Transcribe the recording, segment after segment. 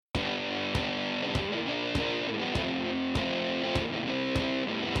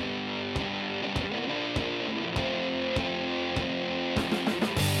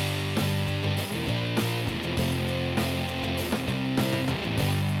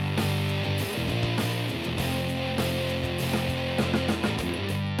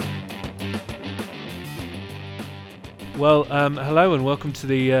Hello and welcome to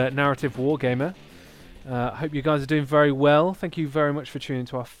the Narrative Wargamer. I hope you guys are doing very well. Thank you very much for tuning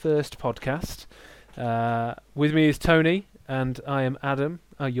to our first podcast. With me is Tony, and I am Adam,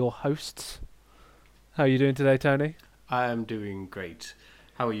 your hosts. How are you doing today, Tony? I am doing great.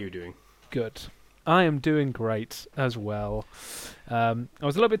 How are you doing? Good. I am doing great as well. I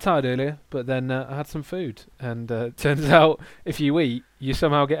was a little bit tired earlier, but then I had some food, and turns out if you eat, you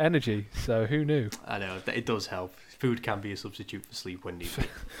somehow get energy. So who knew? I know, it does help. Food can be a substitute for sleep when needed.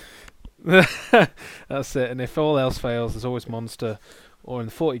 That's it. And if all else fails, there's always Monster, or in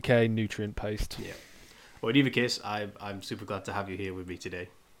the 40k, nutrient paste. Yeah. Well, in either case, I'm super glad to have you here with me today.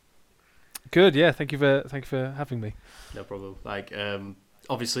 Good. Yeah. Thank you for having me. No problem.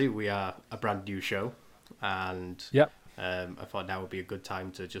 Obviously, we are a brand new show, and yep. I thought now would be a good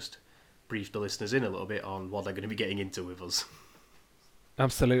time to just brief the listeners in a little bit on what they're going to be getting into with us.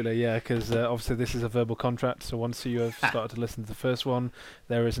 Absolutely, yeah, because obviously this is a verbal contract, so once you have started to listen to the first one,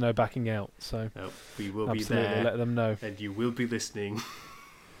 there is no backing out. So we will absolutely be there, let them know. and you will be listening.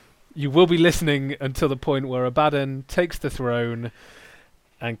 You will be listening until the point where Abaddon takes the throne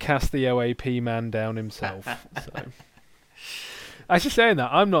and casts the OAP man down himself. So. Actually, saying that,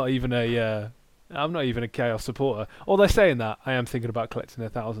 I'm not even a Chaos supporter. Although saying that, I am thinking about collecting a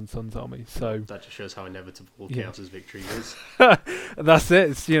Thousand Suns army. So that just shows how inevitable Chaos's victory is. That's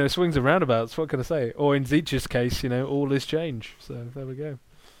it. It's swings and roundabouts. What can I say? Or in Zeech's case, all is change. So there we go.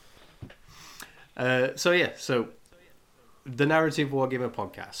 So the Narrative Wargamer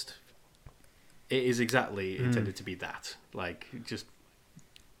podcast. It is exactly intended to be that. Like, it just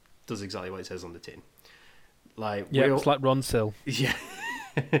does exactly what it says on the tin. It's like Ron Sill. Yeah.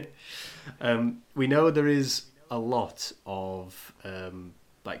 We know there is a lot of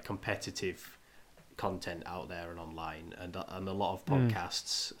competitive content out there and online, and a lot of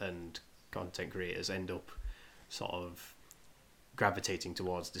podcasts and content creators end up sort of gravitating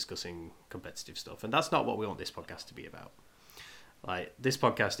towards discussing competitive stuff, and that's not what we want this podcast to be about. This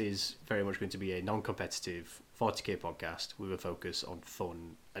podcast is very much going to be a non-competitive 40k podcast with a focus on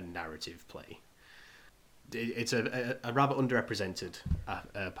fun and narrative play. It's a rather underrepresented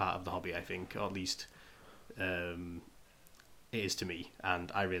part of the hobby, I think, or at least it is to me,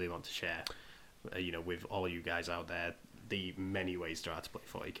 and I really want to share, with all you guys out there, the many ways there are to play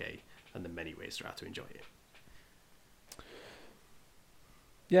 40k and the many ways there are to enjoy it.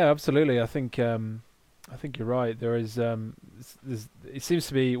 Yeah, absolutely. I think you're right. There is, it seems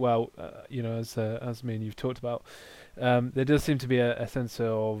to be as me and you've talked about, there does seem to be a sense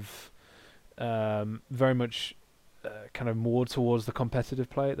of very much kind of more towards the competitive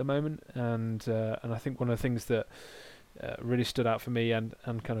play at the moment, and I think one of the things that really stood out for me and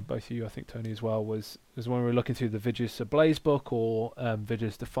kind of both of you, I think Tony as well, was when we were looking through the Vigus Ablaze book, or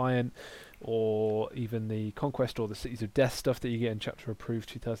Vigus Defiant, or even the Conquest or the Cities of Death stuff that you get in Chapter Approved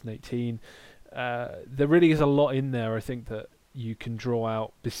 2018. There really is a lot in there, I think, that you can draw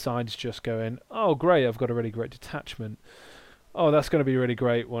out besides just going, oh great, I've got a really great detachment. Oh, that's going to be really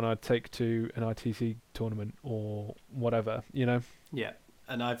great when I take to an ITC tournament or whatever, Yeah,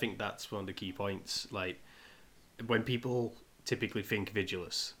 and I think that's one of the key points. Like, when people typically think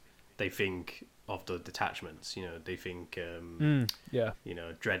Vigilus, they think of the detachments. They think,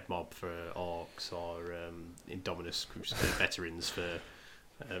 Dread Mob for Orcs, or Indominus Veterans for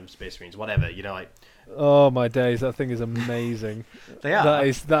Space Marines, whatever. Oh my days, that thing is amazing. They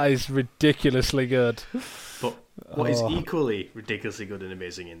are. That is ridiculously good. But what is equally ridiculously good and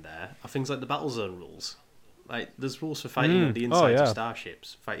amazing in there are things like the battle zone rules. Like, there's rules for fighting on the insides of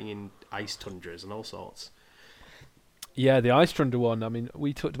starships, fighting in ice tundras and all sorts. Yeah, the ice tundra one. I mean,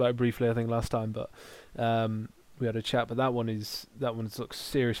 we talked about it briefly, I think, last time, but we had a chat. But that one looks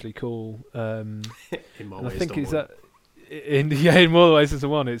seriously cool. In more ways I think than it's one. In more ways than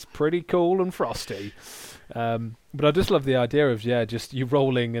one. It's pretty cool and frosty. But I just love the idea of just you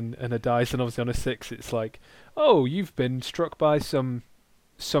rolling and a dice, and obviously on a 6, it's like, oh, you've been struck by some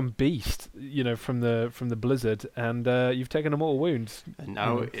beast, from the blizzard, and you've taken a mortal wound. And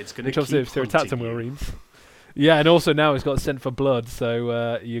now it's going to keep hunting if they're attacked on Marines. Yeah, and also now it's got scent for blood,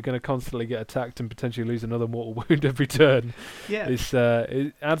 so you're going to constantly get attacked and potentially lose another mortal wound every turn. Yeah,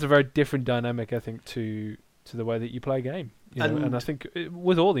 it adds a very different dynamic, I think, to the way that you play a game. And I think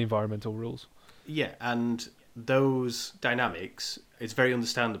with all the environmental rules. Yeah, and those dynamics, it's very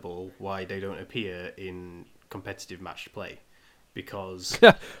understandable why they don't appear in competitive matched play, because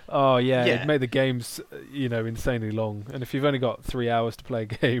it'd make the games insanely long. And if you've only got 3 hours to play a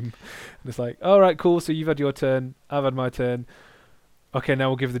game, and it's like, all right, cool, so you've had your turn, I've had my turn, okay, now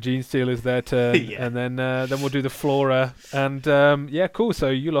we'll give the Gene Stealers their turn, Yeah. and then we'll do the Flora, and yeah, cool. So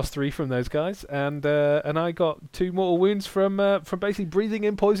you lost 3 from those guys, and I got 2 mortal wounds from basically breathing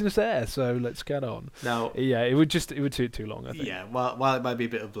in poisonous air. So let's get on. Now, Yeah, it would take too long, I think. yeah, while it might be a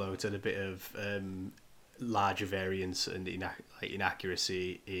bit of bloat and a bit of larger variance and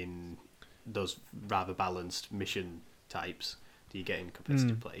inaccuracy in those rather balanced mission types that you get in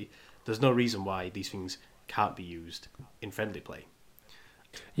competitive play, there's no reason why these things can't be used in friendly play.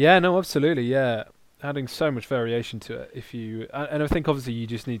 Yeah, no, absolutely. Yeah, adding so much variation to it. If you and I think obviously you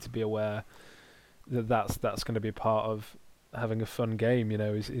just need to be aware that that's going to be a part of having a fun game. You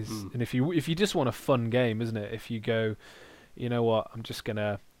know, and if you just want a fun game, isn't it? If you go, you know what, I'm just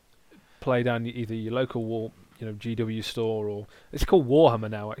gonna play down either your local GW store, or it's called Warhammer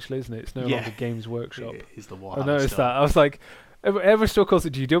now, actually, isn't it? It's no longer Games Workshop. It is the Warhammer I noticed store. that. I was like, every store calls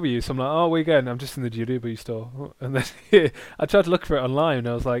it GW, so I'm like, oh, where you going? I'm just in the GW store. And then I tried to look for it online, and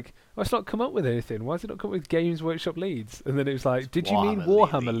I was like, oh, it's not come up with anything. Why has it not come up with Games Workshop leads? And then it was like, did you mean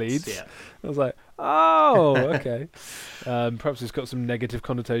Warhammer leads? Yeah. I was like, oh, okay. Perhaps it's got some negative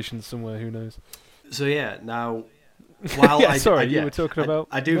connotations somewhere, who knows? So yeah, now, while you were talking about...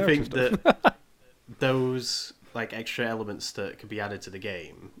 I do think that those like extra elements that could be added to the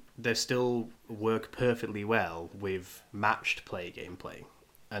game, they still work perfectly well with matched play gameplay.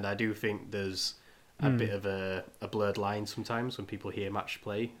 And I do think there's a bit of a blurred line sometimes when people hear matched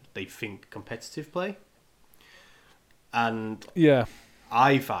play. They think competitive play. And yeah,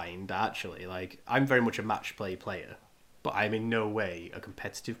 I find, actually, like, I'm very much a match play player, but I'm in no way a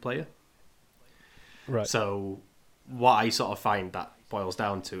competitive player. Right. So what I sort of find that boils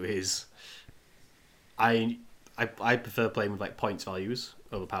down to is I prefer playing with like points values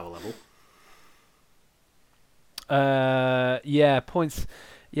over power level. Yeah, points.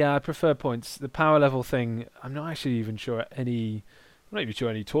 Yeah, I prefer points. The power level thing, I'm not actually even sure any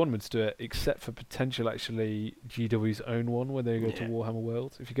tournaments do it, except for potential actually GW's own one where they go to Warhammer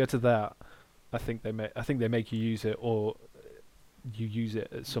Worlds. If you go to that, I think they make you use it, or you use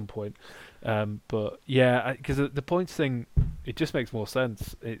it at some point. But yeah, because the points thing, it just makes more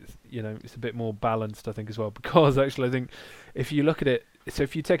sense. It's a bit more balanced, I think, as well. Because actually, I think if you look at it, so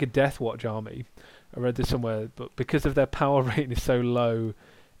if you take a Death Watch army, I read this somewhere, but because of their power rating is so low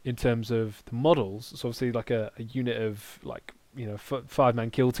in terms of the models, it's obviously like a unit of like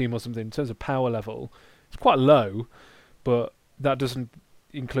 5-man kill team or something. In terms of power level, it's quite low, but that doesn't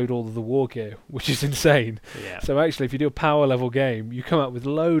include all of the war gear, which is insane. Yeah. So actually, if you do a power level game, you come up with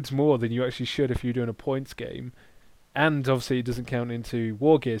loads more than you actually should if you're doing a points game. And obviously, it doesn't count into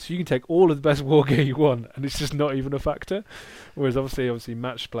war gear, so you can take all of the best war gear you want, and it's just not even a factor. Whereas obviously,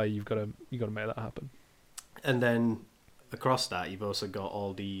 match play, you've got to make that happen. And then across that, you've also got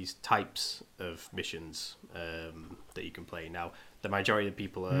all these types of missions that you can play. Now, the majority of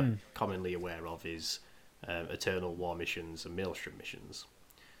people are commonly aware of is Eternal War missions and Maelstrom missions.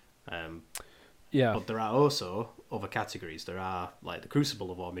 Yeah. But there are also other categories. There are like the Crucible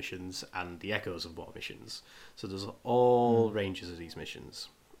of War missions and the Echoes of War missions. So there's all ranges of these missions.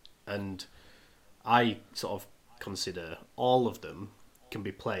 And I sort of consider all of them can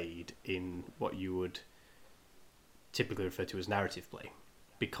be played in what you would typically refer to as narrative play.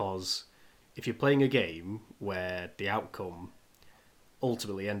 Because if you're playing a game where the outcome,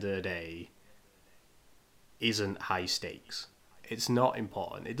 ultimately, end of the day, isn't high stakes, it's not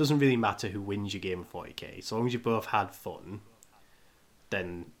important. It doesn't really matter who wins your game of 40k. So long as you both had fun,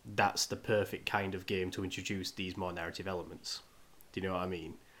 then that's the perfect kind of game to introduce these more narrative elements. Do you know what I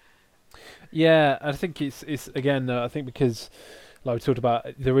mean? Yeah, I think it's again. I think because, like we talked about,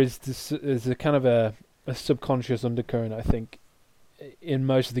 there's a kind of a subconscious undercurrent, I think, in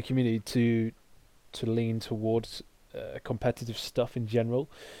most of the community to lean towards competitive stuff in general.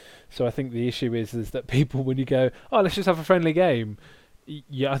 So I think the issue is that people, when you go, oh, let's just have a friendly game,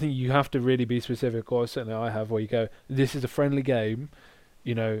 I think you have to really be specific, or certainly I have, where you go, this is a friendly game,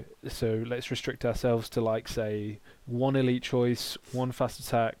 so let's restrict ourselves to, like, say, 1 elite choice, 1 fast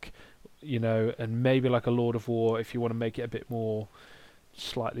attack, and maybe like a Lord of War if you want to make it a bit more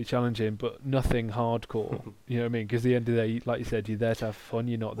slightly challenging, but nothing hardcore. You know what I mean? Because at the end of the day, like you said, you're there to have fun,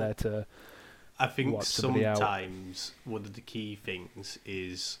 you're not there to... I think sometimes one of the key things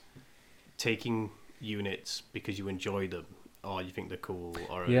is taking units because you enjoy them or you think they're cool,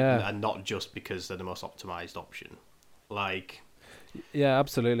 and not just because they're the most optimized option. Like, yeah,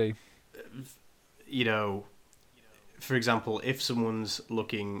 absolutely. For example, if someone's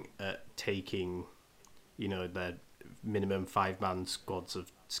looking at taking, their minimum 5-man squads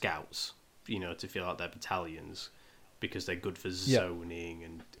of scouts, to fill out their battalions because they're good for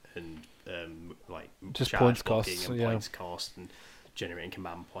zoning and like just charge points blocking costs and points cost, and generating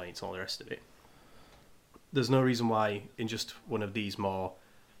command points, all the rest of it. There's no reason why in just one of these more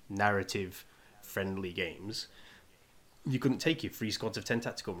narrative-friendly games you couldn't take your 3 squads of 10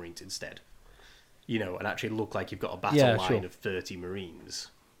 tactical marines instead, and actually look like you've got a battle line of 30 marines.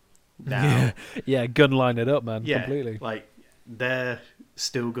 Now, gun line it up, man. Yeah, completely. Like, they're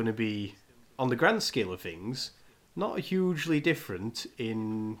still going to be, on the grand scale of things, not hugely different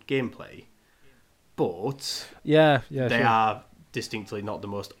in gameplay, but they are distinctly not the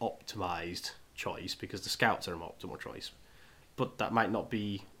most optimized choice, because the scouts are an optimal choice. But that might not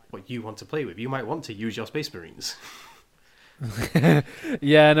be what you want to play with. You might want to use your Space Marines.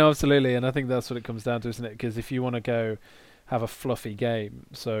 Yeah, no, absolutely, and I think that's what it comes down to, isn't it? Because if you want to go have a fluffy game,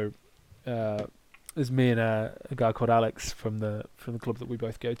 so there's me and a guy called Alex from the club that we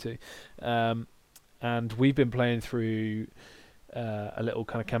both go to, and we've been playing through a little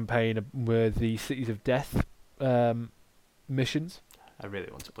kind of campaign with the Cities of Death missions. I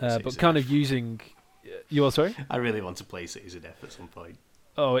really want to play Cities but of kind Death. of using... You are sorry? I really want to play Cities of Death at some point.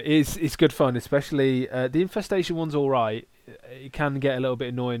 Oh, it's good fun, especially the infestation one's all right. It can get a little bit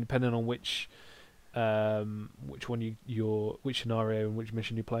annoying depending on which one which scenario and which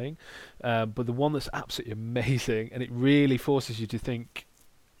mission you're playing. But the one that's absolutely amazing, and it really forces you to think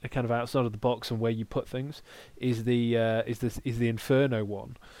kind of outside of the box and where you put things, is the Inferno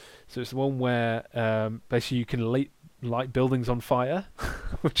one. So it's the one where basically you can light buildings on fire,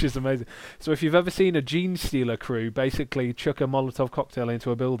 which is amazing. So if you've ever seen a Gene Stealer crew basically chuck a Molotov cocktail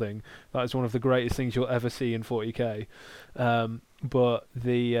into a building, that is one of the greatest things you'll ever see in 40k. But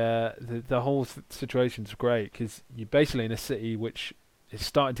the whole situation's great, because you're basically in a city which is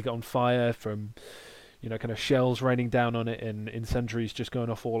starting to get on fire from kind of shells raining down on it and incendiaries just going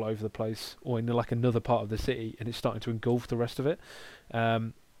off all over the place, or in like another part of the city, and it's starting to engulf the rest of it.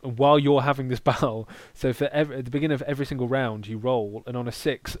 While you're having this battle, so at the beginning of every single round you roll, and on a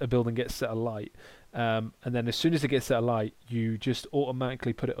 6 a building gets set alight, and then as soon as it gets set alight, you just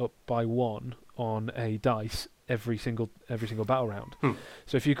automatically put it up by 1 on a dice every single battle round.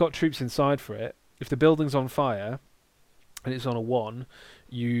 So if you've got troops inside for it, if the building's on fire and it's on a 1,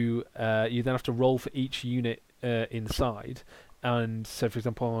 you then have to roll for each unit inside, and so for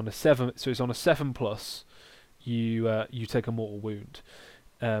example on a 7, so it's on a 7+, you take a mortal wound.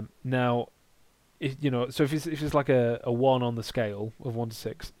 Now, so if it's like a 1 on the scale of 1 to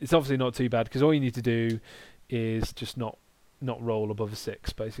 6, it's obviously not too bad, because all you need to do is just not roll above a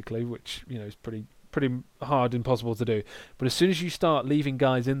 6, basically, which is pretty hard, impossible to do. But as soon as you start leaving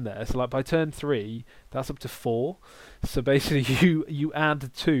guys in there, so like by turn 3, that's up to 4. So basically, you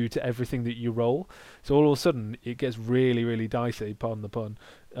add 2 to everything that you roll. So all of a sudden, it gets really, really dicey. Pardon the pun.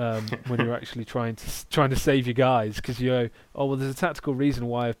 When you're actually trying to save your guys, because you go, oh well, there's a tactical reason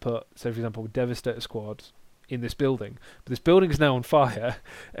why I've put, say for example, Devastator Squad in this building, but this building is now on fire,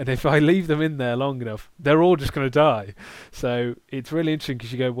 and if I leave them in there long enough, they're all just going to die. So it's really interesting,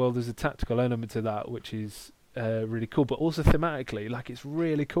 because you go, well, there's a tactical element to that, which is really cool, but also thematically, like, it's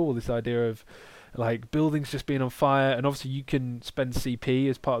really cool, this idea of like buildings just being on fire, and obviously you can spend CP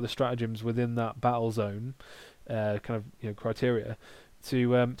as part of the stratagems within that battle zone kind of criteria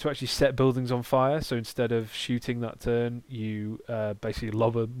to actually set buildings on fire. So instead of shooting that turn, you basically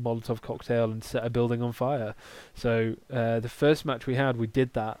lob a Molotov cocktail and set a building on fire. So the first match we had, we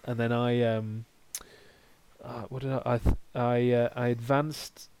did that, and then I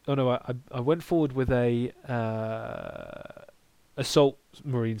advanced. Oh no, I went forward with a assault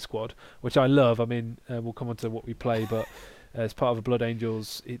marine squad, which I love. I mean, we'll come on to what we play, but as part of a Blood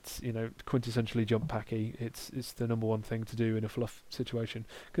Angels, it's quintessentially jump packy. It's the number one thing to do in a fluff situation,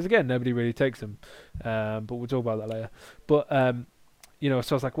 because again, nobody really takes them. But we'll talk about that later. But so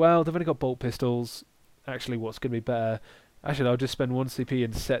I was like, well, they've only got bolt pistols. Actually, what's going to be better? Actually, I'll just spend 1 CP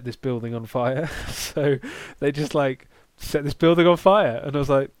and set this building on fire. So they just like set this building on fire, and I was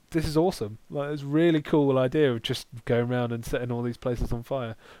like, this is awesome. Like, it's a really cool idea of just going around and setting all these places on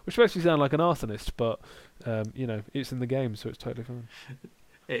fire, which makes me sound like an arsonist, but it's in the game, so it's totally fine.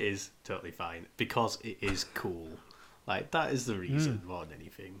 It is totally fine, because it is cool. Like, that is the reason more than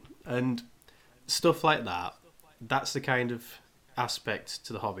anything. And stuff like that, that's the kind of aspect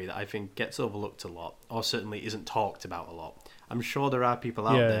to the hobby that I think gets overlooked a lot, or certainly isn't talked about a lot. I'm sure there are people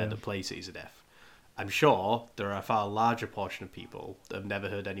out there that play Cities of Death. I'm sure there are a far larger portion of people that have never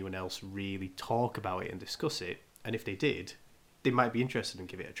heard anyone else really talk about it and discuss it, and if they did, they might be interested and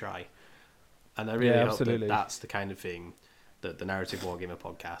give it a try. And I really hope that that's the kind of thing that the Narrative Wargamer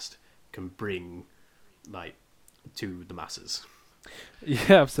podcast can bring, like, to the masses.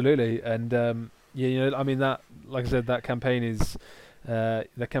 Yeah, absolutely. And I mean, that, like I said, that campaign is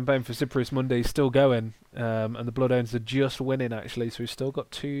The campaign for Cyprus Monday is still going, and the Bloodhounds are just winning actually. So we've still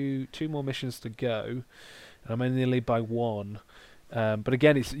got two more missions to go, and I'm in the lead by one. But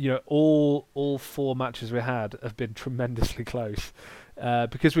again, it's all 4 matches we had have been tremendously close,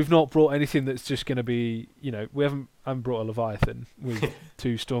 because we've not brought anything that's just going to be we haven't brought a Leviathan with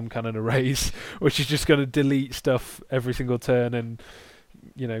 2 storm cannon arrays, which is just going to delete stuff every single turn and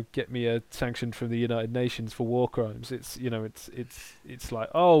get me a sanction from the United Nations for war crimes. It's it's like,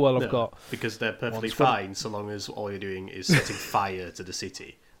 oh well, I've got, because they're perfectly fine so long as all you're doing is setting fire to the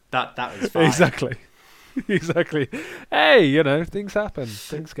city. That is fine. Exactly. Hey, things happen.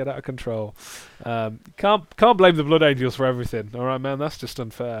 Things get out of control. Can't blame the Blood Angels for everything. All right, man. That's just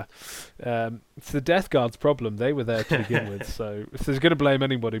unfair. It's the Death Guard's problem. They were there to begin with. So if there's going to blame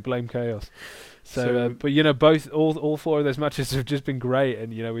anybody, blame Chaos. But both all 4 of those matches have just been great,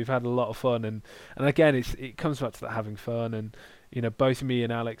 and we've had a lot of fun. And again, it comes back to that having fun. And both me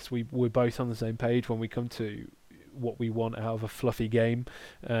and Alex, we're both on the same page when we come to what we want out of a fluffy game,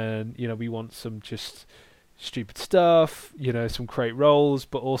 and we want some just stupid stuff, some crate rolls,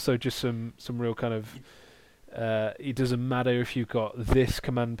 but also just some real kind of it doesn't matter if you've got this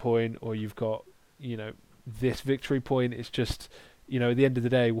command point or you've got this victory point. It's just at the end of the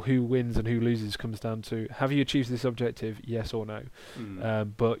day, who wins and who loses comes down to, have you achieved this objective, yes or no?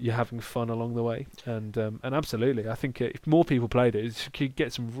 But you're having fun along the way, and absolutely, I think if more people played it, it could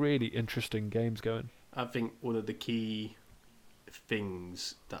get some really interesting games going. I think one of the key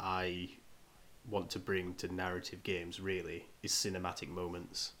things that I want to bring to narrative games really is cinematic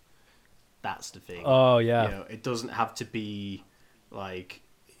moments. That's the thing. Oh yeah. It doesn't have to be like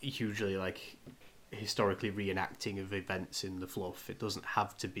hugely like historically reenacting of events in the fluff. It doesn't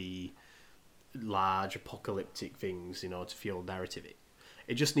have to be large apocalyptic things, to fuel narrative.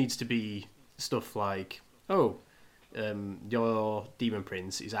 It just needs to be stuff like, your Demon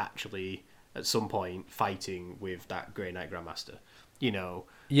Prince is actually at some point fighting with that Grey Knight Grandmaster,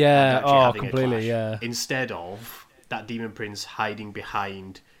 Yeah, completely, yeah. Instead of that Demon Prince hiding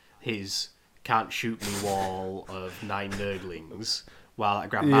behind his can't shoot me wall of 9 nerdlings while that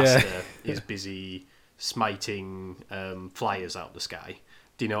Grandmaster is busy smiting flyers out the sky.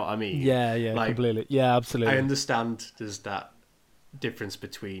 Do you know what I mean? Yeah, completely. Yeah, absolutely. I understand there's that difference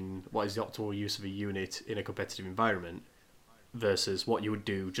between what is the optimal use of a unit in a competitive environment versus what you would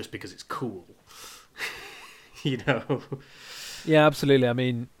do just because it's cool. Yeah, absolutely. I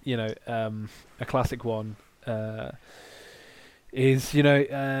mean, a classic one is,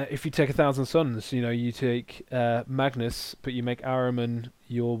 if you take 1,000 Suns, you take Magnus, but you make Ahriman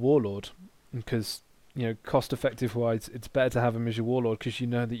your warlord, because cost effective wise, it's better to have him as your warlord because you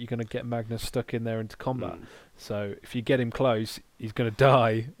know that you're going to get Magnus stuck in there into combat. So if you get him close, he's going to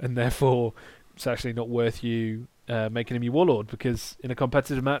die, and therefore it's actually not worth you making him your warlord, because in a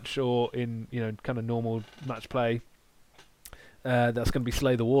competitive match or in kind of normal match play, that's going to be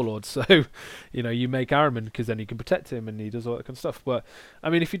slay the warlord. So you make Ahriman because then you can protect him and he does all that kind of stuff. But I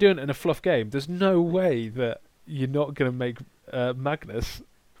mean, if you're doing it in a fluff game, there's no way that you're not going to make Magnus,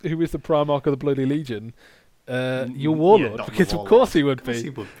 who is the Primarch of the Bloody Legion, your warlord, because of course he would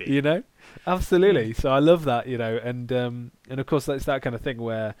be. Absolutely. So I love that, and of course that's that kind of thing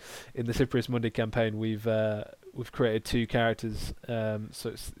where in the Cyprus Monday campaign we've created 2 characters. So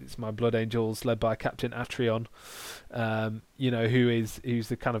it's my Blood Angels led by Captain Atrion, who's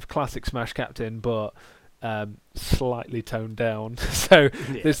the kind of classic Smash captain, but slightly toned down. So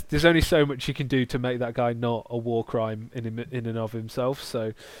there's only so much you can do to make that guy not a war crime in and of himself.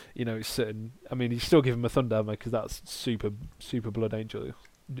 So it's certain. I mean, you still give him a Thunder Hammer because that's super Blood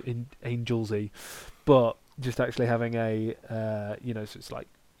Angelsy, but just actually having a so it's like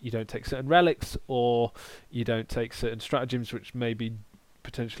you don't take certain relics or you don't take certain stratagems which maybe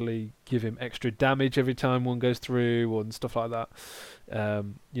potentially give him extra damage every time one goes through and stuff like that.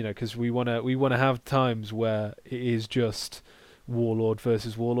 Because we want to have times where it is just warlord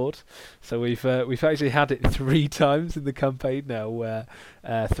versus warlord. So we've actually had it 3 times in the campaign now, where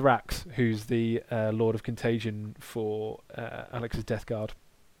Thrax, who's the Lord of Contagion for Alex's Death Guard,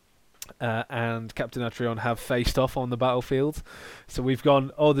 and Captain Atrion have faced off on the battlefield. So we've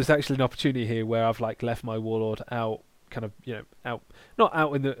gone, there's actually an opportunity here where I've left my warlord out, kind of out, not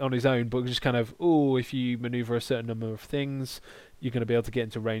out on his own, but just kind of if you maneuver a certain number of things, you're going to be able to get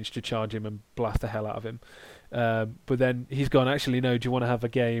into range to charge him and blast the hell out of him. But then he's gone, actually no, do you want to have a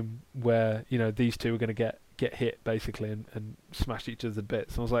game where these two are going to get hit basically and smash each other to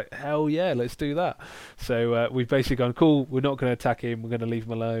bits? And I was like, hell yeah, let's do that. So we've basically gone, cool, we're not going to attack him, we're going to leave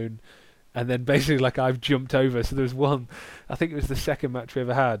him alone. And then basically I've jumped over. So there's one, I think it was the second match we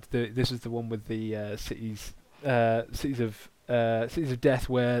ever had. This is the one with the cities of Cities of Death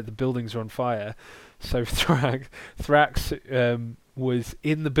where the buildings are on fire. So Thrax was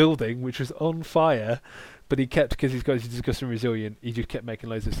in the building which was on fire, but he kept, because he's disgustingly resilient, he just kept making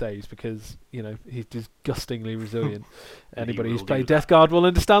loads of saves because, you know, he's disgustingly resilient. Anybody who's played Death Guard will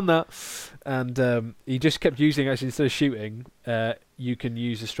understand that. And he just kept using, actually, instead of shooting, you can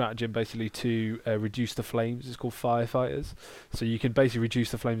use a stratagem basically to reduce the flames. It's called Firefighters. So you can basically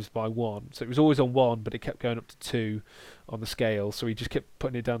reduce the flames by 1. So it was always on 1, but it kept going up to 2 on the scale. So he just kept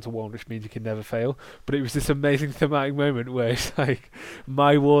putting it down to 1, which means you can never fail. But it was this amazing thematic moment where it's like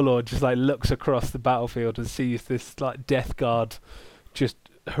my warlord just like looks across the battlefield and sees this like Death Guard, just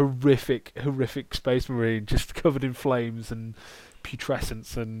horrific Space Marine, just covered in flames and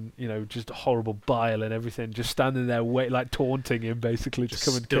putrescence and, you know, just horrible bile and everything, just standing there like taunting him basically to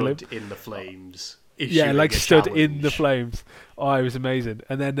come and kill him. In the flames. Yeah, like stood in the flames. Oh, it was amazing.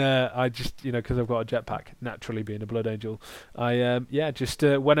 And then I just, you know, because I've got a jetpack, naturally being a Blood Angel, I just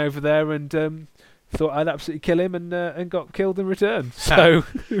went over there and thought I'd absolutely kill him and got killed in return. So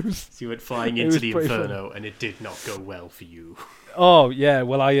it was, so you went flying into the Inferno fun. And it did not go well for you. Oh yeah,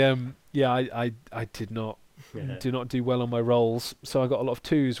 well I did not. Yeah. Do not do well on my rolls, so I got a lot of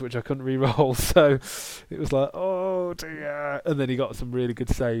 2s which I couldn't re-roll. So it was like, oh dear. And then he got some really good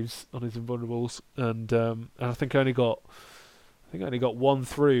saves on his invulnerables, and I think I only got 1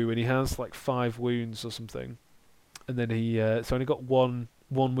 through, and he has like 5 wounds or something. And then he so I only got one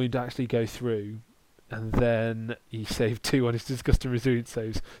wound to actually go through, and then he saved 2 on his disgusting resilience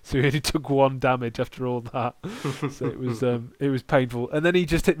saves. So he only took 1 damage after all that. So it was painful. And then he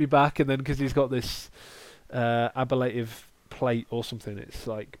just hit me back, and then because he's got this ablative plate or something, it's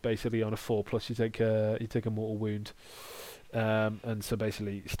like basically on a 4+ you take a mortal wound, and so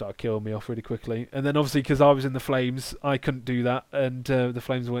basically he started killing me off really quickly. And then obviously because I was in the flames, I couldn't do that, and the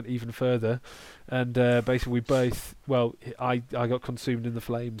flames went even further, and basically we both, I got consumed in the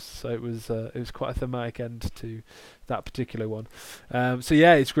flames. So it was quite a thematic end to that particular one. So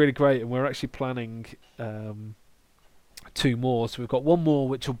yeah, it's really great, and we're actually planning 2 more. So we've got 1 more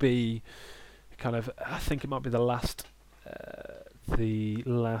which will be kind of, I think it might be the last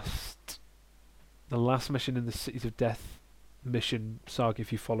mission in the Cities of Death mission saga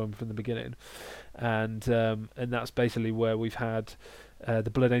if you follow them from the beginning, and that's basically where we've had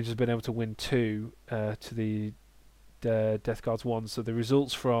the Blood Angels been able to win 2 to the Death Guards 1. So the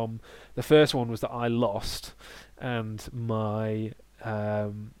results from the first one was that I lost, and my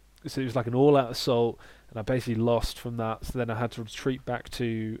so it was like an all-out assault, and I basically lost from that. So then I had to retreat back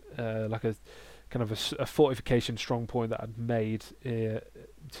to like a kind of a fortification strong point that I'd made to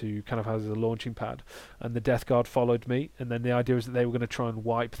kind of have as a launching pad, and the Death Guard followed me, and then the idea was that they were going to try and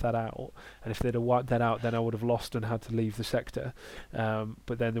wipe that out, and if they'd have wiped that out, then I would have lost and had to leave the sector,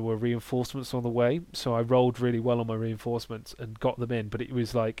 but then there were reinforcements on the way, so I rolled really well on my reinforcements and got them in. But it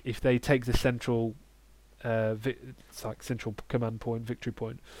was like, if they take the central it's like central command point, victory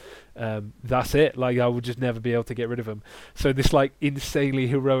point, that's it, like I would just never be able to get rid of them. So this like insanely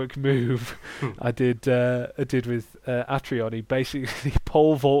heroic move I did with Atrion. He basically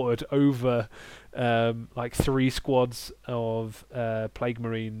pole vaulted over like 3 squads of Plague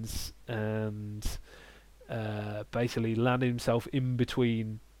Marines, and basically landed himself in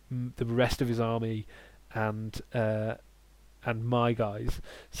between the rest of his army and my guys,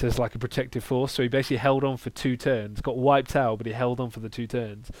 so it's like a protective force. So he basically held on for 2 turns, got wiped out, but he held on for the 2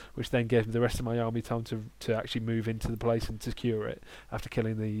 turns, which then gave the rest of my army time to actually move into the place and secure it after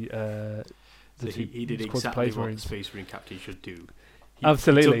killing the so he did exactly what the Space Marine captain should do.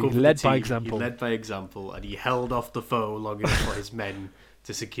 Absolutely, he led by example. He led by example, and he held off the foe long enough for his men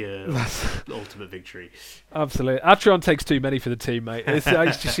to secure ultimate victory. Absolutely, Atrion takes too many for the team, mate. It's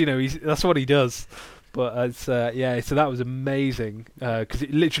just, you know, that's what he does. But it's so that was amazing, because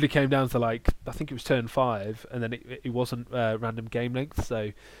it literally came down to like, I think it was turn 5, and then it wasn't random game length,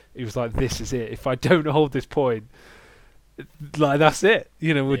 so it was like, this is it. If I don't hold this point, like that's it.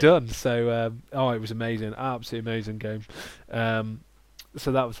 You know, we're done. So it was amazing, absolutely amazing game.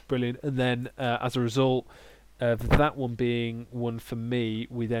 So that was brilliant. And then as a result of that one being one for me,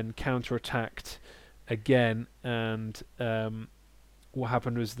 we then counter-attacked again, and what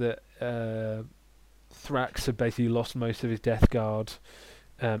happened was that Thrax had basically lost most of his Death Guard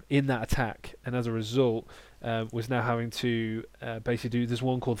in that attack, and as a result was now having to basically there's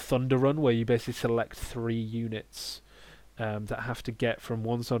one called Thunder Run, where you basically select 3 units that have to get from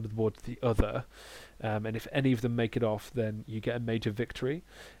one side of the board to the other, and if any of them make it off, then you get a major victory,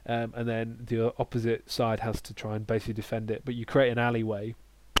 and then the opposite side has to try and basically defend it. But you create an alleyway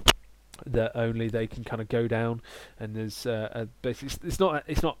that only they can kind of go down, and there's basically it's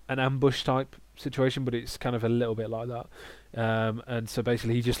not an ambush type situation, but it's kind of a little bit like that. And so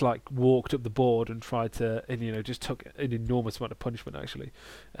basically he just like walked up the board and tried to, and just took an enormous amount of punishment actually.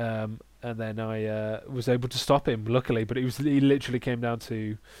 And then I was able to stop him, luckily, but he literally came down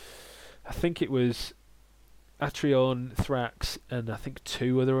to, I think it was Atrion, Thrax, and I think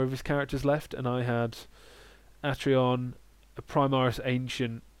 2 other of his characters left, and I had Atrion, a Primaris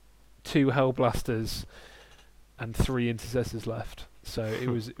Ancient, 2 Hellblasters, and 3 Intercessors left. So it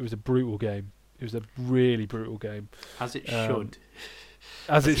was a brutal game. It was a really brutal game. As it should.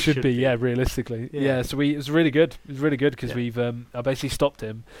 As it should be, yeah, realistically. Yeah, so it was really good. It was really good because we've I basically stopped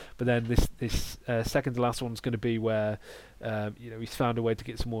him, but then this second to last one's going to be where he's found a way to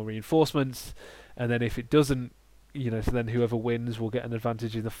get some more reinforcements, and then if it doesn't, so then whoever wins will get an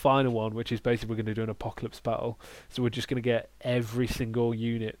advantage in the final one, which is basically we're going to do an apocalypse battle. So we're just going to get every single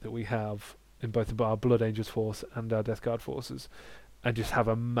unit that we have in both our Blood Angels force and our Death Guard forces, and just have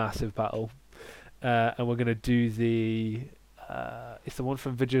a massive battle. And we're going to do it's the one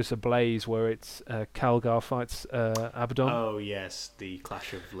from Vigilus Ablaze where it's Calgar fights Abaddon. Oh yes, the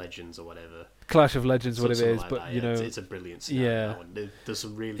Clash of Legends or whatever. Clash of Legends, whatever it is, like but that, it's a brilliant scenario. Yeah, there's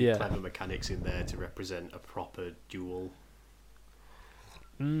some really clever mechanics in there to represent a proper duel.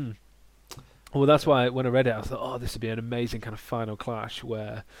 Well, that's why when I read it, I thought, oh, this would be an amazing kind of final clash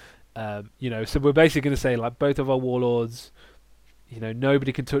where, so we're basically going to say like both of our warlords,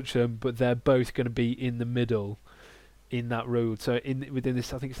 nobody can touch them, but they're both going to be in the middle, in that road. So within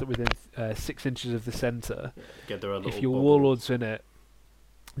this, I think it's within 6 inches of the centre. If your warlord's in it,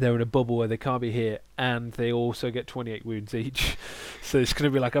 they're in a bubble where they can't be hit, and they also get 28 wounds each. So it's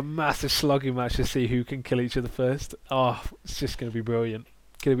going to be like a massive slugging match to see who can kill each other first. Oh, it's just going to be brilliant.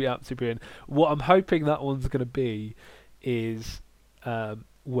 It's going to be absolutely brilliant. What I'm hoping that one's going to be is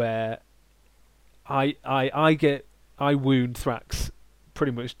where I wound Thrax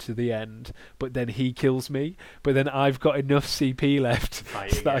pretty much to the end, but then he kills me, but then I've got enough CP left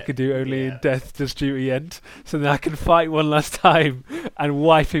so that I can do only in Death Does Duty End, so then I can fight one last time and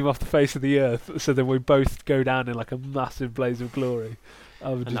wipe him off the face of the earth, so then we both go down in like a massive blaze of glory.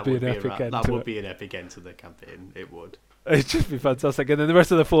 That would just be an epic end. That would be an epic end to the campaign. It would. It'd just be fantastic, and then the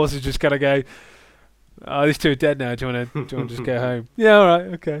rest of the forces just kind of go, oh, these 2 are dead now, do you want to just go home? Yeah,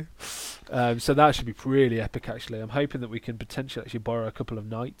 alright, okay. So that should be really epic actually. I'm hoping that we can potentially actually borrow a couple of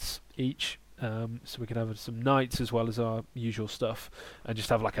knights each, so we can have some knights as well as our usual stuff, and just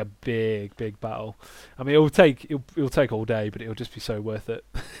have like a big battle. I mean, it'll take all day, but it'll just be so worth it.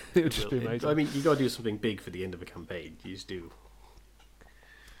 It'll just be amazing. I mean, you got to do something big for the end of a campaign. You just do.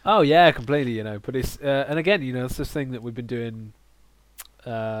 Oh yeah, completely. But it's and again, it's this thing that we've been doing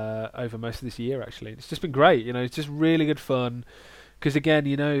over most of this year actually. It's just been great. It's just really good fun. Because again,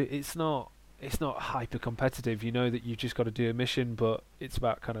 it's not hyper competitive. You know that you've just got to do a mission, but it's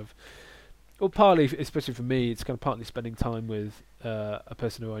about kind of, well, partly, especially for me, it's kind of partly spending time with a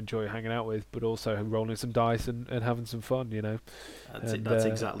person who I enjoy hanging out with, but also rolling some dice and having some fun. That's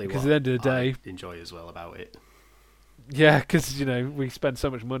exactly what at the end of the day, I enjoy as well about it. Yeah, because we spend so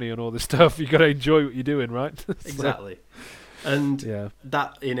much money on all this stuff. You got to enjoy what you're doing, right? Exactly. And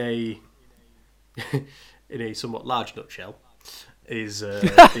that in a somewhat large nutshell is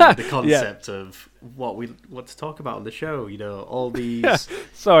the concept of what to talk about on the show. All these.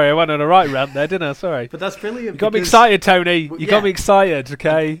 Sorry, I went on a right rant there, didn't I? Sorry. But that's brilliant. You got me excited, Tony. You got me excited.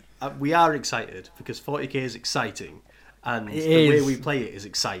 Okay. We are excited because 40k is exciting, and the way we play it is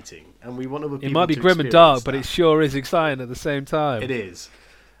exciting, and we want other people. It might be grim and dark, but it sure is exciting at the same time. It is,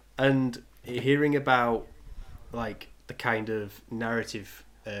 and hearing about like the kind of narrative,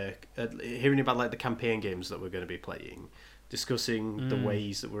 hearing about like the campaign games that we're going to be playing. Discussing the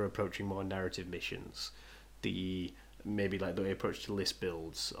ways that we're approaching more narrative missions, maybe like the way approach to list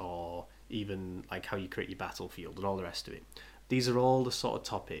builds, or even like how you create your battlefield and all the rest of it. These are all the sort of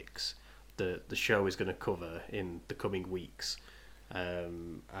topics that the show is going to cover in the coming weeks.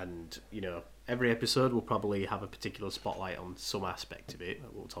 And every episode will probably have a particular spotlight on some aspect of it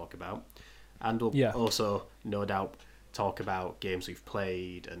that we'll talk about, and we'll also no doubt talk about games we've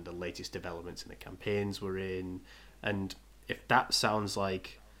played and the latest developments in the campaigns we're in. And if that sounds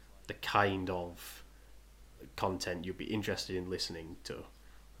like the kind of content you'd be interested in listening to,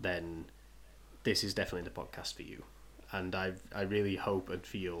 then this is definitely the podcast for you. And I really hope and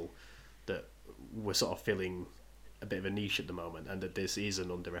feel that we're sort of filling a bit of a niche at the moment, and that this is an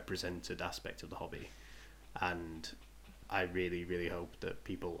underrepresented aspect of the hobby. And I really, really hope that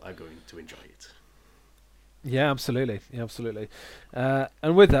people are going to enjoy it. Yeah, absolutely.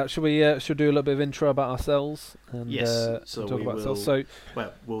 And with that, should we do a little bit of intro about ourselves? And, yes. talk about ourselves. So,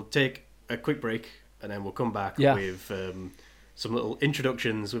 we'll take a quick break, and then we'll come back Yeah. with some little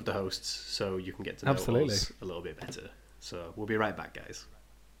introductions with the hosts, so you can get to know Absolutely. us a little bit better. So we'll be right back, guys.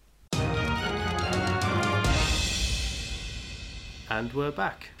 And we're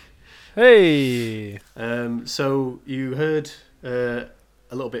back. Hey. So you heard a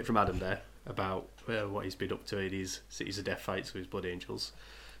little bit from Adam there about what he's been up to in his Cities of Death fights with his Blood Angels.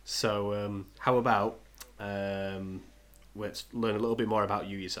 So how about let's learn a little bit more about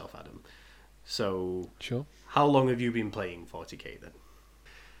you yourself, Adam. So Sure. how long have you been playing 40k then?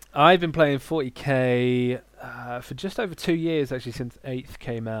 I've been playing 40k for just over 2 years, actually, since 8th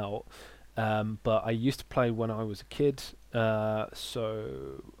came out. But I used to play when I was a kid.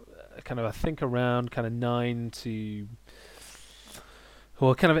 So kind of, I think around kind of 9 to...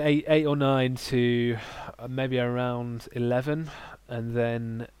 Well, kind of 8 or 9 to maybe around 11. And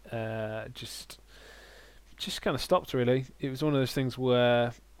then just kind of stopped, really. It was one of those things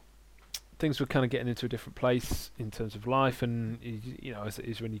where things were kind of getting into a different place in terms of life, and you know, as it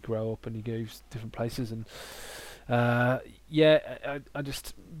is when you grow up and you go different places, and I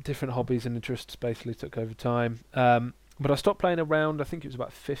just different hobbies and interests basically took over time. But I stopped playing around, I think it was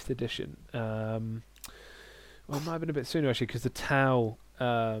about 5th edition. Well, it might have been a bit sooner actually, because the Tau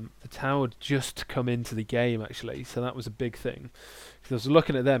had just come into the game actually, so that was a big thing. Because I was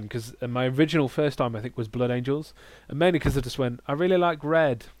looking at them, because my original first time I think was Blood Angels, and mainly because I just went, I really like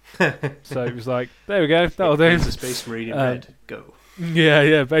red, so it was like, there we go, that'll do. Here's the Space Marine in red, go.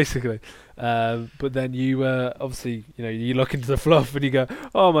 Yeah, basically. But then you obviously, you know, you look into the fluff and you go,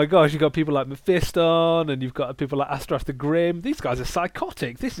 oh my gosh, you've got people like Mephiston, and you've got people like Astrath the Grim. These guys are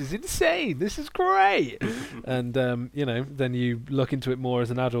psychotic. This is insane. This is great. And you know, then you look into it more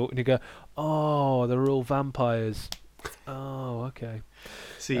as an adult and you go, oh, they're all vampires. Oh, okay.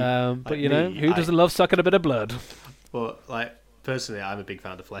 See, but like you know, me, who doesn't love sucking a bit of blood? Well, like personally, I'm a big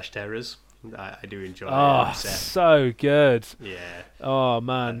fan of Flesh Terrors. I do enjoy Oh, set. so good. Yeah. Oh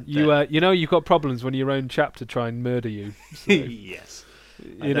man, And, you know you've got problems when your own chapter try and murder you. So, Yes.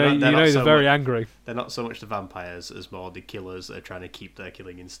 you know they're very angry. They're not so much the vampires as more the killers that are trying to keep their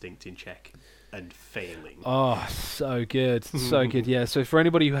killing instinct in check and failing. Oh, so good, so good. Yeah. So for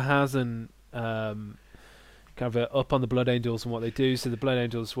anybody who hasn't kind of up on the Blood Angels and what they do, so the Blood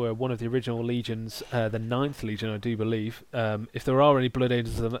Angels were one of the original legions, the 9th Legion, I do believe. If there are any Blood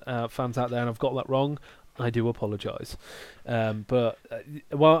Angels fans out there and I've got that wrong, I do apologise. Well,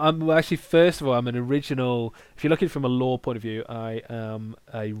 I'm actually, first of all, I'm an original. If you're looking from a lore point of view, I am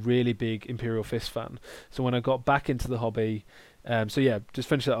a really big Imperial Fist fan. So when I got back into the hobby, just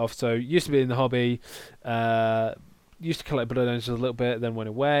finish that off. So used to be in the hobby. Used to collect Blood Angels a little bit, then went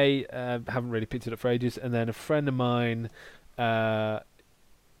away. Haven't really picked it up for ages. And then a friend of mine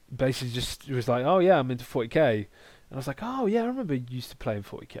basically just was like, "Oh yeah, I'm into 40k," and I was like, "Oh yeah, I remember you used to playing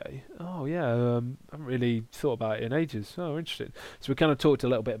 40k. Oh yeah, I haven't really thought about it in ages. Oh, interesting." So we kind of talked a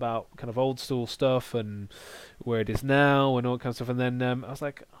little bit about kind of old school stuff and where it is now and all that kind of stuff. And then I was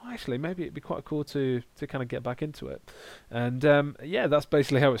like, "Oh, actually, maybe it'd be quite cool to kind of get back into it." And that's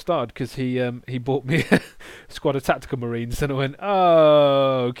basically how it started, because he bought me a squad of tactical marines, and I went,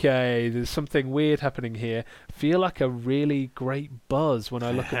 "Oh, okay, there's something weird happening here. Feel like a really great buzz when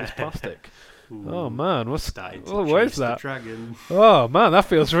I look at this plastic." Ooh, Oh man, what's starting to where's chase the that? dragon. Oh man, that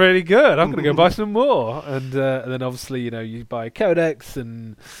feels really good. I'm gonna go buy some more. And then obviously, you know, you buy a codex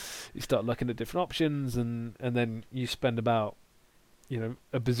and you start looking at different options, and then you spend about, you know,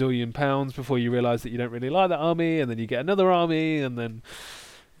 a bazillion pounds before you realise that you don't really like that army, and then you get another army, and then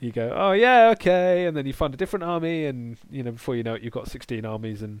you go, oh yeah, okay, and then you find a different army, and you know, before you know it, you've got 16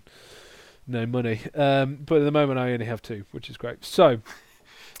 armies and no money. But at the moment, I only have 2, which is great. So.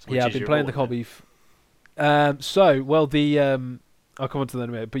 Yeah, I've been playing the hobby. I'll come on to that in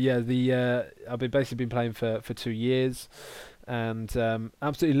a minute. But yeah, I've been playing for 2 years, and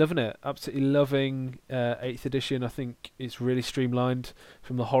absolutely loving it. Absolutely loving 8th edition. I think it's really streamlined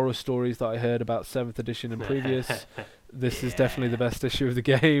from the horror stories that I heard about 7th edition and previous. This is definitely the best issue of the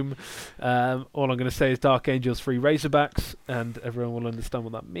game. All I'm going to say is Dark Angels free Razorbacks, and everyone will understand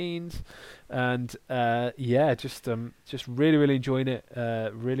what that means. And just really enjoying it.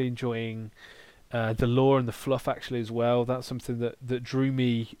 Really enjoying the lore and the fluff actually as well. That's something that drew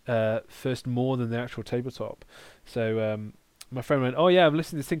me first more than the actual tabletop. So my friend went, "Oh yeah, I'm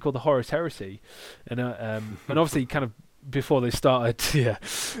listening to this thing called the Horus Heresy," and obviously kind of before they started,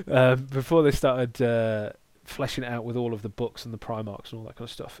 fleshing it out with all of the books and the Primarchs and all that kind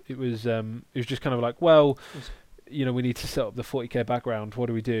of stuff. It was just kind of like, well, you know, we need to set up the 40k background. What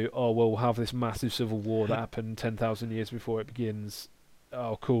do we do? Oh, well, we'll have this massive civil war that happened 10,000 years before it begins.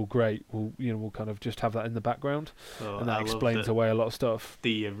 oh, cool, great. We'll kind of just have that in the background, So and I that love explains that away a lot of stuff.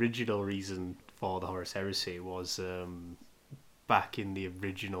 the original reason for the Horus Heresy was back in the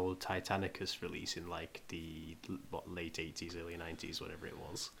original Titanicus release in like the late 80s, early 90s, whatever it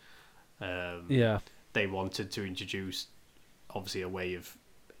was. Yeah. They wanted to introduce obviously a way of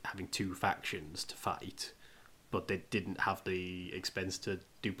having two factions to fight, but they didn't have the expense to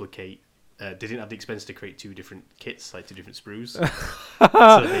duplicate. They didn't have the expense to create two different kits, like two different sprues.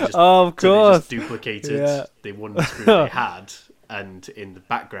 So they just, Oh, of course. so they just duplicated the one sprue they had, and in the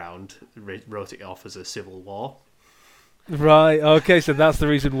background wrote it off as a civil war. Right. Okay. So that's the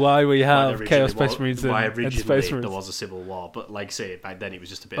reason why we have Why Chaos originally Space Marines why and originally Space Marines. there was a civil war, but like I say, back then it was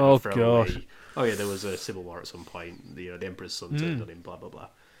just a bit Oh, of a throwaway. gosh. Oh yeah, there was a civil war at some point. The Emperor's son turned on him, blah blah blah.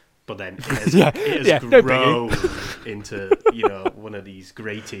 But then it has, it has no grown into one of these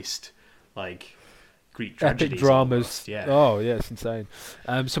greatest like Greek tragedies, Epic dramas. almost, yeah. Oh, yeah, it's insane.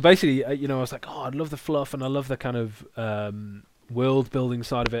 So basically, I was like, oh, I love the fluff and I love the kind of world building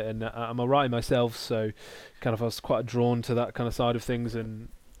side of it, and I'm a writer myself, so kind of I was quite drawn to that kind of side of things, and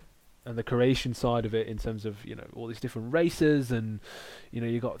the creation side of it in terms of all these different races, and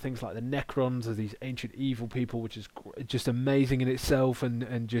you got things like the Necrons as these ancient evil people, which is just amazing in itself,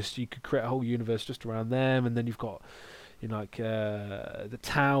 and just you could create a whole universe just around them, and then you've got the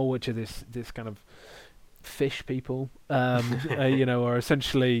Tau, which are this kind of fish people, or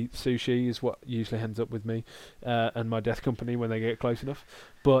essentially sushi is what usually ends up with me and my death company when they get close enough.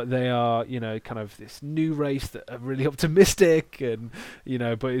 But they are, kind of this new race that are really optimistic, and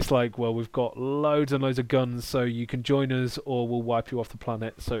but it's like, well, we've got loads and loads of guns, so you can join us or we'll wipe you off the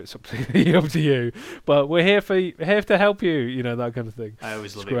planet. So it's up to you. But we're here to help you, that kind of thing. I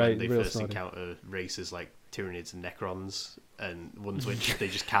always love It's it great, when they real first snidey. encounter races like Tyranids and Necrons, and ones which they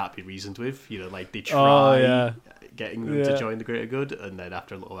just can't be reasoned with. Like they try getting them to join the greater good, and then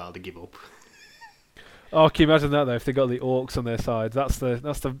after a little while they give up. Oh, can you imagine that though? If they got the orcs on their side, that's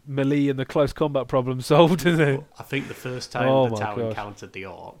the melee and the close combat problem solved, isn't it? Well, I think the first time Oh the my Tau gosh. encountered the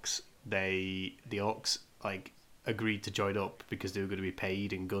orcs like agreed to join up because they were going to be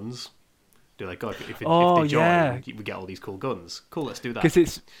paid in guns. They're like, if they join, we get all these cool guns. Cool, let's do that.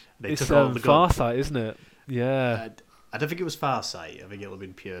 Because They it's took all the guns. Farsight, isn't it? Yeah. I don't think it was Farsight. I think it would have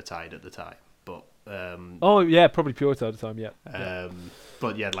been Pure Tide at the time. But Oh yeah, probably Purity at the time. Yeah.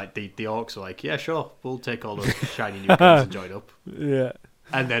 but yeah, like the orcs were like, yeah, sure, we'll take all those shiny new guns and join up. Yeah.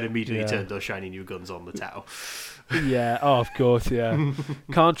 And then immediately Yeah. turned those shiny new guns on the Tau. Yeah. Oh, of course. Yeah.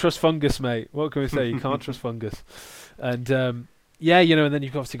 Can't trust fungus, mate. What can we say? You can't trust fungus. And and then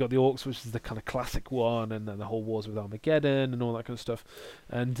you've obviously got the orcs, which is the kind of classic one, and then the whole wars with Armageddon and all that kind of stuff.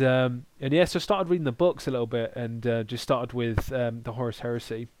 And so I started reading the books a little bit, and just started with the Horus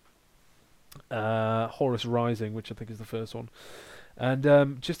Heresy, Horus Rising, which I think is the first one.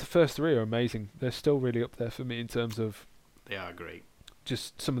 And just the first three are amazing. They're still really up there for me in terms of They are great.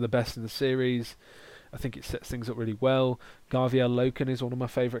 just some of the best in the series. I think it sets things up really well. Garviel Loken is one of my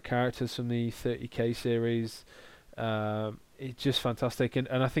favourite characters from the 30k series. It's just fantastic, and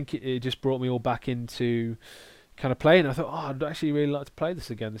I think it just brought me all back into kind of playing. I thought, I'd actually really like to play this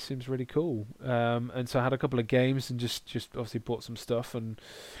again. This seems really cool. And so I had a couple of games and just obviously bought some stuff and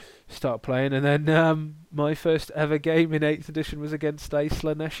started playing. And then my first ever game in 8th edition was against a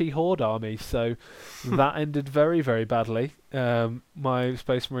Slaaneshi Horde army. So that ended very, very badly. My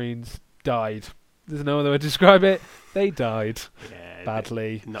Space Marines died. There's no other way to describe it. They died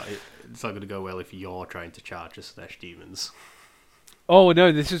badly. It's not going to go well if you're trying to charge a Slash Demons. Oh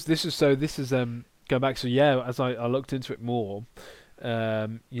no, this is going back. So yeah, as I looked into it more,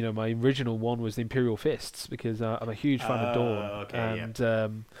 my original one was the Imperial Fists, because I'm a huge fan of Dawn, okay,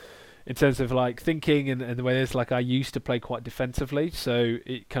 and in terms of like thinking and the way it's like, I used to play quite defensively, so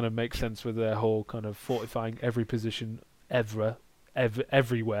it kind of makes sense with their whole kind of fortifying every position everywhere,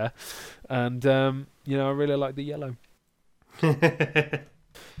 and I really like the yellow.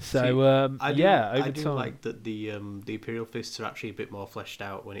 So I do time. like that the Imperial Fists are actually a bit more fleshed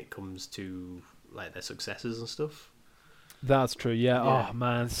out when it comes to like their successes and stuff. That's true. Yeah. Yeah. Oh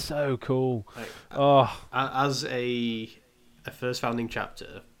man, so cool. Like, as a first founding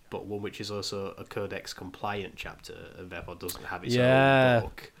chapter, but one which is also a Codex compliant chapter and therefore doesn't have its own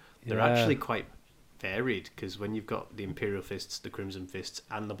book. They're actually quite varied, because when you've got the Imperial Fists, the Crimson Fists,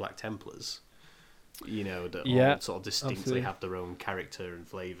 and the Black Templars, that all sort of distinctly absolutely. have their own character and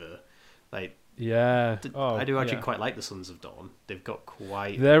flavour. Like, I do actually quite like the Sons of Dawn. They've got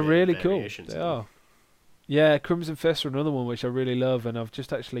quite. They're really cool. variations They in them. are. Yeah, Crimson Fist are another one which I really love, and I've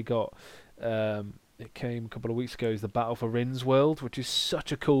just actually got. It came a couple of weeks ago. Is the Battle for Rin's World, which is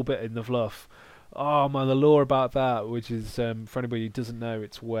such a cool bit in the fluff. Oh man, the lore about that, which is for anybody who doesn't know,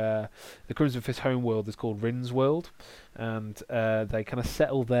 it's where the Crimson Fist home world is called Rin's World, and they kind of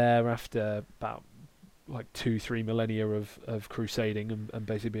settle there after about like 2-3 millennia of crusading and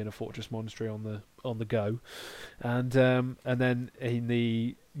basically being a fortress monastery on the go, and then in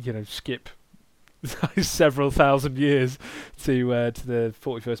the skip several thousand years to the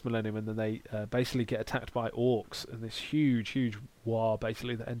 41st millennium, and then they basically get attacked by orcs and this huge war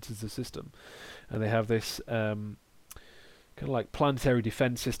basically that enters the system, and they have this kind of like planetary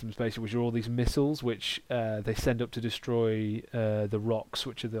defense systems basically, which are all these missiles which they send up to destroy the rocks,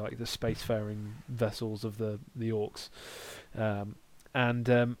 which are like the spacefaring vessels of the orcs,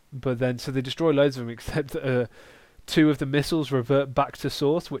 but then so they destroy loads of them except two of the missiles revert back to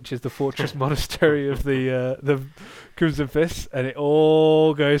source, which is the fortress monastery of the Crimson Fist, and it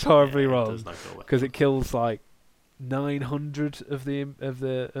all goes horribly wrong because it kills like 900 of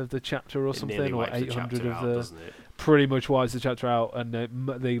the chapter or something, or 800 of the. Pretty much wipes the chapter out, and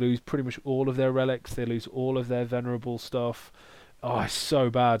they lose pretty much all of their relics. They lose all of their venerable stuff. Oh, it's so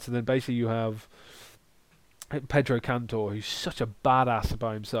bad. So then basically you have Pedro Cantor, who's such a badass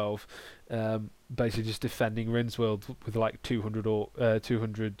by himself, basically just defending Rin's World with like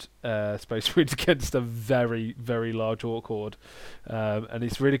 200 Space Marines against a very, very large orc horde, and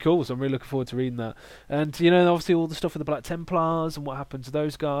it's really cool. So I'm really looking forward to reading that. And obviously all the stuff with the Black Templars and what happened to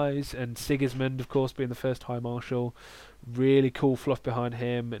those guys, and Sigismund, of course, being the first High Marshal. Really cool fluff behind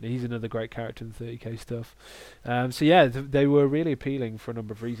him, and he's another great character in the 30k stuff. So yeah, they were really appealing for a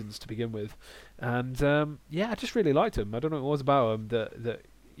number of reasons to begin with, and I just really liked them. I don't know what it was about them that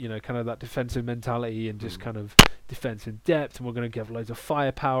kind of that defensive mentality and just kind of defense in depth, and we're going to give loads of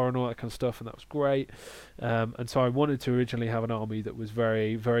firepower and all that kind of stuff, and that was great. And so I wanted to originally have an army that was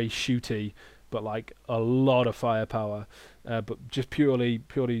very, very shooty, but like a lot of firepower, but just purely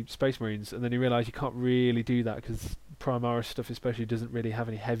Space Marines. And then you realise you can't really do that because Primaris stuff especially doesn't really have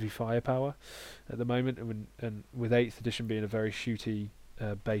any heavy firepower at the moment, and with 8th edition being a very shooty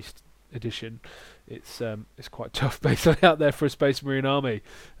based edition, it's quite tough basically out there for a Space Marine army,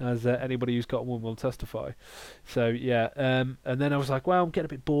 as anybody who's got one will testify. So yeah, and then I was like, well, I'm getting a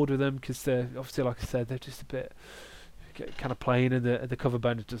bit bored with them because they're obviously, like I said, they're just a bit kind of plain, and the cover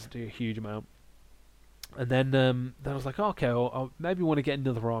bonus doesn't do a huge amount. And then I was like, oh, okay, I'll maybe want to get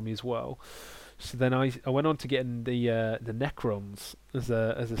another army as well. So then I went on to getting the Necrons as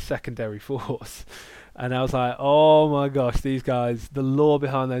a secondary force, and I was like, oh my gosh, these guys, the lore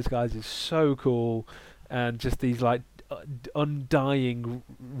behind those guys is so cool, and just these like undying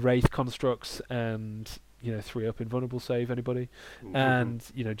race constructs, and 3-up invulnerable save anybody, and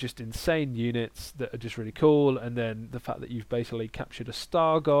just insane units that are just really cool. And then the fact that you've basically captured a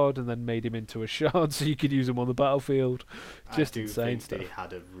Star God and then made him into a shard so you could use him on the battlefield, just insane stuff. They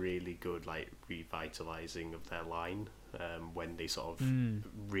had a really good like revitalizing of their line when they sort of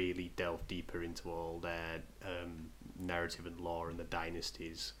really delved deeper into all their narrative and lore and the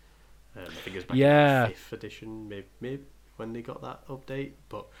dynasties. I think it was back in the 5th edition, maybe when they got that update,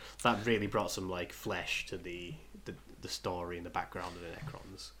 but that really brought some like flesh to the story and the background of the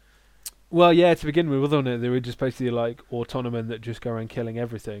Necrons. Well, yeah, to begin with, wasn't it? They were just basically like autonomen that just go around killing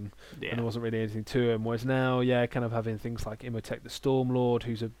everything, and there wasn't really anything to them. Whereas now, kind of having things like Imhotep the Stormlord,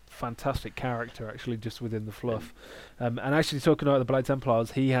 who's a fantastic character actually just within the fluff. And actually talking about the Black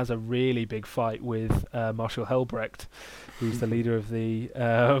Templars, he has a really big fight with Marshal Helbrecht, who's the leader of the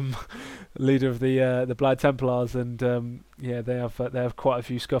the Black Templars, and they have quite a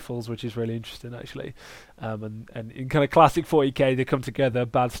few scuffles, which is really interesting actually. And in kind of classic 40k, they come together,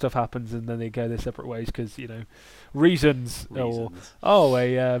 bad stuff happens, and then they go their separate ways because reasons. Or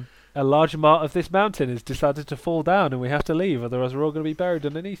a large part of this mountain has decided to fall down, and we have to leave, otherwise we're all going to be buried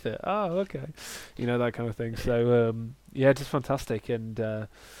underneath it. Oh, okay, that kind of thing. So just fantastic, and so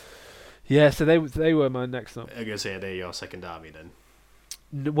they were my next one. I'm gonna say they're your second army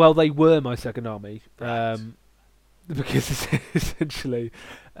then. Well, they were my second army, Right. because essentially,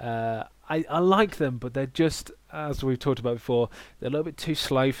 I like them, but they're just, as we've talked about before, they're a little bit too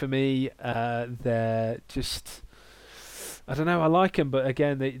slow for me. They're just, I don't know, I like them, but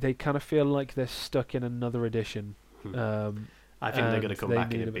again, they kind of feel like they're stuck in another edition. I think they're going to come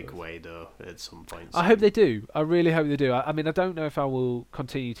back in a big way, though, at some point. I hope they do. I really hope they do. I mean, I don't know if I will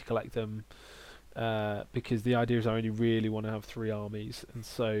continue to collect them, because the idea is I only really want to have 3 armies, and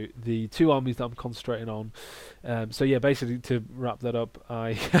so the 2 armies that I'm concentrating on. Basically to wrap that up,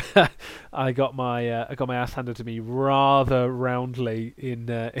 I I got my ass handed to me rather roundly in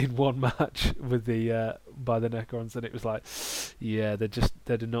one match with the by the Necrons, and it was like,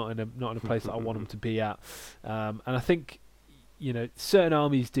 they're not in a place that I want them to be at, and I think certain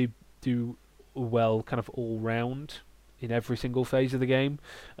armies do well kind of all round in every single phase of the game,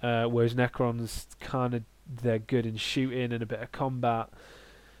 whereas Necrons kind of they're good in shooting and a bit of combat,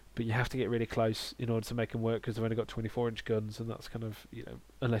 but you have to get really close in order to make them work because they've only got 24-inch guns, and that's kind of,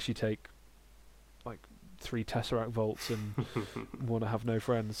 unless you take like 3 Tesseract Volts and want to have no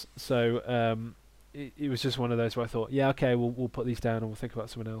friends. So it was just one of those where I thought, yeah, okay, we'll put these down and we'll think about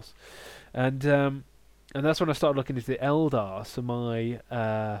something else. And that's when I started looking into the Eldar. So my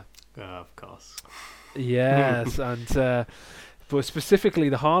of course. yes, and but specifically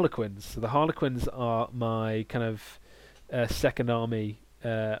the Harlequins. So the Harlequins are my kind of second army,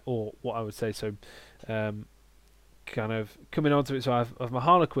 or what I would say. So kind of coming on to it. So I have my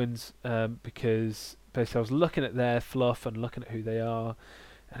Harlequins because basically I was looking at their fluff and looking at who they are.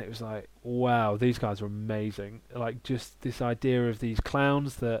 And it was like, wow, these guys are amazing. Like, just this idea of these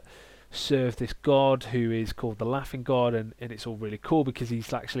clowns that serve this god who is called the Laughing God, and it's all really cool because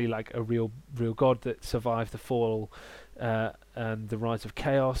he's actually like a real god that survived the fall and the rise of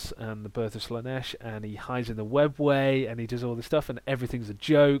chaos and the birth of Slaanesh, and he hides in the webway and he does all this stuff, and everything's a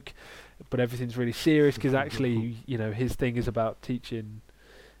joke, but everything's really serious because actually, his thing is about teaching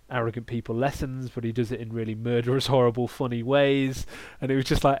arrogant people lessons, but he does it in really murderous, horrible, funny ways, and it was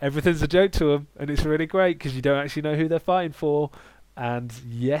just like everything's a joke to him, and it's really great because you don't actually know who they're fighting for. And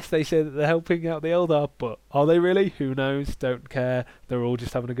yes, they say that they're helping out the Eldar, but are they really? Who knows? Don't care. They're all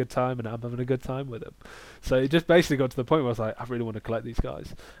just having a good time, and I'm having a good time with them. So it just basically got to the point where I was like, I really want to collect these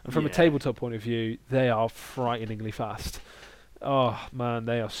guys. And from a tabletop point of view, they are frighteningly fast. Oh man,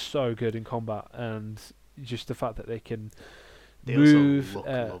 they are so good in combat, and just the fact that they can move. Also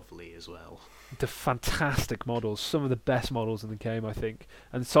look lovely as well. The fantastic models, some of the best models in the game, I think.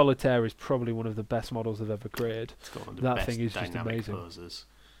 And Solitaire is probably one of the best models they've ever created. It's got one of the that best thing is just amazing. Poses.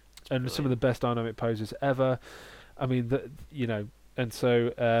 And some of the best dynamic poses ever. I mean, and so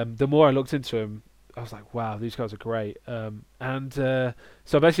the more I looked into them, I was like, wow, these guys are great. So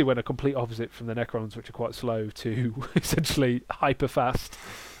I basically went a complete opposite from the Necrons, which are quite slow, to essentially hyper fast,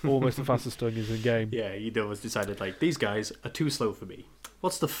 almost the fastest Stingers in game. Yeah, you'd almost decided, like, these guys are too slow for me.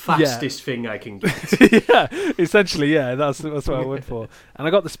 What's the fastest thing I can get? Yeah, essentially, yeah, that's what I went for. And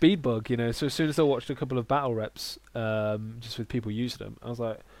I got the speed bug, so as soon as I watched a couple of battle reps, just with people using them, I was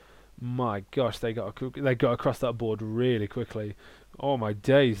like, my gosh, they got across that board really quickly. Oh my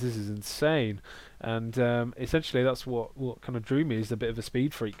days, this is insane. And essentially that's what kind of drew me, is a bit of a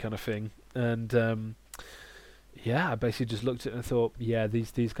speed freak kind of thing. And I basically just looked at it and thought, yeah,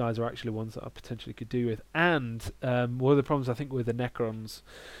 these guys are actually ones that I potentially could do with. And one of the problems I think with the Necrons,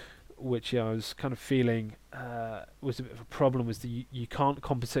 which I was kind of feeling was a bit of a problem, was that you can't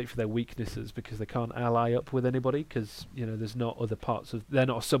compensate for their weaknesses because they can't ally up with anybody, because there's not other parts of, they're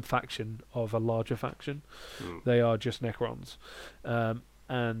not a sub-faction of a larger faction. They are just Necrons.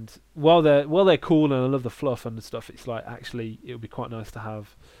 And while they're cool and I love the fluff and the stuff, it's like actually it would be quite nice to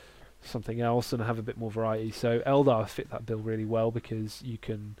have something else and have a bit more variety. So Eldar fit that bill really well because you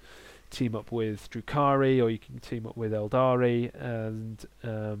can team up with Drukhari or you can team up with Eldari, and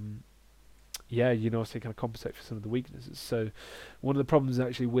so you kind of compensate for some of the weaknesses. So one of the problems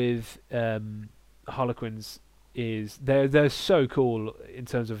actually with Harlequins is they're so cool in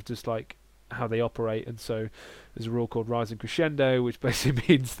terms of just like how they operate, and so there's a rule called Rise and Crescendo, which basically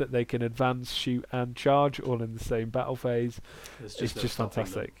means that they can advance, shoot and charge all in the same battle phase. It's just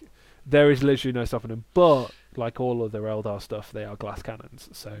fantastic. There is literally no stopping them, but like all other Eldar stuff, they are glass cannons,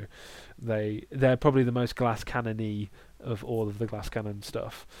 so they're probably the most glass cannon-y of all of the glass cannon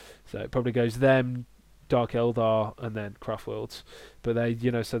stuff. So it probably goes them, Dark Eldar, and then Craftworlds. But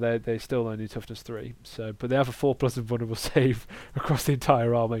they still only toughness 3. So, but they have a 4+ invulnerable save across the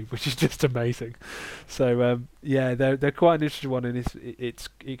entire army, which is just amazing. So they're quite an interesting one, and it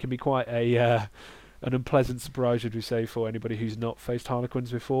can be quite an unpleasant surprise, should we say, for anybody who's not faced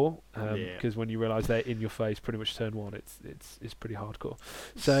Harlequins before, because when you realise they're in your face pretty much turn 1, it's pretty hardcore.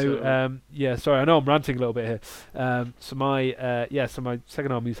 So sorry, I know I'm ranting a little bit here. So my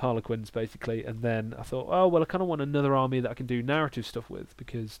second army is Harlequins basically, and then I thought, oh well, I kind of want another army that I can do narrative stuff with,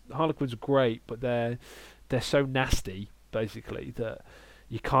 because Harlequins are great, but they're so nasty basically that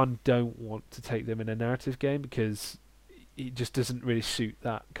you don't want to take them in a narrative game because it just doesn't really suit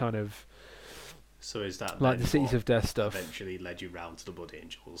that kind of. So is that like the Cities of Death stuff eventually led you round to the Blood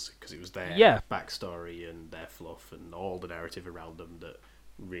Angels, because it was their backstory and their fluff and all the narrative around them that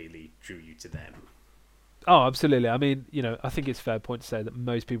really drew you to them? Oh, absolutely. I mean, I think it's a fair point to say that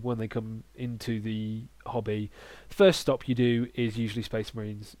most people, when they come into the hobby, the first stop you do is usually Space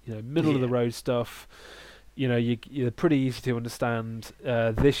Marines. Middle of the road stuff. You're pretty easy to understand.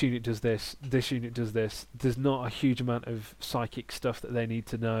 This unit does this. This unit does this. There's not a huge amount of psychic stuff that they need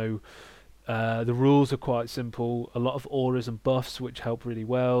to know. The rules are quite simple. A lot of auras and buffs, which help really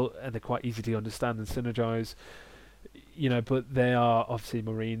well, and they're quite easy to understand and synergize. But they are obviously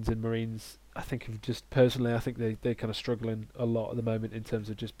Marines, and Marines, I think, have just personally, I think they're kind of struggling a lot at the moment in terms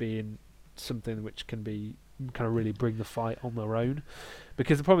of just being something which can be kind of really bring the fight on their own.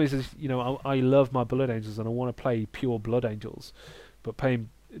 Because the problem is I love my Blood Angels and I want to play pure Blood Angels, but playing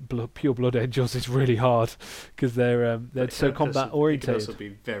pure Blood Angels is really hard because they're so combat oriented. It can also be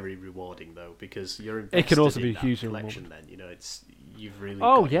very rewarding though, because you're invested it can also in be that hugely collection. rewarding. Then you've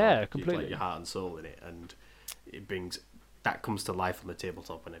really completely your heart and soul in it, and it brings that comes to life on the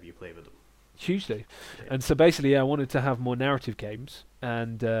tabletop whenever you play with them. Hugely. And so basically, I wanted to have more narrative games,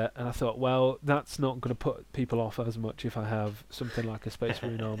 and I thought, well, that's not going to put people off as much if I have something like a Space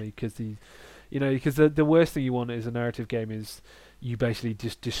Marine army, because the worst thing you want is a narrative game is you basically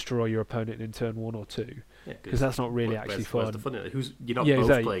just destroy your opponent in turn 1 or 2, because that's not really actually fun. Where's the fun in it? You're not both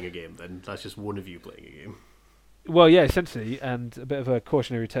exactly. playing a game, then that's just one of you playing a game. Well, yeah, essentially, and a bit of a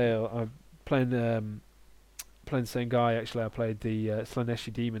cautionary tale. I'm playing the same guy actually I played the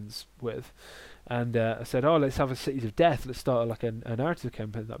Slaaneshi Demons with, and I said, let's have a Cities of Death, let's start like a narrative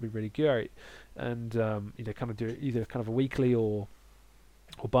campaign, that'd be really great, and kind of do it either kind of a weekly or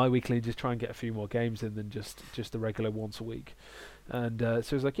bi-weekly, just try and get a few more games in than just the regular once a week. And so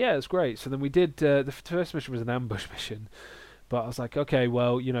it was like, yeah, it's great. So then we did the first mission was an ambush mission, but I was like, okay,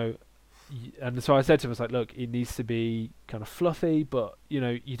 well, and so I said to him, I was like, look, it needs to be kind of fluffy, but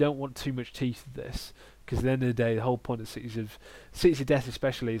you don't want too much teeth to this, because at the end of the day, the whole point of Cities of Death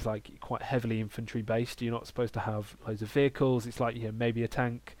especially is like quite heavily infantry based. You're not supposed to have loads of vehicles. It's like maybe a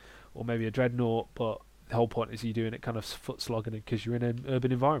tank or maybe a dreadnought, but the whole point is you're doing it kind of foot slogging it because you're in an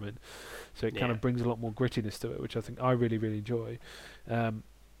urban environment, so it kind of brings a lot more grittiness to it, which I think I really, really enjoy. And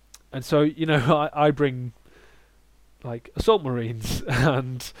so I bring like Assault Marines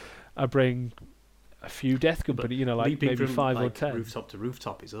and I bring a few Death Company, like maybe from, 5 like, or 10. Rooftop to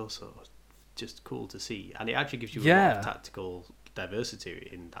rooftop is also just cool to see, and it actually gives you a lot of tactical diversity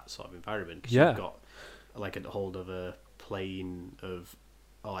in that sort of environment, because you've got like a hold of a plane of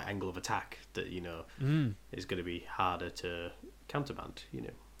like angle of attack that is going to be harder to countermand.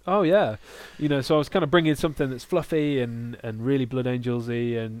 Oh yeah, so I was kind of bringing something that's fluffy and really Blood Angels-y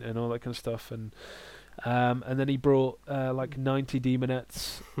and all that kind of stuff, and then he brought like 90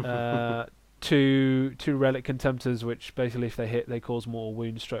 Demonettes, two Relic Contemptors, which basically if they hit they cause more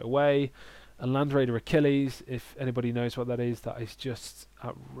wounds straight away, a Land Raider Achilles, if anybody knows what that is just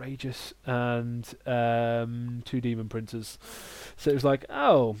outrageous, and 2 Demon Printers. So it was like,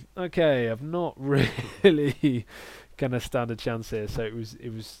 oh, okay, I've not really gonna stand a chance here. So it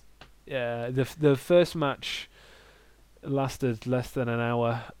was the first match lasted less than an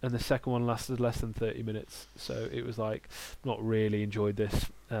hour, and the second one lasted less than 30 minutes. So it was like, not really enjoyed this.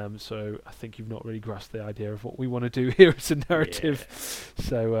 So I think you've not really grasped the idea of what we want to do here as a narrative. Yeah.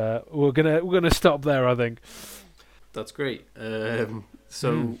 So we're gonna stop there, I think. That's great. One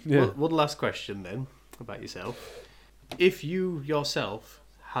last question then about yourself. If you yourself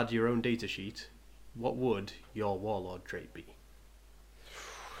had your own data sheet, what would your Warlord trait be?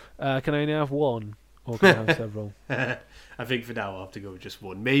 Can I only have one? Or can I have several? I think for now I'll have to go with just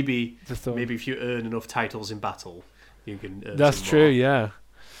one. Maybe if you earn enough titles in battle, you can earn That's some true, more. Yeah.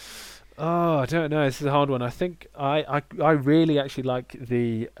 Oh, I don't know. This is a hard one. I think I really actually like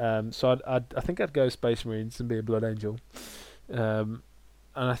the so I think I'd go Space Marines and be a Blood Angel, and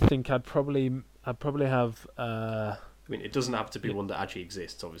I think I'd probably have. I mean, it doesn't have to be one that actually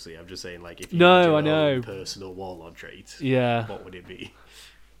exists. Obviously, I'm just saying, like, if you had your I know own personal Warlord trait, what would it be?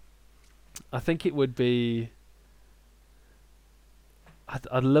 I think it would be.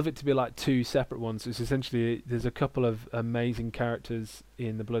 I'd love it to be like 2 separate ones. It's essentially there's a couple of amazing characters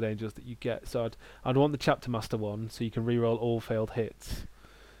in the Blood Angels that you get. So I'd want the Chapter Master one, so you can reroll all failed hits.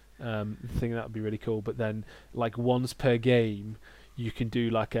 I think that would be really cool. But then, like, once per game, you can do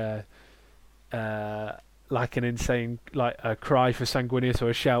like an insane, like a cry for Sanguinius or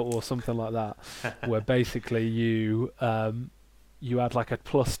a shout or something like that, where basically you add like a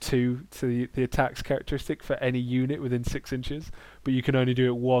 +2 to the attack's characteristic for any unit within 6 inches, but you can only do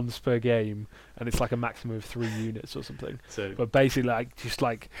it once per game, and it's like a maximum of 3 units or something. But basically,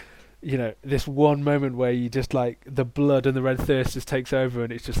 this one moment where you just like the blood and the red thirst just takes over,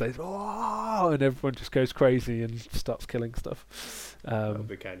 and it's just like, oh, and everyone just goes crazy and starts killing stuff. That would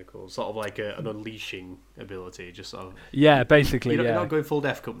be kind of cool. Sort of like an unleashing ability, just sort of. Yeah, basically, you're not going full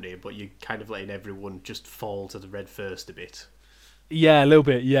Death Company, but you're kind of letting everyone just fall to the red thirst a bit. Yeah, a little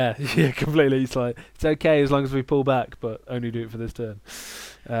bit. Yeah, yeah, completely. It's like it's okay as long as we pull back, but only do it for this turn.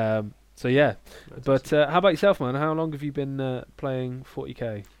 So yeah, but how about yourself, man? How long have you been playing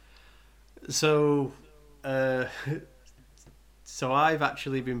 40k? So, uh, so I've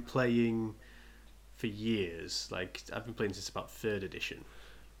actually been playing for years. Like I've been playing since about third edition.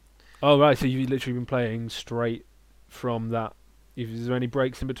 Oh right, so you've literally been playing straight from that. Is there any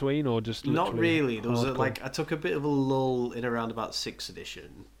breaks in between, or just Not literally really. There was hardcore? I took a bit of a lull in around about sixth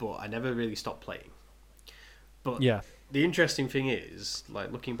edition, but I never really stopped playing. But Yeah, the interesting thing is,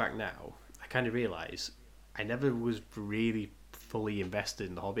 like looking back now, I kind of realise I never was really fully invested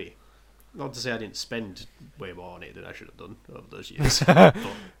in the hobby. Not to say I didn't spend way more on it than I should have done over those years. But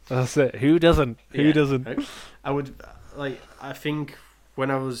that's it. Who doesn't? Who yeah, doesn't? I would like. I think when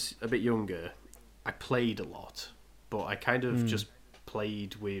I was a bit younger, I played a lot, but I kind of Mm. just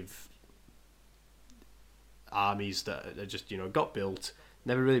played with armies that just got built,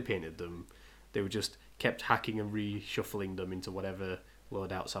 never really painted them. They were just kept hacking and reshuffling them into whatever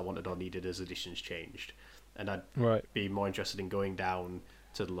loadouts I wanted or needed as editions changed. And I'd Right. be more interested in going down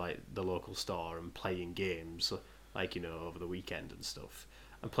to like the local store and playing games, like over the weekend and stuff,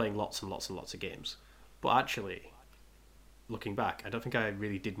 and playing lots and lots and lots of games. But actually, looking back, I don't think I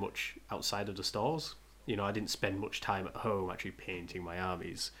really did much outside of the stores. I didn't spend much time at home actually painting my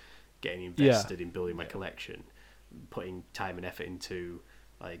armies, getting Yeah. invested in building my collection, putting time and effort into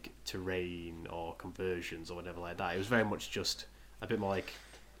like terrain or conversions or whatever like that. It was very much just a bit more like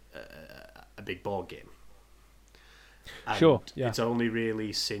a big board game. And Sure. Yeah. it's only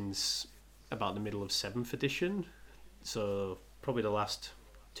really since about the middle of seventh edition, so probably the last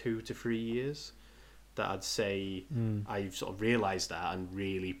 2 to 3 years, that I'd say Mm. I've sort of realised that and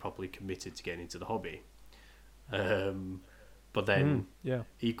really properly committed to getting into the hobby. But then Yeah.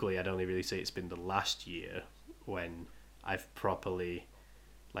 equally, I'd only really say it's been the last year when I've properly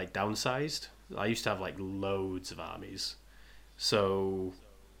like downsized. I used to have like loads of armies, so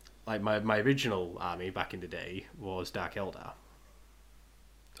like my original army back in the day was Dark Eldar.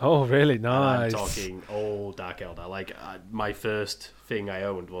 Oh, really? And I'm Nice. talking old Dark Eldar. Like my first thing I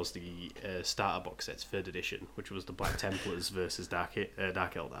owned was the starter box sets, third edition, which was the Black Templars versus Dark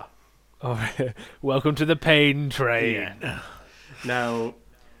Eldar. Oh, welcome to the pain train. Yeah. Now,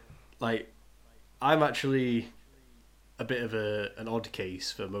 like, I'm actually a bit of an odd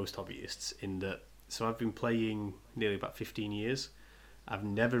case for most hobbyists in that. So I've been playing nearly about 15 years. I've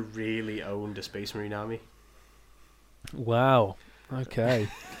never really owned a Space Marine army. Wow. Okay.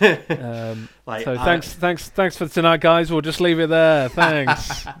 Like, So thanks for tonight, guys. We'll just leave it there.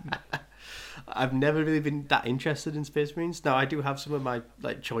 Thanks. I've never really been that interested in Space Marines. Now I do have some of my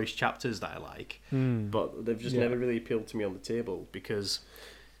like choice chapters that I like, but they've just Yeah. never really appealed to me on the table because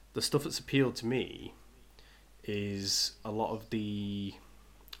the stuff that's appealed to me is a lot of the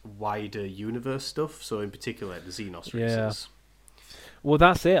wider universe stuff. So in particular, the Xenos Yeah. races. Well,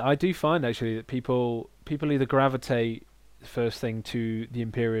 that's it. I do find actually that people either gravitate first thing to the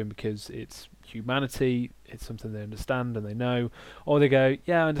Imperium because it's humanity, it's something they understand and they know, or they go,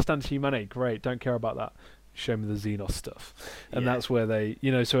 yeah, I understand it's humanity, great, don't care about that. Show me the Xenos stuff, and Yeah. that's where they,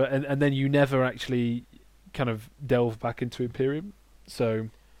 so and then you never actually kind of delve back into Imperium. So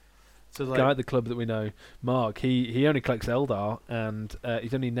So guy like, at the club that we know, Mark, he only collects Eldar, and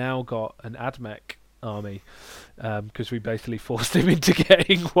he's only now got an Admech army because we basically forced him into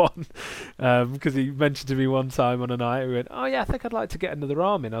getting one because he mentioned to me one time on a night, we went, oh yeah, I think I'd like to get another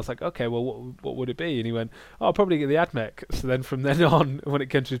army, and I was like, okay, well what would it be? And he went, oh, I'll probably get the Admech. So then from then on, when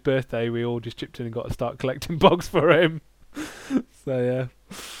it came to his birthday, we all just chipped in and got to start collecting bogs for him. So yeah.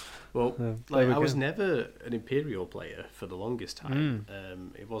 well, There like we I was go. never an Imperial player for the longest time.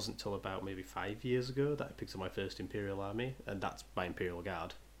 It wasn't until about maybe 5 years ago that I picked up my first Imperial army, and that's my Imperial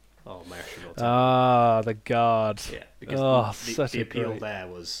Guard. Oh, my astronaut. Ah, the guard. Yeah, because Such the a appeal great. there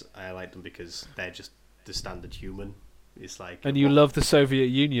was I like them because they're just the standard human. It's like And you love the Soviet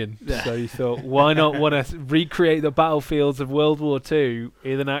Union, Yeah. so you thought, why not want to recreate the battlefields of World War II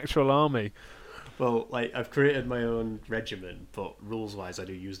in an actual army? Well, like I've created my own regiment, but rules-wise, I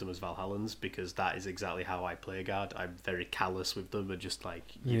do use them as Valhallans because that is exactly how I play Guard. I'm very callous with them and just like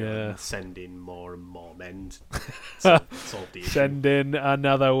Yeah. send in more and more men to solve the issue. Send in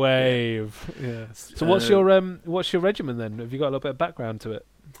another wave. Yeah. So what's your regiment then? Have you got a little bit of background to it?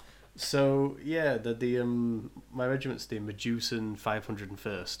 So yeah, the my regiment's the Medusan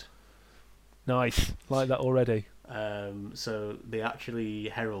 501st. Nice, like that already. So they actually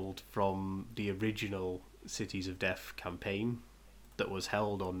herald from the original Cities of Death campaign that was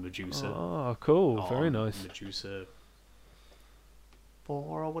held on Medusa. Oh, cool. Very on nice. Medusa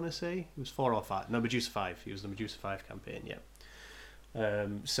 4, I want to say. It was 4 or 5. No, Medusa 5. It was the Medusa 5 campaign, yeah.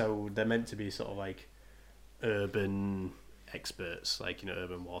 So they're meant to be sort of like urban experts, like,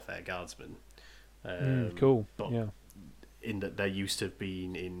 urban warfare guardsmen. Cool. But Yeah. in that they're used to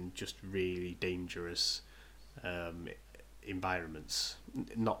being in just really dangerous environments.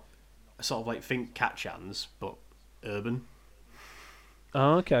 Not sort of like think Catchans, but urban.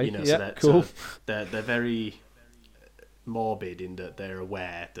 Oh, okay. You know, yeah, cool. So they're very morbid in that they're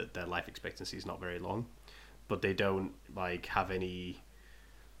aware that their life expectancy is not very long, but they don't like have any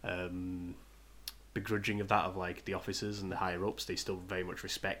begrudging of that of like the officers and the higher ups. They still very much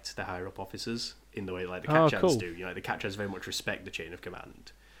respect the higher up officers in the way like the Catchans do. You know, the Catchans very much respect the chain of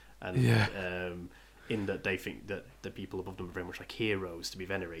command, and in that they think that the people above them are very much like heroes to be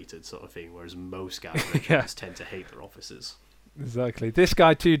venerated, sort of thing. Whereas most guys tend to hate their officers. Exactly. This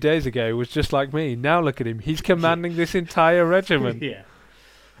guy 2 days ago was just like me. Now look at him. He's commanding this entire regiment. Yeah.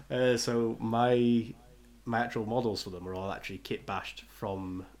 So my actual models for them are all actually kit bashed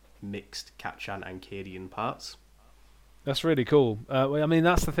from mixed Catchan and Cadian parts. That's really cool. I mean,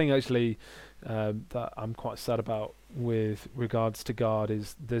 that's the thing actually that I'm quite sad about with regards to Guard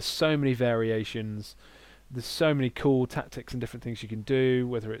is there's so many variations. There's so many cool tactics and different things you can do,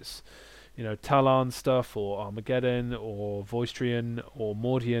 whether it's Talon stuff or Armageddon or Voistrian or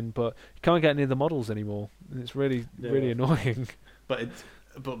Mordian, but you can't get any of the models anymore. And it's really annoying. But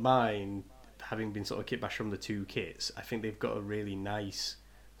mine, having been sort of kit bashed from the 2 kits, I think they've got a really nice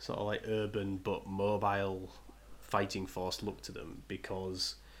sort of like urban but mobile fighting force look to them,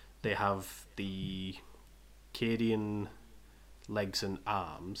 because they have the Cadian legs and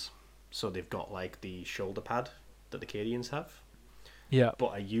arms, so they've got like the shoulder pad that the Cadians have. Yeah. But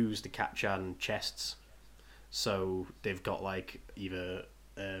I use the Catchan chests, so they've got like either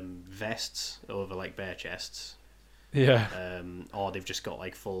vests over like bare chests, or they've just got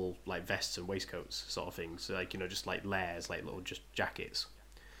like full like vests and waistcoats sort of things, so like just like layers, like little just jackets.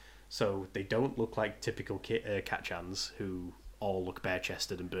 So they don't look like typical Catchans who all look bare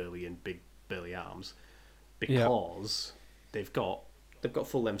chested and burly and big burly arms, because they've got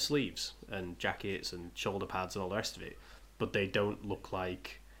full length sleeves and jackets and shoulder pads and all the rest of it. But they don't look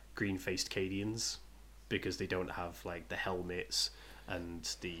like green-faced Cadians, because they don't have like the helmets and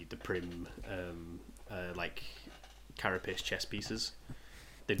the prim like carapace chest pieces.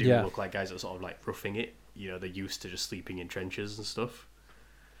 They do look like guys that are sort of like roughing it. They're used to just sleeping in trenches and stuff.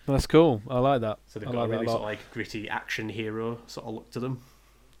 That's cool. I like that. So they've got a really sort of like gritty action hero sort of look to them.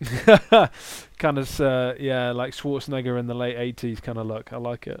 Kind of like Schwarzenegger in the late 80s kind of look. I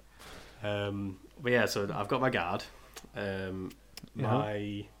like it. But yeah, so I've got my Guard.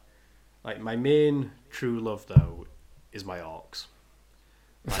 My main true love though is my Orcs.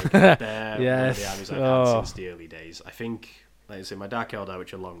 Like they're one of the armies I've had since the early days. I think, like I say, my Dark Eldar,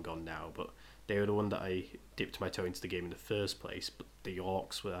 which are long gone now, but they were the one that I dipped my toe into the game in the first place. But the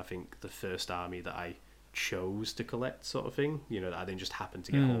Orcs were, I think, the first army that I chose to collect, sort of thing. That I didn't just happen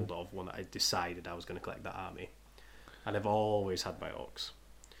to get hold of, one that I decided I was going to collect that army. And I've always had my Orcs.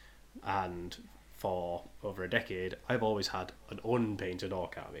 And for over a decade, I've always had an unpainted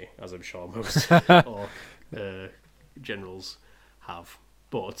Orc army, as I'm sure most Orc generals have.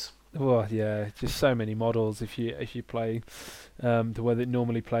 But just so many models if you play the way that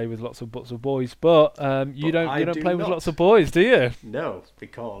normally play with lots of boys. But you don't play with lots of boys, do you? No,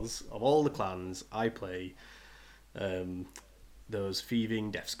 because of all the clans, I play those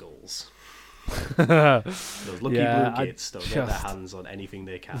thieving Death Skulls. Those lucky blue kids don't get their hands on anything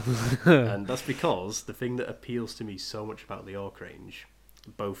they can. And that's because the thing that appeals to me so much about the Orc range,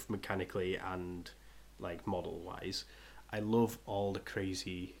 both mechanically and like model wise, I love all the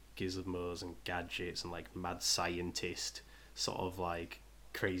crazy gizmos and gadgets and like mad scientist sort of like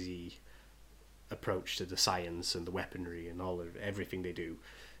crazy approach to the science and the weaponry and all of everything they do,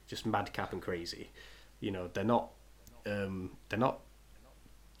 just madcap and crazy. They're not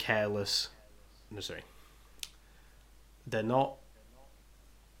careless. No, sorry. They're not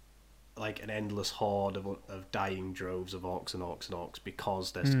like an endless horde of dying droves of orcs and orcs and orcs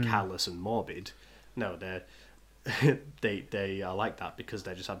because they're callous and morbid. No, they are like that because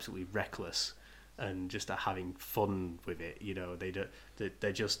they're just absolutely reckless and just are having fun with it.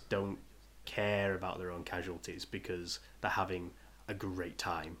 They just don't care about their own casualties because they're having a great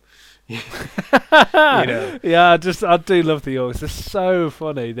time. Yeah, I do love the Orcs. They're so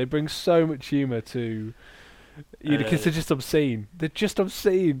funny. They bring so much humour to because they're just obscene. They're just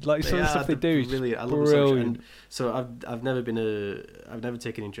obscene. Like some of the stuff they do is really, I love brilliant. And so I've never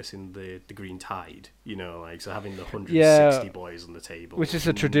taken interest in the Green Tide. So having the 160 boys on the table, which is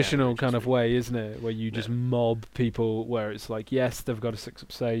a traditional kind of way, isn't it? Where you just mob people. Where it's like, yes, they've got a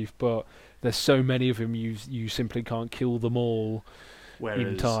 6-up save, but there's so many of them, you simply can't kill them all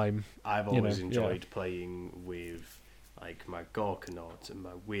in time. I've always enjoyed playing with like my Gorkanauts and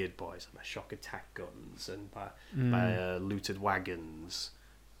my Weird Boys and my Shock Attack guns and my looted wagons.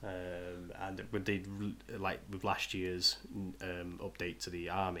 And with last year's update to the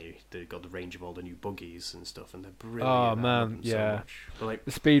army, they got the range of all the new buggies and stuff, and they're brilliant. Oh man, yeah. So but like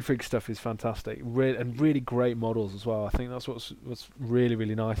the Speed Freak stuff is fantastic, and really great models as well. I think that's what's really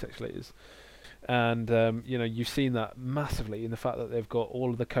really nice actually is, and you've seen that massively in the fact that they've got all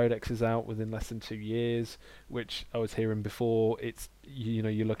of the codexes out within less than 2 years, which I was hearing before. It's you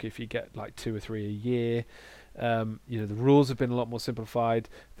look if you get like 2 or 3 a year. The rules have been a lot more simplified.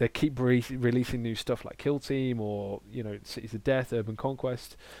 They keep releasing new stuff like Kill Team or Cities of Death, Urban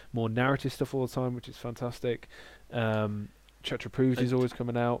Conquest, more narrative stuff all the time, which is fantastic. Chetra is always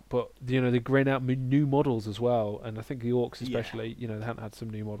coming out, but they're bringing out new models as well, and I think the Orcs especially, they haven't had some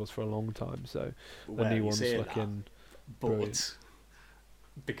new models for a long time, so the new ones looking brilliant.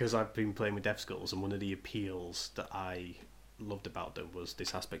 Because I've been playing with Death Skulls, and one of the appeals that I loved about them was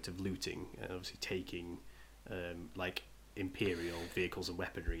this aspect of looting, and obviously taking like Imperial vehicles and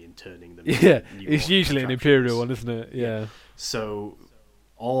weaponry and turning them into new it's usually an Imperial one, isn't it? Yeah. So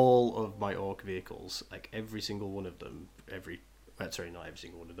all of my Orc vehicles, like every single one of them, not every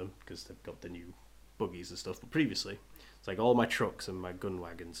single one of them, because they've got the new buggies and stuff, but previously it's like all my trucks and my gun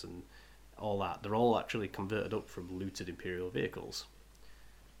wagons and all that, they're all actually converted up from looted Imperial vehicles.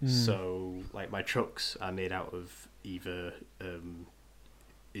 So like my trucks are made out of either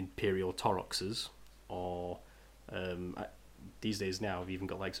Imperial Tauroxes, or these days now I've even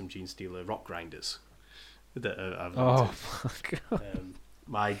got like some Genestealer rock grinders that I've looted. My God.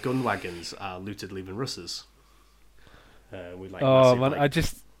 My gun wagons are looted Leaven Russes. With like man, I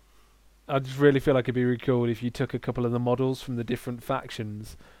just really feel like it'd be really cool if you took a couple of the models from the different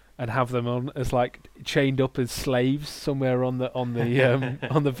factions and have them on as like chained up as slaves somewhere on the on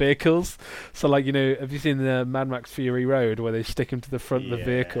the vehicles. So like have you seen the Mad Max Fury Road where they stick them to the front of the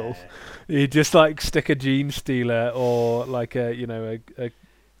vehicle? You just like stick a Genestealer or like a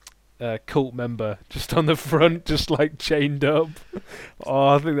cult member just on the front, just like chained up.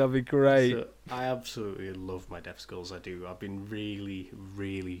 I think that'd be great. So I absolutely love my Death Skulls. I do. I've been really,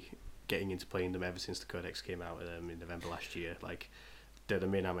 really getting into playing them ever since the Codex came out in November last year. Like, they're the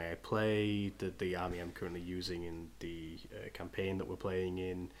main army I play, the army I'm currently using in the campaign that we're playing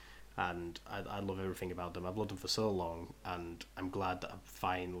in, and I love everything about them. I've loved them for so long, and I'm glad that I'm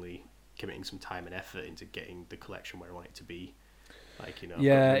finally committing some time and effort into getting the collection where I want it to be. Like,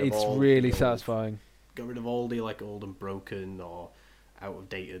 it's really satisfying. Got rid of all the like old and broken or out of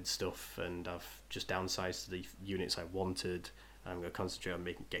dated stuff, and I've just downsized to the units I wanted. I'm going to concentrate on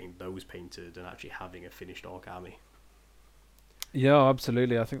getting those painted and actually having a finished Orc army. Yeah,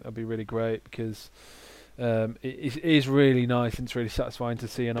 absolutely. I think that'd be really great because it is really nice and it's really satisfying to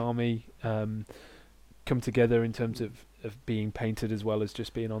see an army come together in terms of being painted as well as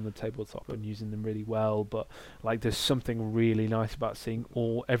just being on the tabletop and using them really well. But like, there's something really nice about seeing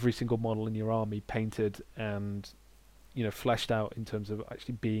every single model in your army painted and fleshed out in terms of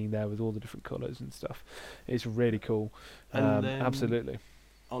actually being there with all the different colours and stuff. It's really cool. And absolutely.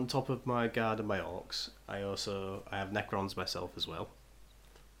 On top of my guard and my Orcs, I have Necrons myself as well.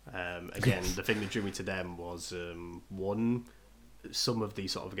 Again, the thing that drew me to them was some of the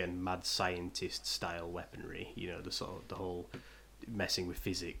sort of, again, mad scientist style weaponry. The whole messing with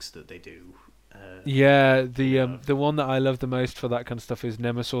physics that they do. The one that I love the most for that kind of stuff is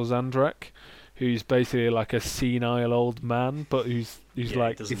Nemesis Zandrak, who's basically like a senile old man, but who's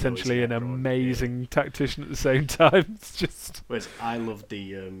like essentially an amazing tactician at the same time. It's just. Whereas I love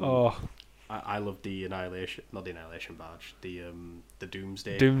the I love the not the Annihilation Barge, the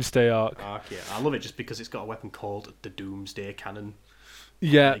Doomsday Arc. Yeah, I love it just because it's got a weapon called the Doomsday Cannon.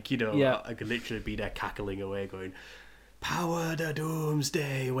 Yeah, I could literally be there cackling away, going, "Power the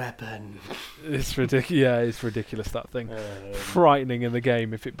Doomsday weapon." It's ridiculous. Yeah, it's ridiculous, that thing. Frightening in the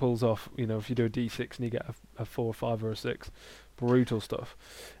game if it pulls off. If you do a D6 and you get a 4 or 5 or a 6, brutal stuff.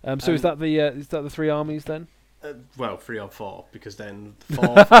 So is that the 3 armies then? Well, 3 or 4, because then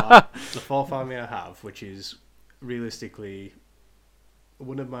the fourth army I have, which is realistically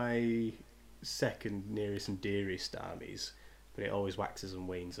one of my second nearest and dearest armies, but it always waxes and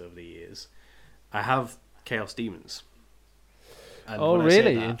wanes over the years. I have Chaos Demons. And when really? I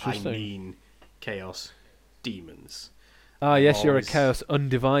say that, interesting. I mean Chaos Demons. Yes, you're a Chaos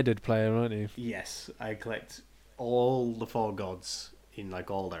Undivided player, aren't you? Yes, I collect all the 4 gods in like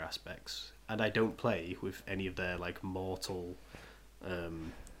all their aspects, and I don't play with any of their like mortal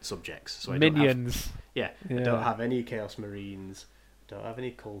subjects. So minions. I don't have any Chaos Marines, don't have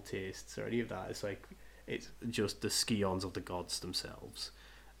any cultists or any of that. It's just the scions of the gods themselves.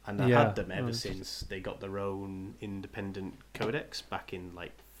 and I had them ever since they got their own independent codex back in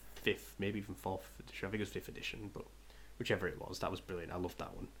like 5th, maybe even 4th edition. I think it was 5th edition, but whichever it was, that was brilliant. I loved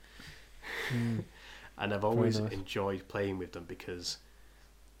that one. And I've always enjoyed playing with them because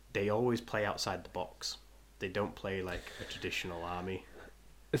they always play outside the box. They don't play like a traditional army.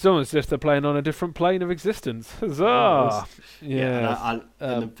 It's almost just they're playing on a different plane of existence. Huzzah! And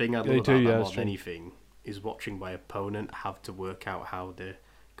the thing I love about that more than anything is watching my opponent have to work out how they're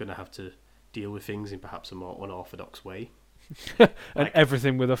going to have to deal with things in perhaps a more unorthodox way. And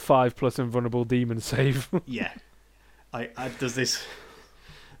everything with a 5+ invulnerable demon save. Yeah. There's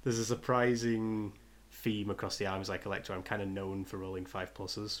a surprising theme across the armies I collect where I'm kind of known for rolling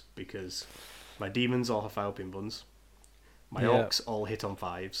 5+s because my demons all have fire pin buns. My orcs all hit on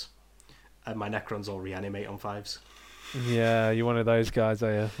 5s, and my Necrons all reanimate on 5s. Yeah, you're one of those guys,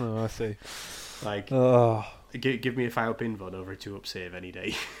 are you? Oh, I see. Like, give me a fire pin bun over a 2-up save any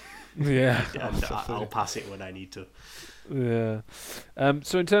day. Yeah, and I'll pass it when I need to. Yeah.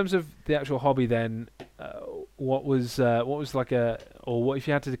 So in terms of the actual hobby, then, what was like what if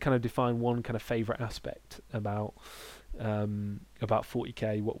you had to kind of define one kind of favorite aspect about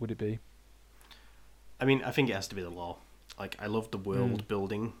 40k? What would it be? I mean, I think it has to be the lore. Like, I love the world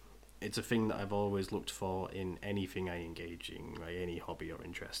building. It's a thing that I've always looked for in anything I engage in, like any hobby or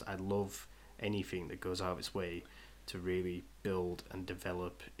interest. I love anything that goes out of its way to really build and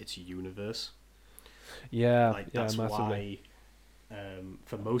develop its universe. Yeah, like that's why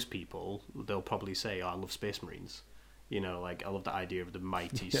for most people they'll probably say, "Oh, I love Space Marines." You know, like I love the idea of the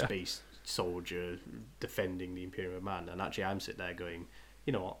mighty space soldier defending the Imperium of Man. And actually, I'm sitting there going,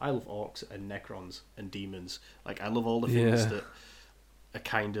 you know, I love orcs and necrons and demons. Like I love all the things that are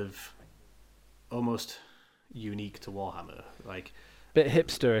kind of almost unique to Warhammer. Like bit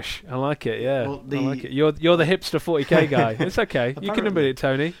hipsterish. I like it. Yeah, well, I like it. You're the hipster 40k guy. It's okay. You can admit it,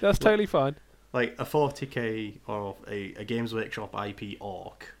 Tony. That's totally fine. Like a 40k or a Games Workshop IP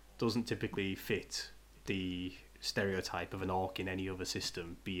orc doesn't typically fit the stereotype of an orc in any other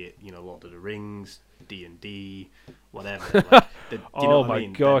system, be it, you know, Lord of the Rings, D&D, whatever. Like, you know what I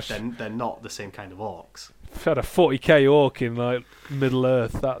mean? Gosh, they're not the same kind of orcs. I've had a 40k orc in like Middle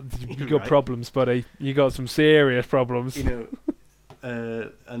Earth. You got problems, buddy. You got some serious problems. You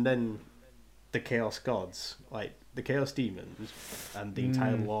know, and then the Chaos Gods, like the Chaos Demons, and the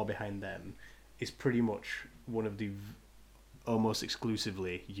entire lore behind them is pretty much one of the almost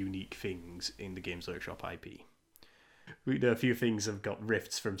exclusively unique things in the Games Workshop IP. We know a few things have got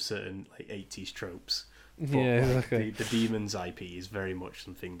rifts from certain like 80s tropes. But exactly. The Demons IP is very much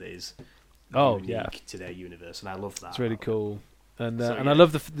something that is unique to their universe, and I love that. It's really cool. And I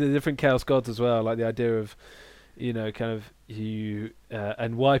love the different Chaos Gods as well, like the idea of, you know, kind of you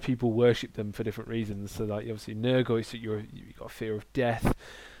and why people worship them for different reasons. So like obviously Nurgle, it's that you've got a fear of death.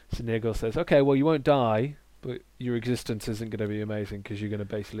 So Nurgle says, okay, well you won't die, but your existence isn't going to be amazing because you're going to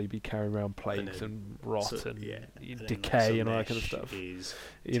basically be carrying around plagues and rot and decay and all that kind of stuff.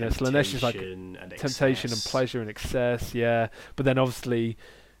 You know, Slaanesh is like temptation and pleasure and excess, but then obviously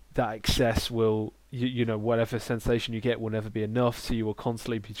that excess will, you know, whatever sensation you get will never be enough, so you will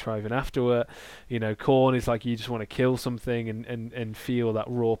constantly be striving after it. You know, Khorne is like you just want to kill something and feel that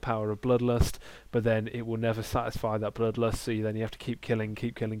raw power of bloodlust, but then it will never satisfy that bloodlust, so then you have to keep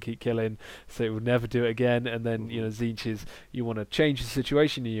killing, so it will never do it again. And then, you know, Tzeentch is, you want to change the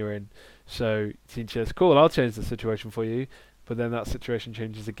situation you're in, so Tzeentch says, cool, I'll change the situation for you. But then that situation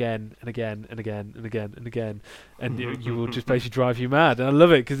changes again and again and again and again and again, and you will just basically drive you mad. And I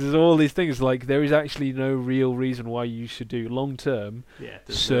love it because there's all these things, like there is actually no real reason why you should do long term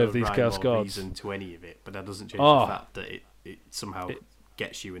serve these Chaos Gods. Reason to any of it, but that doesn't change the fact that it somehow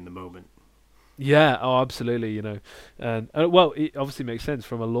gets you in the moment. Yeah, absolutely. You know, and well, it obviously makes sense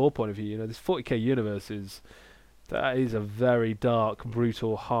from a lore point of view. You know, this 40k universe is a very dark,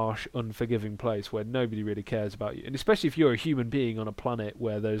 brutal, harsh, unforgiving place where nobody really cares about you. And especially if you're a human being on a planet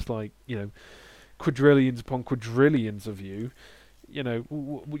where there's like, you know, quadrillions upon quadrillions of you, you know,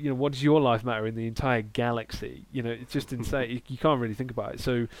 what does your life matter in the entire galaxy? You know, it's just insane. You can't really think about it.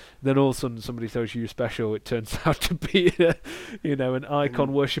 So then all of a sudden somebody tells you you're special. It turns out to be, you know, an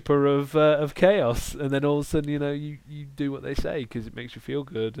icon worshipper of chaos. And then all of a sudden, you know, you do what they say because it makes you feel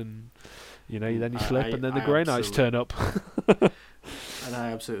good. And you know, then you slip, and then the Grey Knights turn up. And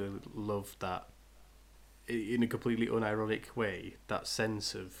I absolutely love that, in a completely unironic way, that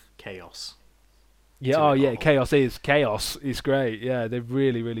sense of chaos. Yeah, chaos is great. Yeah, they've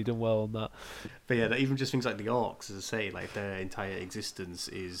really, really done well on that. But yeah, even just things like the orcs, as I say, like their entire existence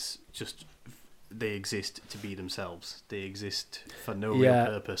is just, they exist to be themselves. They exist for no real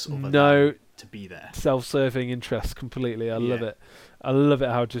purpose other than to be there. Self-serving interest completely. I love it. I love it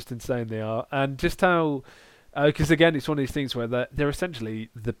how just insane they are, and just how because again, it's one of these things where they're essentially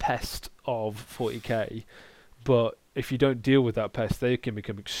the pest of 40k, but if you don't deal with that pest, they can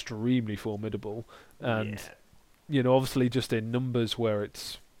become extremely formidable. And obviously, just in numbers where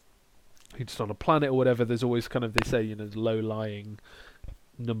it's just on a planet or whatever, there's always kind of, they say, low-lying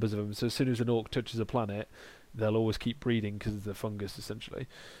numbers of them. So as soon as an orc touches a planet, they'll always keep breeding because of the fungus, essentially.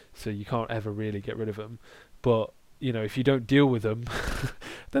 So you can't ever really get rid of them. But if you don't deal with them,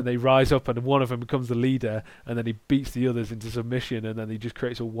 then they rise up and one of them becomes the leader, and then he beats the others into submission, and then he just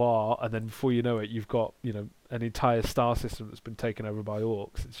creates a war, and then before you know it, you've got an entire star system that's been taken over by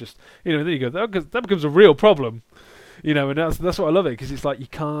orcs. It's just then you go, that becomes a real problem. And that's what I love it, because it's like you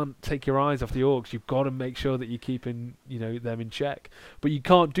can't take your eyes off the orcs. You've got to make sure that you're keeping them in check, but you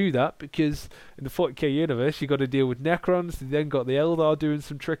can't do that because in the 40k universe you've got to deal with Necrons. You then got the Eldar doing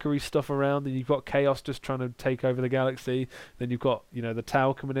some trickery stuff around, and you've got Chaos just trying to take over the galaxy. Then you've got the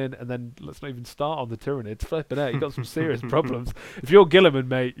Tau coming in, and then let's not even start on the Tyranids. Flipping out, you've got some serious problems. If you're Gilliman,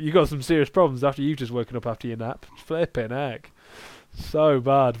 mate, you got some serious problems after you've just woken up after your nap. Flipping heck. So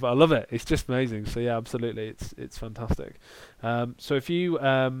bad, but I love it. It's just amazing. So yeah, absolutely, it's fantastic. So if you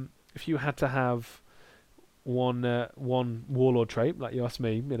had to have one warlord trait, like you asked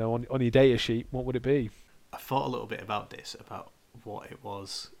me, on your data sheet, what would it be? I thought a little bit about what it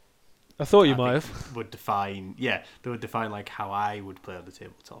was. I thought you might have. They would define like how I would play on the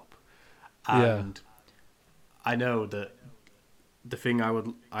tabletop, and I know that the thing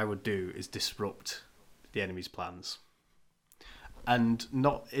I would do is disrupt the enemy's plans. And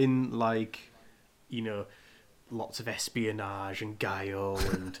not in lots of espionage and guile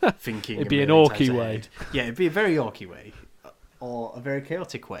and thinking. It'd be an orky way. Yeah, it'd be a very orky way, or a very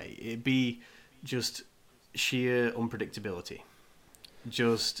chaotic way. It'd be just sheer unpredictability,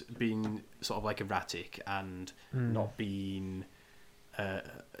 just being sort of like erratic and not being,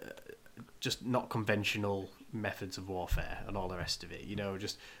 just not conventional methods of warfare and all the rest of it.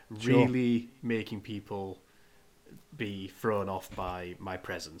 Just really making people be thrown off by my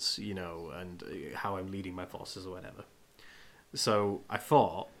presence, and how I'm leading my forces or whatever. So I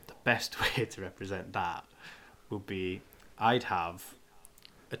thought the best way to represent that would be I'd have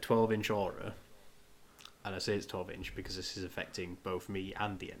a 12-inch aura, and I say it's 12-inch because this is affecting both me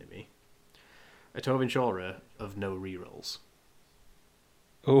and the enemy. A 12-inch aura of no rerolls.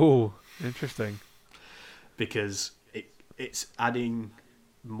 Oh, interesting. Because it's adding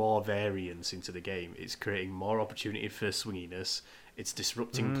more variance into the game. It's creating more opportunity for swinginess. It's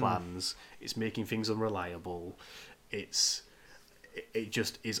disrupting plans. It's making things unreliable. It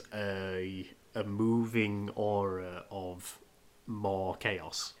just is a moving aura of more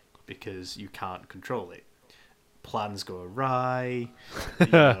chaos because you can't control it. Plans go awry.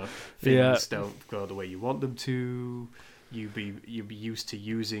 Things don't go the way you want them to. You'd be used to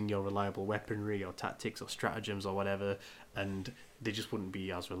using your reliable weaponry or tactics or stratagems or whatever, and they just wouldn't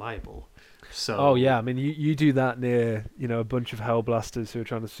be as reliable. So I mean, you do that near a bunch of Hellblasters who are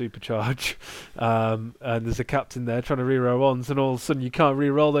trying to supercharge, and there's a captain there trying to reroll ones, and all of a sudden you can't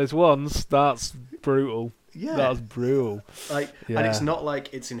reroll those ones. That's brutal. Yeah, that's brutal. And it's not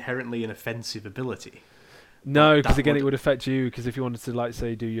like it's inherently an offensive ability. No, because again, it would affect you. Because if you wanted to,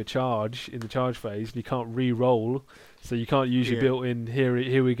 say, do your charge in the charge phase, you can't re-roll, so you can't use your built-in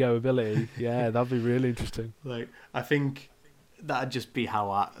here we go ability. Yeah, that'd be really interesting. I think that'd just be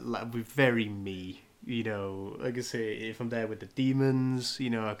how be very me. Like I say, if I'm there with the demons,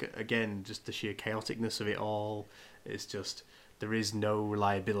 again, just the sheer chaoticness of it all. It's just there is no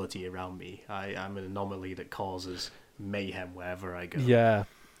reliability around me. I'm an anomaly that causes mayhem wherever I go.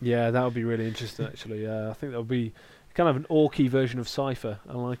 Yeah, that would be really interesting, actually. I think that would be kind of an orky version of Cypher.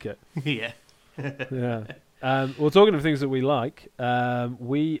 I like it. Yeah. Yeah. Well, talking of things that we like,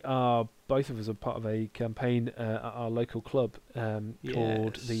 we are, both of us are part of a campaign at our local club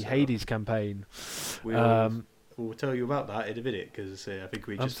called the Hades campaign. We'll tell you about that in a minute, because I think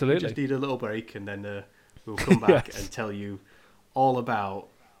we just need a little break, and then we'll come back and tell you all about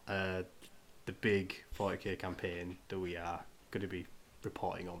the big 40k campaign that we are going to be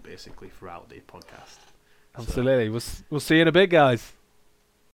reporting on basically throughout the podcast. Absolutely. So, we'll see you in a bit, guys.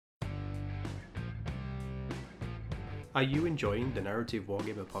 Are you enjoying the Narrative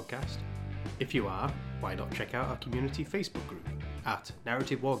Wargamer podcast? If you are, why not check out our community Facebook group at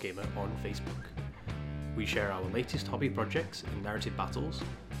Narrative Wargamer on Facebook. We share our latest hobby projects and narrative battles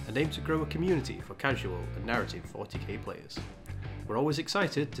and aim to grow a community for casual and narrative 40k players. We're always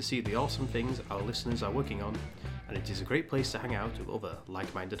excited to see the awesome things our listeners are working on, and it is a great place to hang out with other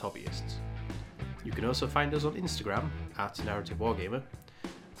like-minded hobbyists. You can also find us on Instagram at Narrative Wargamer,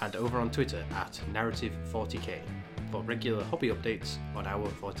 and over on Twitter at Narrative40k for regular hobby updates on our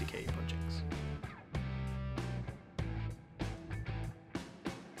 40k projects.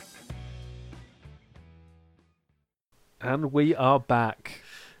 And we are back.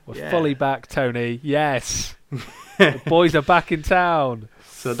 We're Yeah. fully back, Tony. Yes. The boys are back in town.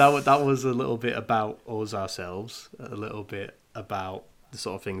 So that was a little bit about us ourselves, a little bit about the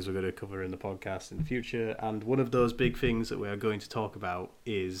sort of things we're going to cover in the podcast in the future. And one of those big things that we are going to talk about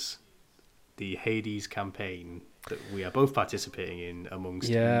is the Hades campaign that we are both participating in amongst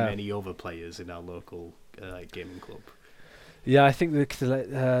many other players in our local gaming club. Yeah, I think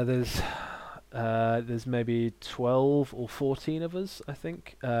there's maybe 12 or 14 of us, I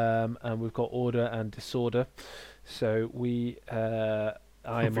think, and we've got Order and Disorder. So I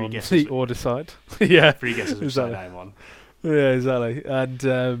am on the Order side. Yeah, 3 guesses which side I'm on. Yeah, exactly. And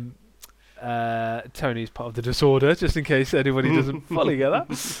Tony's part of the Disorder, just in case anybody doesn't fully get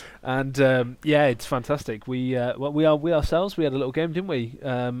that. And yeah, it's fantastic. We ourselves we had a little game, didn't we?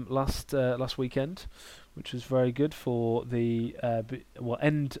 Last weekend, which was very good for the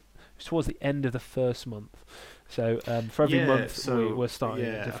towards the end of the first month. So for every month we're starting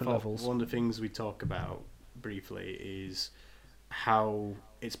at different levels. One of the things we talk about briefly is how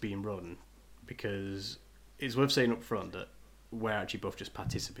it's being run, because it's worth saying up front that we're actually both just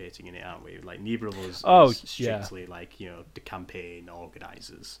participating in it, aren't we? Like, neither of us is strictly the campaign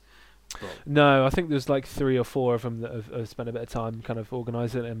organisers. No, I think there's like 3 or 4 of them that have spent a bit of time kind of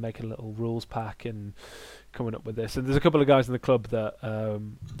organising it and making a little rules pack and coming up with this. And there's a couple of guys in the club that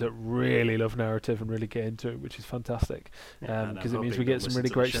really love narrative and really get into it, which is fantastic, because it means we get some really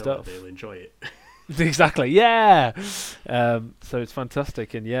great stuff. They'll enjoy it. Exactly, yeah. So it's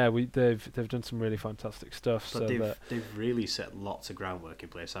fantastic, and yeah, they've done some really fantastic stuff. But they've really set lots of groundwork in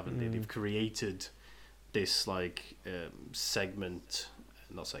place, haven't they? They've created this segmentum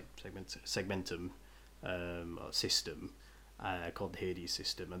system called the Hades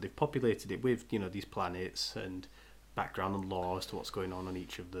system, and they've populated it with these planets and background and lore as to what's going on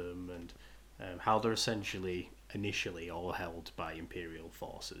each of them, and how they're essentially initially all held by Imperial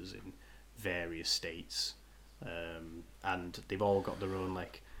forces in various states, and they've all got their own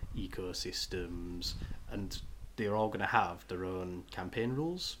ecosystems, and they're all going to have their own campaign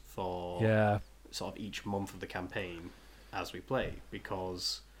rules for sort of each month of the campaign as we play,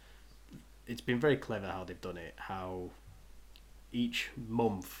 because it's been very clever how they've done it, how each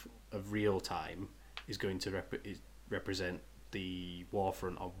month of real time is going to represent the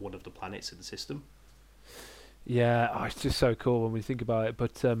warfront of one of the planets in the system. Yeah, it's just so cool when we think about it.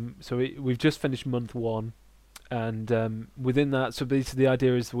 But so we've just finished month 1, and within that, so basically the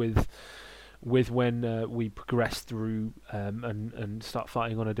idea is with when we progress through and start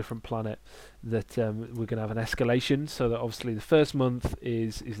fighting on a different planet, that we're going to have an escalation. So that obviously the first month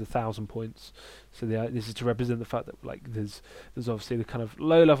is 1,000 points. So this is to represent the fact that there's obviously the kind of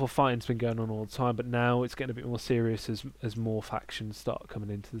low level fighting's been going on all the time, but now it's getting a bit more serious as more factions start coming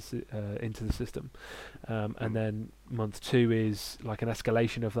into the system. And then month 2 is like an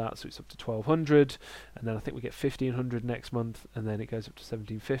escalation of that, so it's up to 1,200, and then I think we get 1,500 next month, and then it goes up to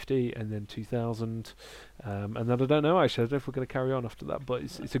 1,750, and then 2,000, and then I don't know actually. I don't know if we're going to carry on after that, but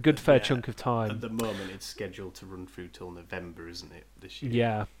it's a good fair chunk of time. At the moment, it's scheduled to run through till November, isn't it, this year?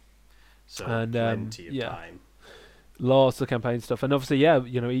 Yeah. So plenty of time. Lots of campaign stuff, and obviously,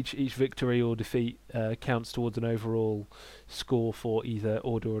 each victory or defeat counts towards an overall score for either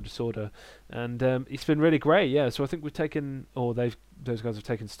Order or Disorder, and it's been really great. Yeah, so I think we've taken, those guys have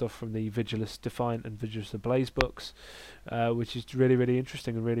taken stuff from the Vigilus Defiant and Vigilus Ablaze books, which is really, really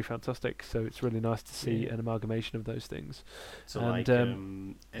interesting and really fantastic. So it's really nice to see an amalgamation of those things. So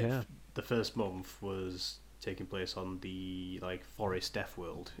the first month was taking place on the Forest Death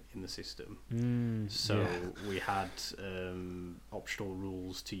World in the system. We had optional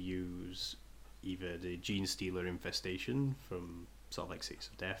rules to use either the Gene Stealer infestation from sort of Seeds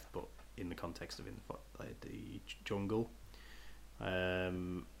of Death, but in the context of the jungle,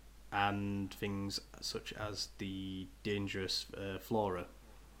 and things such as the dangerous flora,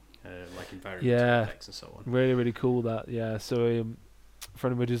 environmental effects and so on. Really, really cool that. Yeah, so for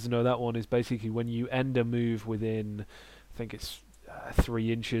anyone who doesn't know, that one is basically when you end a move within, I think it's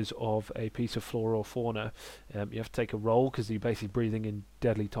 3 inches of a piece of flora or fauna, you have to take a roll because you're basically breathing in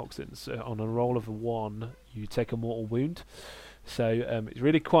deadly toxins. On a roll of a 1, you take a mortal wound. So it's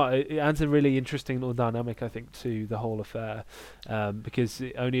really it adds a really interesting little dynamic, I think, to the whole affair, because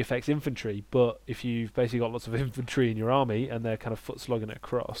it only affects infantry. But if you've basically got lots of infantry in your army and they're kind of foot slogging it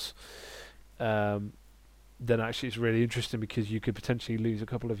across, then actually it's really interesting because you could potentially lose a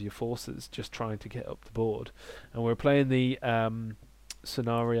couple of your forces just trying to get up the board. And we're playing the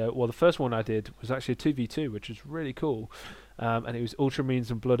scenario. Well, the first one I did was actually a 2v2, which was really cool, and it was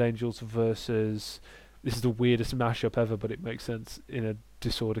Ultramarines and Blood Angels versus. This is the weirdest mashup ever, but it makes sense in a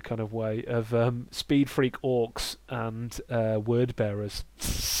disorder kind of way of Speed Freak Orcs and Word Bearers.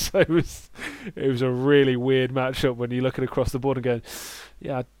 So it was a really weird matchup when you're looking across the board and going,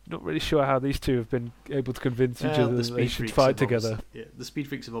 yeah, I'm not really sure how these two have been able to convince each other that they should fight together. Yeah, the Speed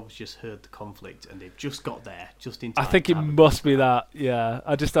Freaks have obviously just heard the conflict and they've just got there, just in time. I think it must be that, yeah.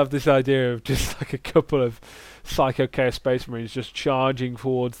 I just have this idea of just like a couple of Psycho Chaos Space Marines just charging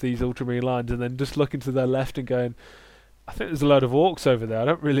towards these Ultramarine lines and then just looking to their left and going, I think there's a load of orcs over there. I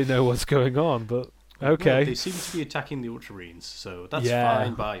don't really know what's going on, but okay. Well, they seem to be attacking the Ultramarines, so that's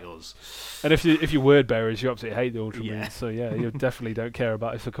fine by us. And if you're Word Bearers, you absolutely hate the Ultramarines. Yeah. So yeah, you definitely don't care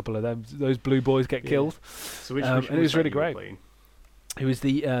about if a couple of those blue boys get killed. So which and it was really great. Playing? It was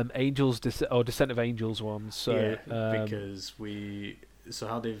the Angels Descent of Angels one. So because so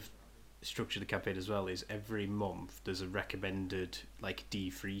how they've structured the campaign as well is every month there's a recommended like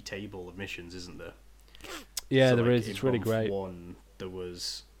D3 table of missions, isn't there? Yeah, so, there like, is. It's really great. One there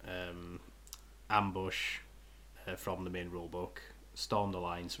was Ambush from the main rulebook, Storm the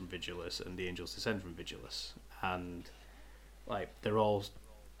Lines from Vigilus, and the Angels Descend from Vigilus, and like they're all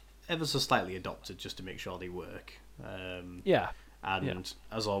ever so slightly adopted just to make sure they work. And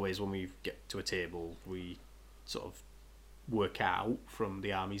as always, when we get to a table, we sort of work out from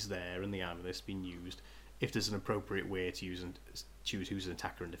the armies there and the army list being used if there's an appropriate way to use and choose who's an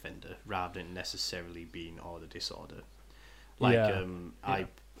attacker and defender, rather than necessarily being order disorder. Like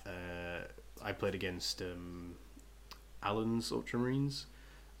I played against Alan's Ultramarines,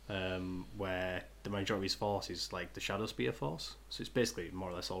 where the majority of his force is like the Shadow Spear force, so it's basically more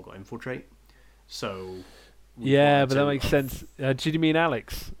or less all got infiltrate. So but that makes sense. Do you mean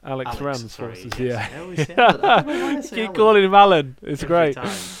Alex? Alex Rand's forces? Yes. Yeah. Keep calling him Alan. It's every great.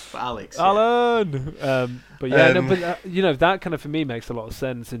 Time. But Alex, Alan. But yeah, that kind of for me makes a lot of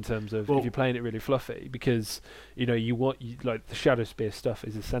sense in terms of if you're playing it really fluffy, because you like the Shadow Spear stuff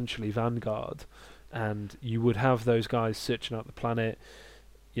is essentially Vanguard, and you would have those guys searching out the planet,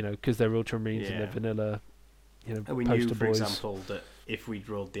 because they're Ultramarines and they're vanilla. And we poster knew, for boys. example, that if we'd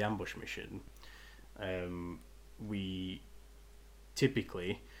rolled the ambush mission, we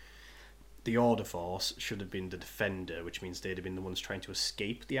typically the order force should have been the defender, which means they'd have been the ones trying to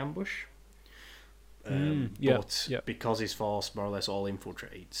escape the ambush. But because his force more or less all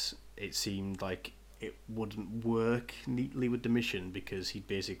infiltrates, it seemed like it wouldn't work neatly with the mission, because he'd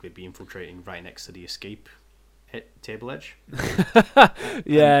basically be infiltrating right next to the escape table edge.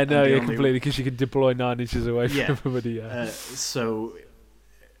 Completely, because you can deploy 9 inches away from everybody. So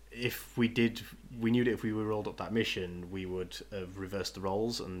if we knew that if we were rolled up that mission, we would have reversed the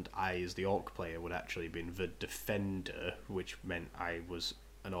roles, and I, as the orc player, would actually have been the defender, which meant I was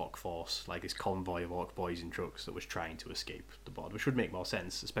an orc force, like this convoy of orc boys in trucks that was trying to escape the board, which would make more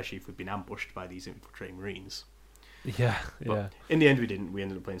sense, especially if we'd been ambushed by these infiltrating marines. But in the end, we didn't. We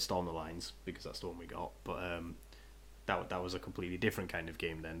ended up playing Storm the Lines because that's the one we got. But that was a completely different kind of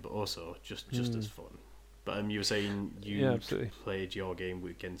game then, but also just as fun. But you were saying you played your game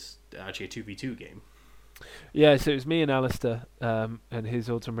against actually a 2v2 game. Yeah, so it was me and Alistair and his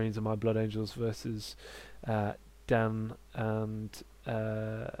Ultramarines and my Blood Angels versus Dan and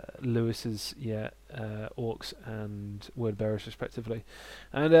Lewis's Orcs and Word Bearers respectively.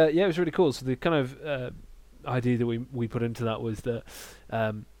 And it was really cool. So the kind of idea that we put into that was that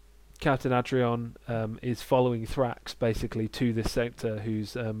Captain Adrian is following Thrax basically to this sector,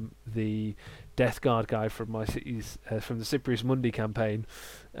 who's the Death Guard guy from my city's from the Cyprius Mundi campaign,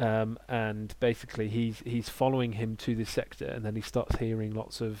 and basically he's following him to this sector, and then he starts hearing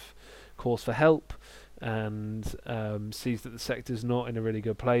lots of calls for help, and sees that the sector's not in a really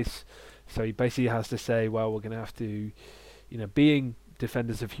good place. So he basically has to say, well, we're going to have to, being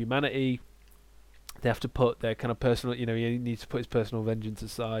defenders of humanity, they have to put their kind of personal, he needs to put his personal vengeance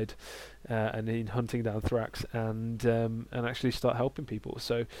aside, and in hunting down Thrax and actually start helping people.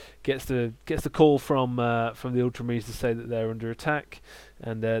 So gets the call from the Ultramarines to say that they're under attack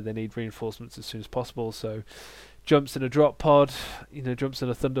and they need reinforcements as soon as possible. So jumps in a drop pod, jumps in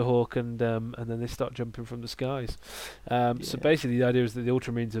a Thunderhawk, and then they start jumping from the skies. So basically, the idea is that the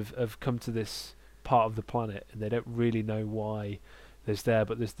Ultramarines have come to this part of the planet and they don't really know why there's there,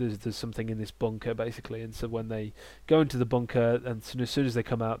 but there's something in this bunker basically, and so when they go into the bunker, and as soon as they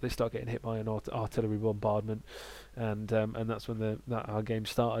come out, they start getting hit by an artillery bombardment, and that's when our game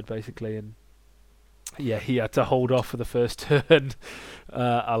started basically, and Yeah, he had to hold off for the first turn.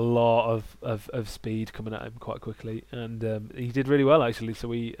 A lot of speed coming at him quite quickly, and he did really well actually. So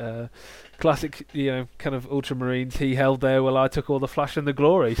we classic, kind of Ultramarines. He held there while I took all the flash and the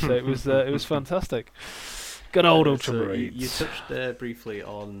glory. So it was fantastic. Good old Ultramarines. You touched briefly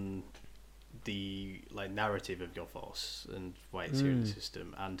on the narrative of your force and why it's here in the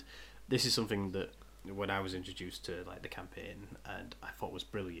system, and this is something that when I was introduced to the campaign, and I thought was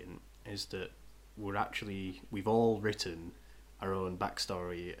brilliant, is that we've all written our own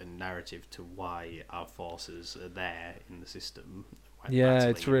backstory and narrative to why our forces are there in the system. Yeah,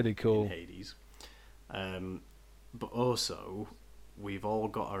 it's really cool. In Hades. But also, we've all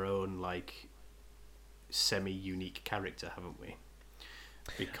got our own semi-unique character, haven't we?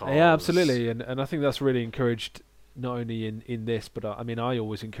 Because yeah, absolutely, and I think that's really encouraged not only in this, but I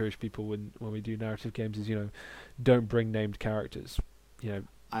always encourage people when we do narrative games is don't bring named characters.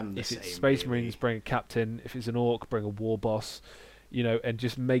 I'm the if same, it's Space really. Marines, bring a captain. If it's an orc, bring a war boss. And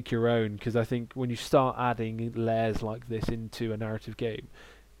just make your own, because I think when you start adding layers like this into a narrative game,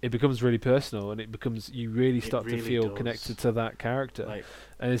 it becomes really personal, and you really start to feel connected to that character,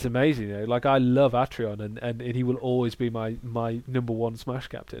 and it's amazing. I love Atrion, and he will always be my number one Smash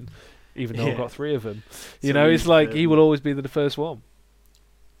captain, even though I've got 3 of them. It's he will always be the first one.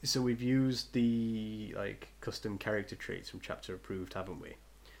 So we've used the custom character traits from Chapter Approved, haven't we?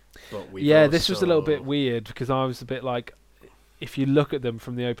 But this was a little bit weird because I was a bit if you look at them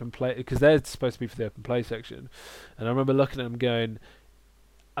from the open play, because they're supposed to be for the open play section, and I remember looking at them going,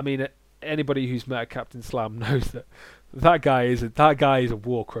 anybody who's met a Captain Slam knows that guy is a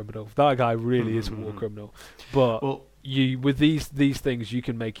war criminal. That guy really is a war criminal. But with these things, you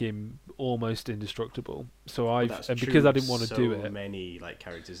can make him almost indestructible. So because I didn't want to do it. So many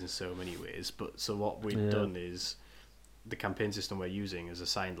characters in so many ways. But so what we've done is the campaign system we're using has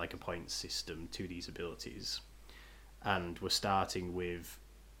assigned a point system to these abilities. And we're starting with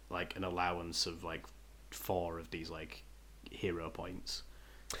an allowance of 4 of these hero points.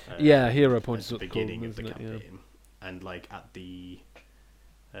 Hero points at the beginning of the campaign, and at the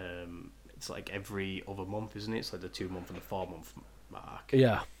it's every other month, isn't it? It's the 2-month and the 4-month mark.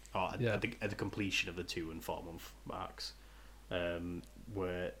 Yeah. Or at the completion of the 2 and 4 month marks,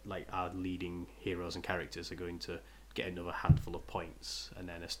 where our leading heroes and characters are going to get another handful of points and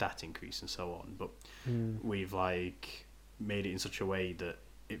then a stat increase and so on. But we've made it in such a way that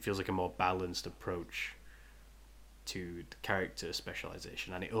it feels like a more balanced approach to the character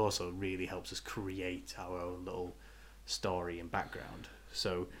specialization, and it also really helps us create our own little story and background.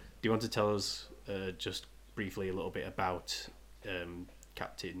 So do you want to tell us just briefly a little bit about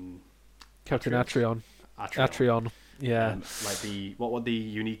Captain Atrion? Yeah. What were the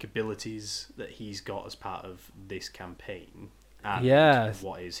unique abilities that he's got as part of this campaign, and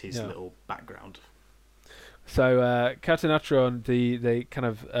what is his little background? So Captain Atrion, the kind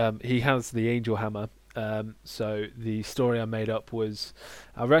of he has the Angel Hammer. So the story I made up was,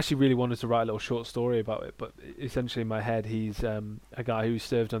 I actually really wanted to write a little short story about it, but essentially in my head he's a guy who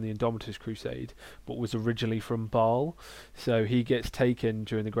served on the Indomitus Crusade, but was originally from Baal. So he gets taken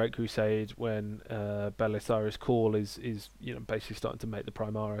during the Great Crusade when Belisarius Cawl is basically starting to make the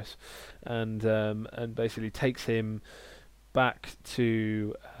Primaris, and basically takes him back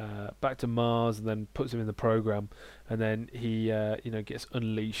to Mars, and then puts him in the program, and then he gets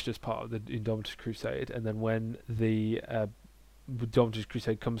unleashed as part of the Indomitus Crusade. And then when the Indomitus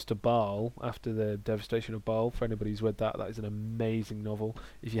Crusade comes to Baal after the devastation of Baal, for anybody who's read that is an amazing novel.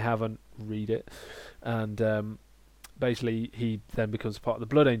 If you haven't, read it. And basically he then becomes part of the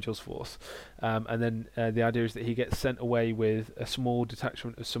Blood Angels force, and then the idea is that he gets sent away with a small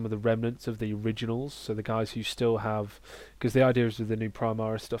detachment of some of the remnants of the originals, so the guys who still have, because the idea is with the new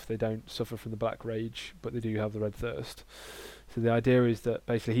Primaris stuff, they don't suffer from the Black Rage, but they do have the Red Thirst. So the idea is that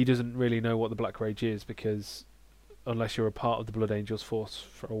basically he doesn't really know what the Black Rage is, because unless you're a part of the Blood Angels force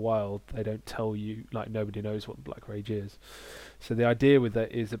for a while, they don't tell you, nobody knows what the Black Rage is. So the idea with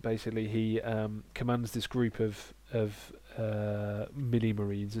that is that basically he commands this group of mini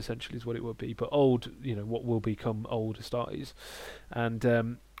Marines, essentially is what it would be, but old, what will become old Astartes.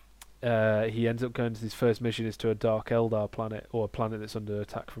 And he ends up going to his first mission is to a Dark Eldar planet, or a planet that's under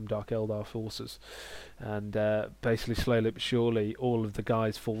attack from Dark Eldar forces. And basically, slowly but surely, all of the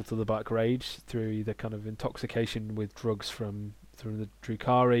guys fall to the Black Rage through either kind of intoxication with drugs from the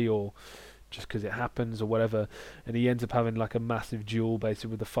Drukhari, or just because it happens, or whatever. And he ends up having a massive duel,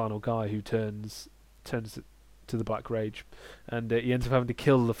 basically, with the final guy who turns to the Black Rage, and he ends up having to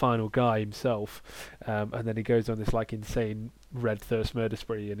kill the final guy himself, and then he goes on this insane Red Thirst murder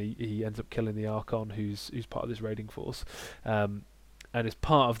spree, and he ends up killing the Archon, who's part of this raiding force, and as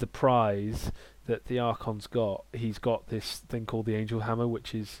part of the prize that the Archon's got, he's got this thing called the Angel Hammer,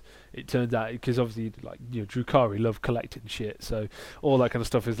 which is, it turns out, because obviously, like, Drukhari love collecting shit, so all that kind of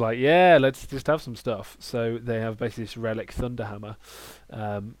stuff is like, yeah, let's just have some stuff. So they have basically this relic Thunder Hammer,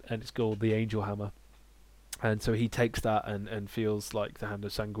 and it's called the Angel Hammer. And so he takes that and feels like the hand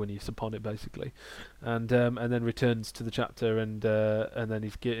of Sanguinius upon it, basically, and then returns to the chapter, and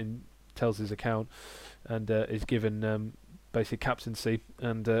then tells his account, and is given basically captaincy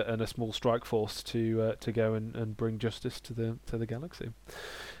and a small strike force to go and bring justice to the galaxy.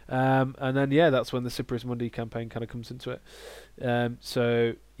 And then that's when the Cyprius Mundi campaign kind of comes into it.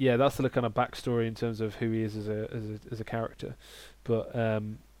 So yeah, that's the kind of backstory in terms of who he is as a character, but.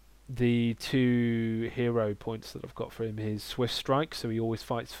 The two hero points that I've got for him is Swift Strike, so he always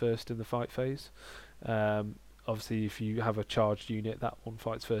fights first in the fight phase. Obviously, if you have a charged unit, that one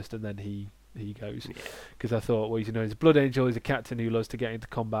fights first and then he goes. Because I thought, well, he's a Blood Angel, he's a captain who loves to get into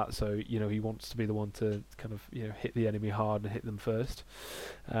combat, so he wants to be the one to kind of hit the enemy hard and hit them first.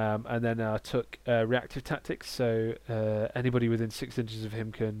 And then I took Reactive Tactics, so anybody within 6 inches of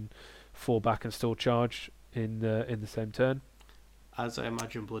him can fall back and still charge in the same turn. As I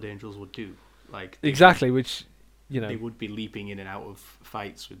imagine Blood Angels would do. Exactly, which, they would be leaping in and out of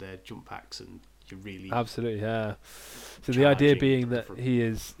fights with their jump packs, and you really... Absolutely, yeah. So the idea being that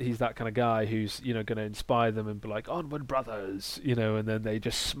he's that kind of guy who's, going to inspire them and be like, onward brothers, and then they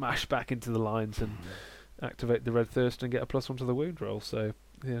just smash back into the lines and activate the Red Thirst and get a +1 to the wound roll, so...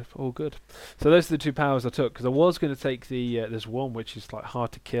 Yeah, all good. So those are the two powers I took, because I was going to take there's one which is like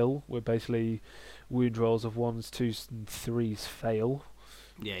hard to kill, where basically wound rolls of 1s, 2s, and 3s fail.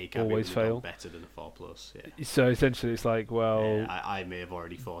 Yeah, you can't always fail. Better than a 4+. Yeah. So essentially, it's like, well, yeah, I may have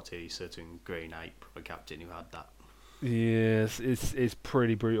already fought a certain Grey Knight proper captain who had that. Yes, it's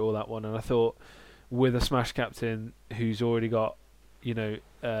pretty brutal, that one, and I thought with a Smash captain who's already got,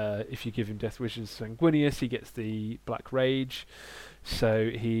 if you give him Death Wish and Sanguinius, he gets the Black Rage. So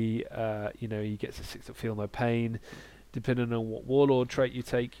he gets a 6 up Feel No Pain. Depending on what Warlord trait you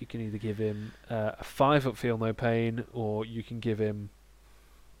take, you can either give him a 5 up Feel No Pain, or you can give him,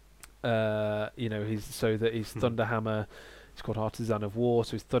 his Thunder Hammer. It's called Artisan of War,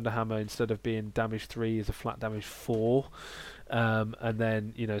 so his Thunder Hammer, instead of being damage 3, is a flat damage 4. And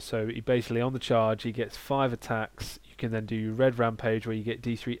then, so he basically, on the charge, he gets 5 attacks. You can then do Red Rampage, where you get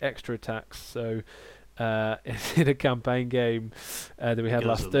D3 extra attacks. So in a campaign game that we had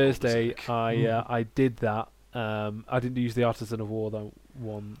last Thursday, I did that. I didn't use the Artisan of War though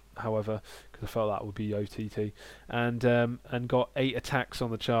one, however, because I felt that would be OTT, and got 8 attacks on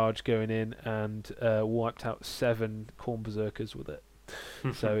the charge going in, and wiped out 7 Khorne Berserkers with it.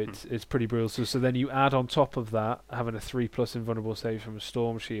 So it's pretty brutal. So then you add on top of that having a 3+ invulnerable save from a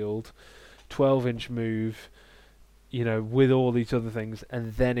Storm Shield, 12-inch move, with all these other things,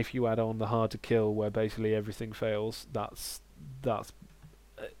 and then if you add on the hard to kill, where basically everything fails, that's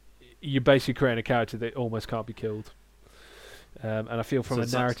you're basically creating a character that almost can't be killed. And I feel from a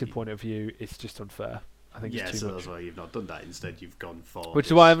narrative point of view, it's just unfair. I think it's too much. That's why you've not done that. Instead, you've gone for... Which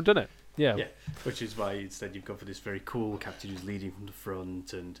is why I haven't done it. Yeah. Which is why instead you've gone for this very cool captain who's leading from the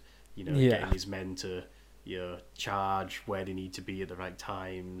front, and getting his men to charge where they need to be at the right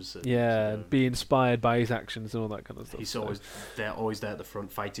times. And, be inspired by his actions and all that kind of stuff. He's always there at the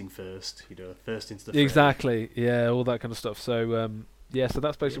front, fighting first. First into the fray. Exactly. Yeah, all that kind of stuff. So so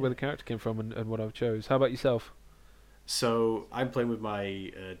that's basically where the character came from and what I chose. How about yourself? So I'm playing with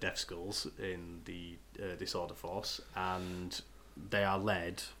my Death Skulls in the Disorder Force, and they are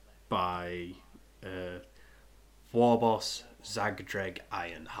led by Warboss Zagdreg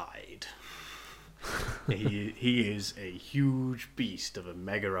Ironhide. He is a huge beast of a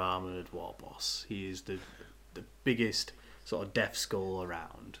mega armored Warboss. He is the biggest sort of Death Skull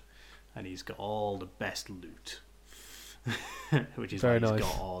around, and he's got all the best loot, which is why he's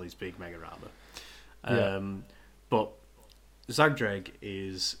got all his big mega armor. But Zagdreg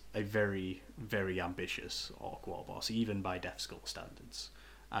is a very, very ambitious Orc Warboss, even by Death Skull standards.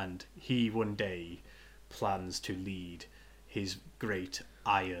 And he one day plans to lead his great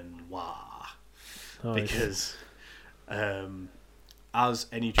Iron War. Because, as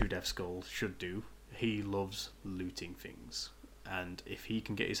any true Death Skull should do, he loves looting things. And if he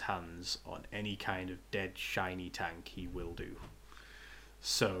can get his hands on any kind of dead, shiny tank, he will do.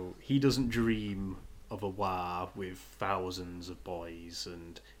 So he doesn't dream of a war with thousands of boys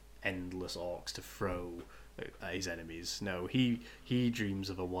and endless orcs to throw at his enemies. No, he dreams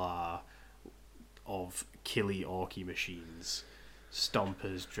of a war of killy orky machines,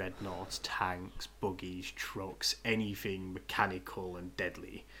 stompers, dreadnoughts, tanks, buggies, trucks, anything mechanical and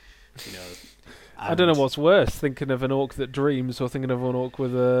deadly. you know. I don't know what's worse, thinking of an orc that dreams or thinking of an orc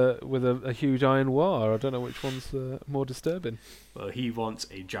with a huge iron war. I don't know which one's more disturbing. Well, he wants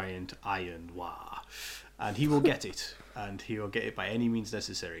a giant iron war, and he will get it, and he will get it by any means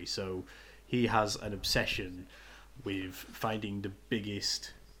necessary. So he has an obsession with finding the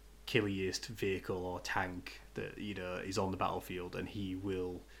biggest, killiest vehicle or tank that is on the battlefield, and he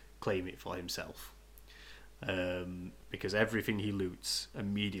will claim it for himself. Because everything he loots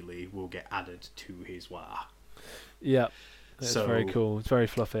immediately will get added to his war. Yeah, it's very cool. It's very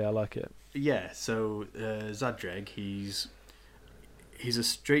fluffy. I like it. Yeah, so Zadreg, he's a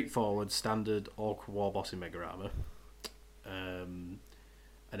straightforward standard orc war boss in Mega Armor. And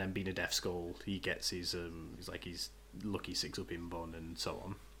then being a Death Skull, he gets his his lucky 6-up in Bun and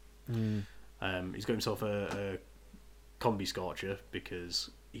so on. He's got himself a Combi Scorcher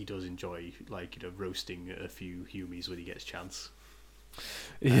because he does enjoy roasting a few humies when he gets a chance.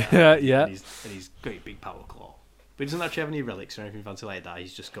 Yeah. And he's got a big power claw, but he doesn't actually have any relics or anything fancy like that.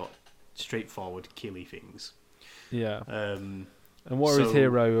 He's just got straightforward killy things. Yeah. And what are his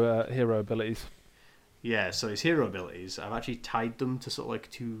hero abilities? Yeah, so his hero abilities, I've actually tied them to sort of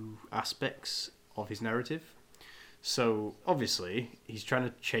two aspects of his narrative. So obviously he's trying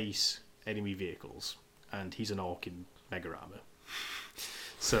to chase enemy vehicles, and he's an orc in Mega Armor.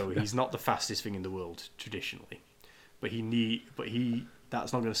 So he's not the fastest thing in the world traditionally, but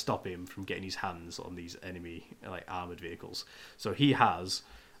that's not going to stop him from getting his hands on these enemy armored vehicles. So he has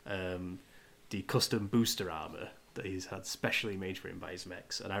the custom booster armor that he's had specially made for him by his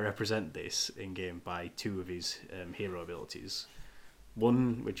mechs, and I represent this in game by 2 of his hero abilities.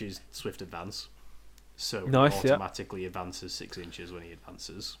 One which is Swift Advance, so nice, he automatically advances 6 inches when he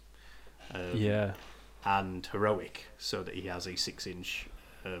advances. And Heroic, so that he has a 6-inch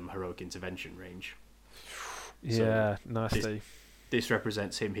heroic intervention range. Yeah, so nasty. This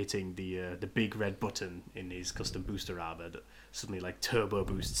represents him hitting the big red button in his custom booster armor that suddenly turbo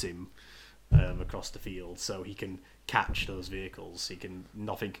boosts him across the field, so he can catch those vehicles.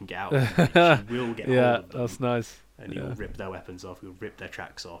 Nothing can get out of him. He will get hold of them. That's nice. And he'll rip their weapons off. He'll rip their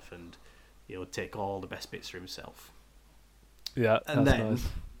tracks off, and he'll take all the best bits for himself. Yeah, and that's then nice.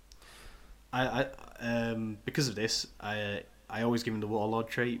 I because of this, I always give him the Warlord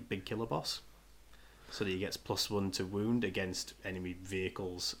trait, Big Killer Boss, so that he gets +1 to wound against enemy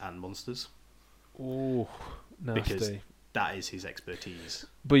vehicles and monsters. Ooh, nasty. Because that is his expertise.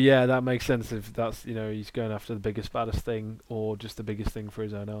 But yeah, that makes sense if that's he's going after the biggest, baddest thing, or just the biggest thing for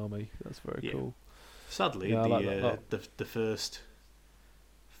his own army. That's very cool. Sadly, the first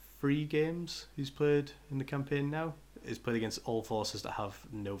 3 games he's played in the campaign now is played against all forces that have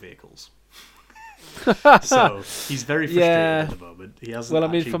no vehicles. So he's very frustrated at the moment. He hasn't. Well,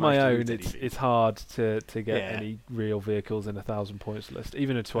 I mean, for my own, it's hard to get any real vehicles in 1,000 points list,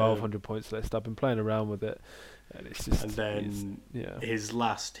 even a 1,200 points list. I've been playing around with it, and it's just. And then his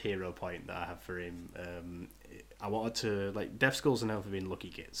last hero point that I have for him, I wanted to Death Skulls are known for being lucky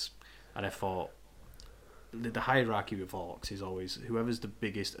kits, and I thought the hierarchy with orcs is always whoever's the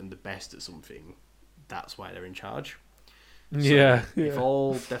biggest and the best at something. That's why they're in charge. So if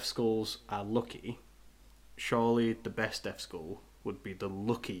all Death Skulls are lucky, surely the best Death Skull would be the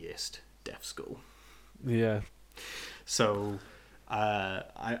luckiest Death Skull. Yeah. So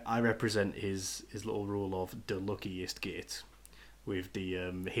I represent his little rule of the luckiest git with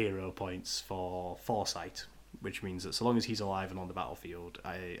the hero points for Foresight, which means that so long as he's alive and on the battlefield,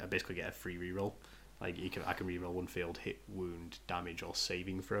 I basically get a free reroll. I can reroll 1 failed hit, wound, damage, or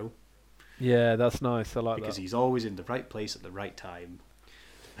saving throw. Yeah, that's nice. I like that. Because he's always in the right place at the right time.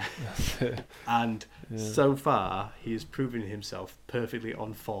 And so far, he has proven himself perfectly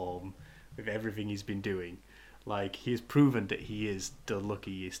on form with everything he's been doing. He's proven that he is the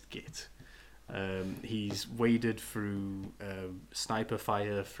luckiest git. He's waded through sniper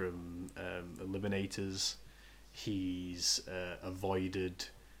fire from eliminators. He's avoided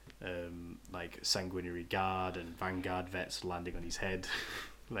Sanguinary Guard and Vanguard vets landing on his head.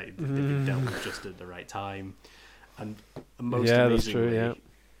 They've been dealt with just at the right time. And most amazingly,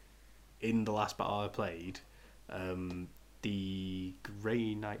 in the last battle I played, the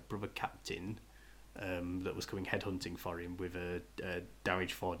Grey Knight Brother Captain that was coming headhunting for him with a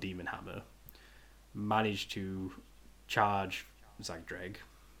damage 4 Demon Hammer managed to charge Zagdreg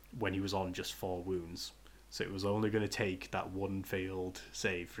when he was on just 4 wounds. So it was only going to take that 1 failed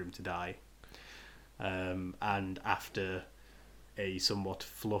save for him to die. And after a somewhat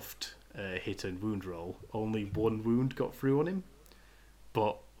fluffed hit and wound roll, only 1 wound got through on him,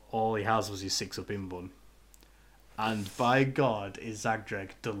 but all he has was his 6-up inbun. And by God, is Zagdreg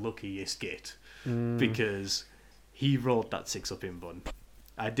the luckiest git, because he rolled that 6-up inbun,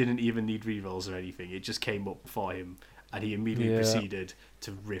 I didn't even need rerolls or anything. It just came up for him, and he immediately proceeded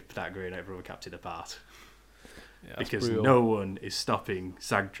to rip that Grey Knight Brother captain apart. Yeah, because brutal. no one is stopping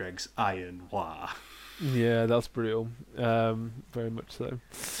Zagdreg's Iron War. Yeah, that's brutal. Very much so.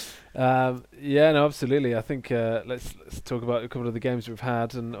 Yeah, no, absolutely. I think let's talk about a couple of the games we've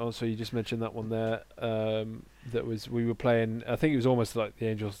had, and also you just mentioned that one there. That was we were playing. I think it was almost like the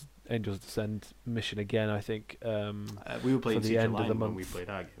Angels Descend mission again. I think we were playing the Siege end of of the when month. we played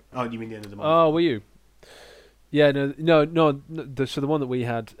our game. Oh, you mean the end of the month? Oh, were you? Yeah, no. So the one that we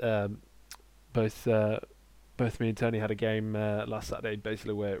had, both me and Tony had a game last Saturday,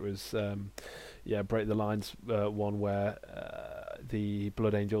 basically where it was, Break the Lines one where the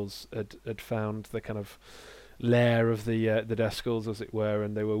Blood Angels had found the kind of lair of the Death Skulls, as it were,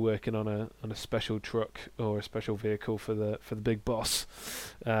 and they were working on a special truck or a special vehicle for the big boss.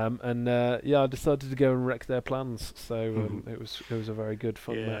 I decided to go and wreck their plans. So it was a very good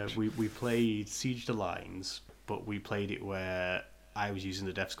fun match. We played Siege the Lines, but we played it where I was using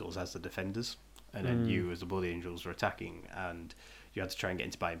the Death Skulls as the defenders, and then you as the Blood Angels were attacking, and you had to try and get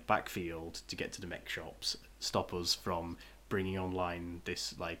into my backfield to get to the mech shops, stop us from bringing online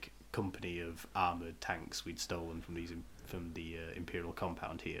this like company of armoured tanks we'd stolen from the Imperial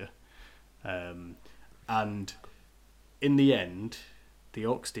compound here. And in the end, the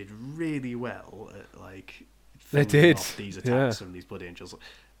Orcs did really well at like they did off these attacks from these Blood Angels.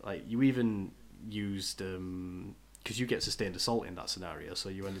 Like you even used because you get sustained assault in that scenario, so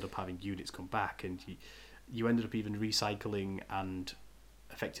you ended up having units come back, and you ended up even recycling and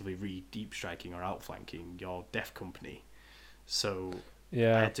effectively deep striking or outflanking your Death Company. So I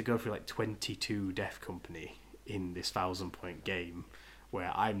had to go through like 22 Death Company in this 1,000-point game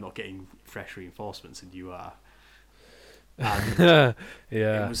where I'm not getting fresh reinforcements and you are. And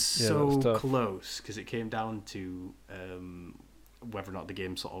it was so close because it came down to whether or not the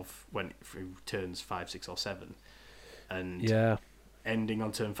game sort of went through turns 5, 6, or 7. And ending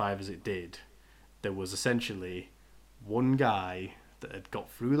on turn 5 as it did, there was essentially one guy that had got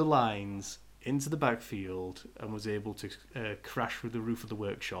through the lines into the backfield and was able to crash through the roof of the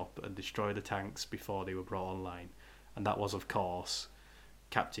workshop and destroy the tanks before they were brought online. And that was, of course,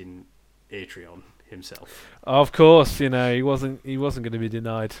 Captain Atrion himself. Of course, he wasn't going to be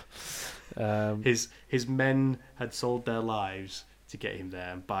denied. His men had sold their lives to get him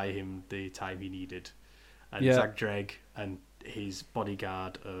there and buy him the time he needed. And Zagdreg and his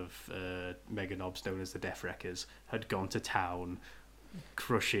bodyguard of Mega Nobs, known as the Death Wreckers, had gone to town,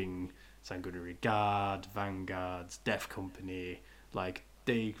 crushing Sanguinary Guard, Vanguards, Death Company. Like,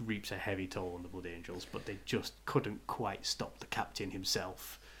 they reaped a heavy toll on the Blood Angels, but they just couldn't quite stop the captain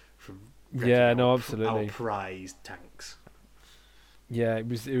himself from wrecking our prized tanks. Yeah, it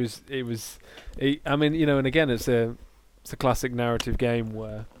was. I mean, and again, it's a classic narrative game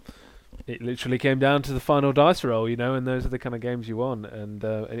where it literally came down to the final dice roll, and those are the kind of games you want, and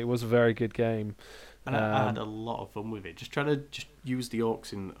it was a very good game. And I had a lot of fun with it. Just trying to use the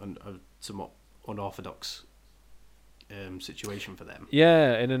Orcs in a somewhat unorthodox situation for them.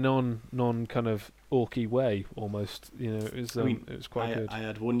 Yeah, in a non kind of orky way, almost. It was quite good. I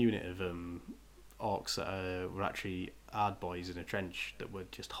had one unit of Orcs that were actually hard boys in a trench that were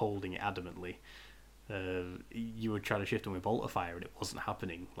just holding it adamantly. You were trying to shift them with bolter fire, and it wasn't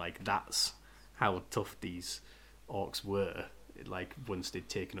happening. Like, that's how tough these Orcs were. Like, once they'd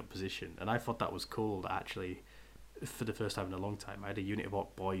taken up position, and I thought that was cool. That actually, for the first time in a long time, I had a unit of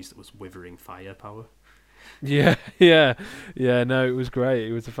Orc boys that was withering firepower. Yeah. No, it was great.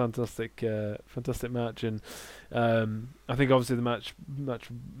 It was a fantastic match, and I think obviously the match,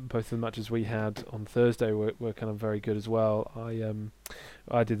 both of the matches we had on Thursday were kind of very good as well.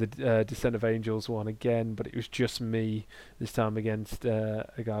 I did the Descent of Angels one again, but it was just me this time against a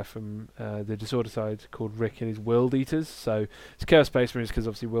guy from the Disorder side called Rick and his World Eaters. So it's Chaos Space Marines because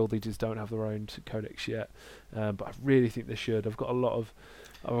obviously World Eaters don't have their own codex yet, but I really think they should. I've got a lot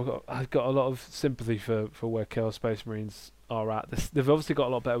of sympathy for where Chaos Space Marines are at. They've obviously got a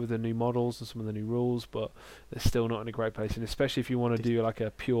lot better with the new models and some of the new rules, but they're still not in a great place. And especially if you want to do like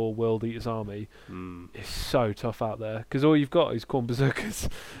a pure World Eaters army, it's so tough out there because all you've got is Khorne Berserkers,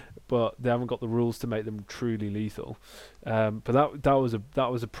 but they haven't got the rules to make them truly lethal. But that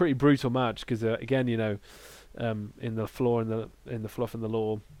was a pretty brutal match because again, in the fluff and the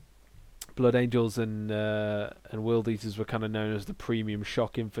lore, Blood Angels and World Eaters were kind of known as the premium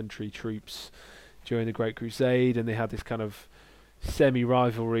shock infantry troops during the Great Crusade, and they had this kind of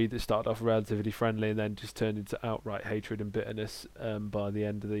semi-rivalry that started off relatively friendly and then just turned into outright hatred and bitterness by the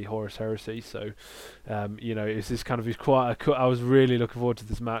end of the Horus Heresy. So, it's this kind of I was really looking forward to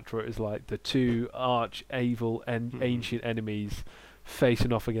this match where it was like the two arch evil and ancient enemies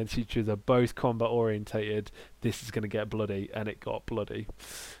facing off against each other, both combat orientated. This is going to get bloody, and it got bloody,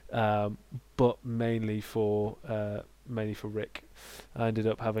 but mainly for Rick. I ended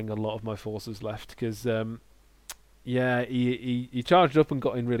up having a lot of my forces left because he charged up and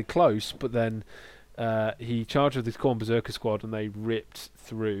got in really close, but then he charged with his Khorne Berserker squad, and they ripped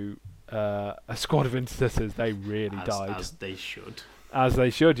through a squad of intercessors. They really died, as they should. As they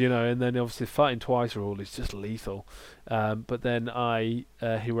should, and then obviously fighting twice or all is just lethal. But then I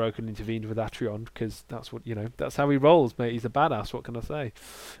heroically intervened with Atrion, because that's what that's how he rolls, mate. He's a badass. What can I say?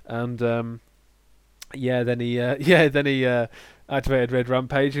 And then he activated Red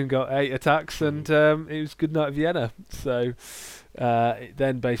Rampage and got 8 attacks, and it was good night Vienna. So it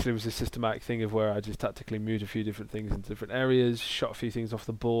then basically was a systematic thing of where I just tactically moved a few different things into different areas, shot a few things off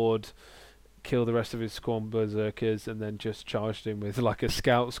the board, kill the rest of his Khorne Berserkers, and then just charged him with like a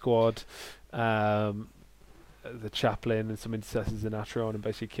scout squad, the chaplain and some intercessors in Atrion, and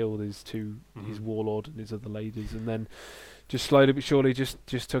basically killed his warlord and his other ladies, and then just slowly but surely just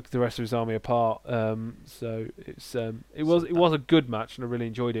took the rest of his army apart. So it was a good match, and I really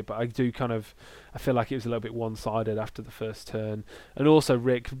enjoyed it, but I feel like it was a little bit one-sided after the first turn. And also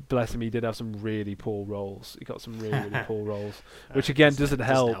Rick, bless him, he did have some really poor rolls. He got some really poor rolls, which again doesn't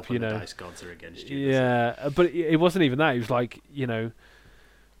help, when the dice gods are against you. Yeah, but it wasn't even that. It was like,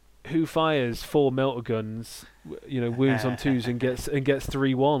 who fires 4 melter guns, wounds on 2s and gets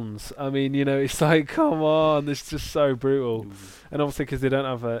 3 1s? I mean, it's like, come on, this is just so brutal. And obviously because they don't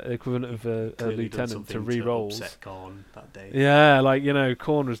have an equivalent of a lieutenant to re-rolls. Upset Khorne that day. Yeah, like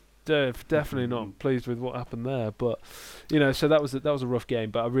Khorne was definitely not pleased with what happened there, but so that was a rough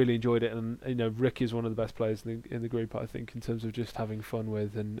game, but I really enjoyed it, and Rick is one of the best players in the group, I think, in terms of just having fun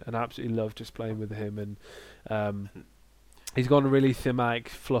with, and I absolutely love just playing with him, and he's got a really thematic,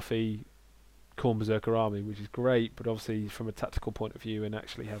 fluffy Khorne Berserker army, which is great, but obviously from a tactical point of view and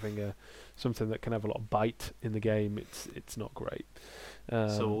actually having something that can have a lot of bite in the game, it's not great.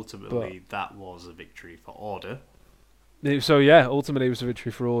 So ultimately, that was a victory for Order. Ultimately it was a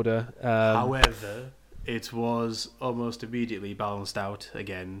victory for Order. However, it was almost immediately balanced out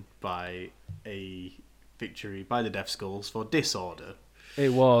again by a victory by the Death Skulls for Disorder.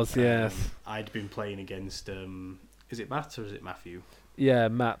 It was, yes. I'd been playing against... is it Matt or is it Matthew? Yeah,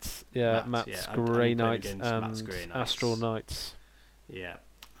 Matt's Grey Knights and Astral Knights. Yeah.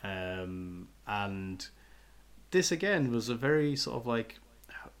 And this again was a very sort of like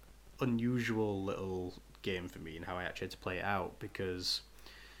unusual little game for me in how I actually had to play it out, because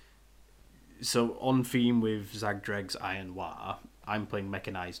so on theme with Zagdreg's Iron War, I'm playing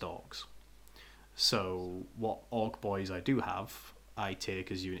mechanized orcs. So what orc boys I do have, I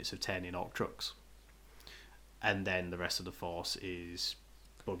take as units of 10 in orc trucks. And then the rest of the force is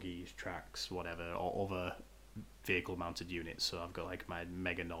buggies, tracks, whatever, or other vehicle-mounted units. So I've got like my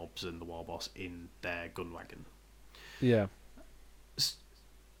Mega Knobs and the War Boss in their gun wagon. Yeah.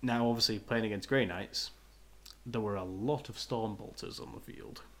 Now, obviously, playing against Grey Knights, there were a lot of Stormbolters on the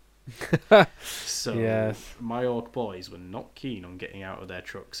field. So yes. My orc boys were not keen on getting out of their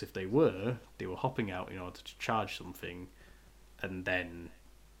trucks. If they were hopping out in order to charge something and then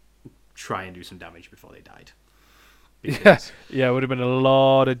try and do some damage before they died. Because, yeah, it would have been a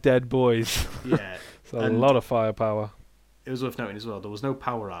lot of dead boys. Yeah. So a lot of firepower. It was worth noting as well, there was no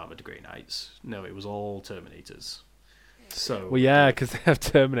power armoured Grey Knights. No, it was all Terminators. So well, yeah, because they have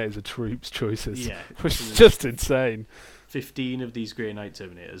Terminators as troops choices. Yeah. Which is just insane. 15 of these Grey Knight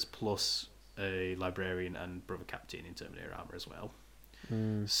Terminators plus a Librarian and Brother Captain in Terminator armour as well.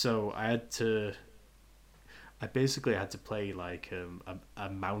 So I basically had to play like a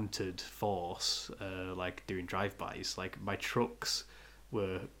mounted force, like doing drive-bys. Like my trucks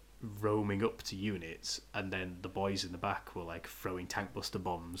were roaming up to units, and then the boys in the back were like throwing tank buster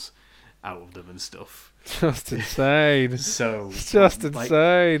bombs out of them and stuff. Just insane. So just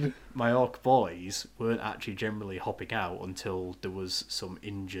insane. My orc boys weren't actually generally hopping out until there was some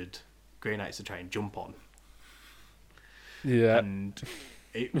injured Grey Knights to try and jump on. Yeah. And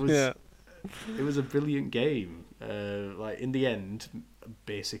it was it was a brilliant game. Like in the end,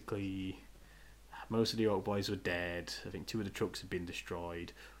 basically most of the orc boys were dead. I think 2 of the trucks had been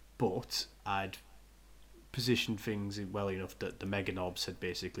destroyed, but I'd positioned things well enough that the Mega Knobs had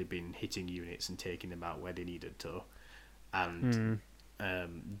basically been hitting units and taking them out where they needed to, and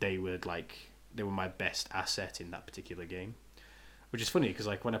they were my best asset in that particular game. Which is funny because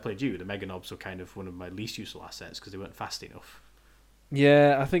like when I played you, the Mega Knobs were kind of one of my least useful assets because they weren't fast enough.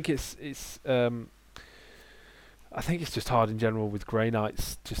 Yeah, I think it's just hard in general with Grey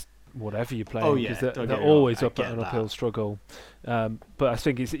Knights. Just whatever you're playing, Oh yeah, because don't they're get me wrong, always I up at get an that. uphill struggle. But I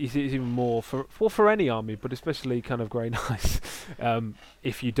think it's even more for any army, but especially kind of Grey Knights,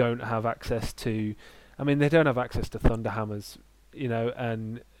 if you don't have access to, I mean, they don't have access to Thunderhammers,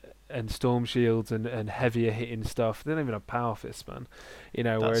 and Storm Shields and heavier hitting stuff. They don't even have Power Fists, man.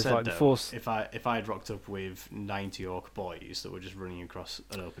 That Whereas said, like the though, Force. if I had rocked up with 90 orc boys that were just running across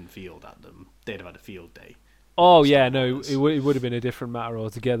an open field at them, they'd have had a field day. Oh with yeah, Storm no, Warriors, it would have been a different matter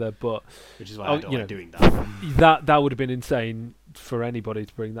altogether. But which is why I don't like doing that. that would have been insane for anybody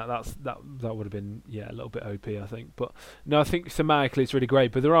to bring that. That would have been a little bit OP, I think. But no, I think thematically it's really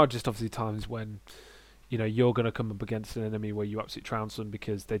great. But there are just obviously times when you're going to come up against an enemy where you absolutely trounce them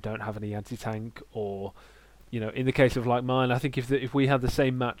because they don't have any anti-tank, or in the case of like mine, I think if we had the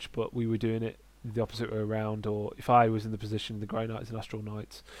same match but we were doing it the opposite way around, or if I was in the position of the Grey Knights and Astral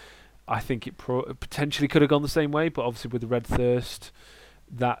Knights, I think it potentially could have gone the same way. But obviously with the Red Thirst,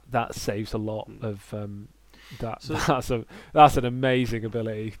 that saves a lot of that. So that's an amazing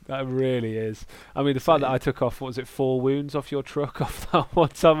ability. That really is. I mean, the fact that I took off, what was it, 4 wounds off your truck off that one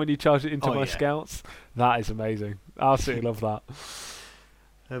time when you charged it into my scouts, that is amazing. I absolutely love that.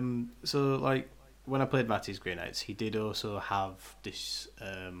 So like when I played Matty's Grey Knights, he did also have this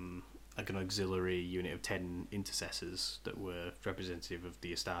like an auxiliary unit of 10 intercessors that were representative of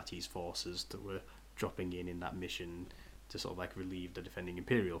the Astartes forces that were dropping in that mission to sort of like relieve the defending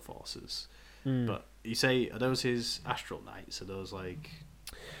Imperial forces. But you say, are those his Astral Knights? Are those like...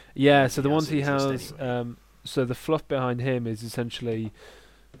 Yeah, so the ones he has... Anyway? So the fluff behind him is essentially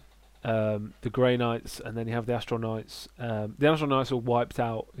the Grey Knights, and then you have the Astral Knights. The Astral Knights are wiped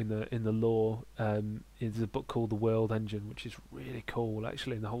out in the lore. There's a book called The World Engine, which is really cool,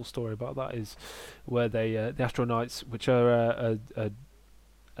 actually, and the whole story about that is where the Astral Knights, which are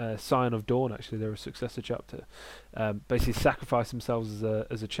a Scion of Dawn, actually, they're a successor chapter, basically sacrifice themselves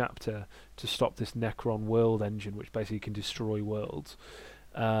as a chapter to stop this Necron World Engine, which basically can destroy worlds,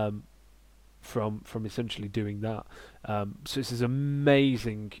 from essentially doing that. So it's this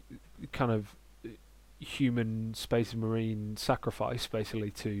amazing kind of human space marine sacrifice, basically,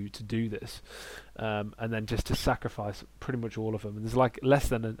 to do this, and then just to sacrifice pretty much all of them. And there's like less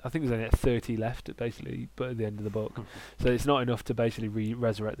than I think there's only 30 left, basically, but at the end of the book, so it's not enough to basically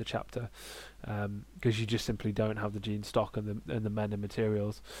resurrect the chapter, because you just simply don't have the gene stock and the men and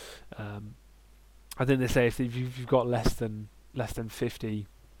materials. I think they say if you've got less than 50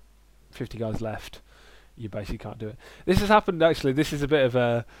 guys left, you basically can't do it. This has happened, actually. There's a bit of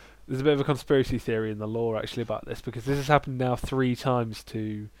a conspiracy theory in the lore, actually, about this, because this has happened now 3 times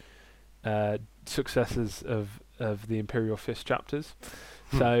to successors of the Imperial Fist chapters.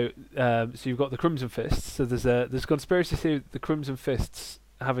 So you've got the Crimson Fists. So there's a conspiracy theory that the Crimson Fists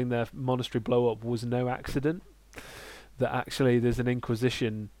having their monastery blow up was no accident. That actually there's an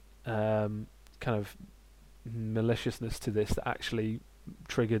Inquisition kind of maliciousness to this that actually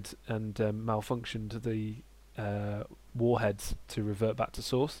triggered and malfunctioned the warheads to revert back to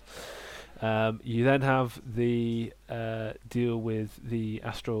source. You then have the deal with the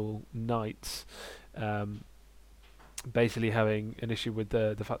Astral Knights, basically having an issue with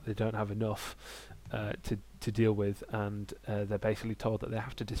the fact they don't have enough to deal with, and they're basically told that they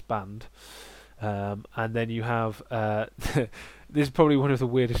have to disband. And then you have this is probably one of the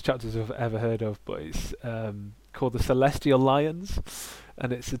weirdest chapters I've ever heard of, but it's called the Celestial Lions,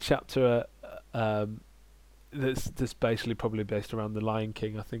 and it's a chapter that's basically probably based around the Lion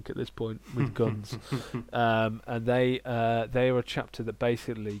King, I think, at this point, with guns. And they are a chapter that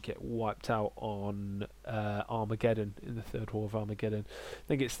basically get wiped out on Armageddon, in the Third War of Armageddon. I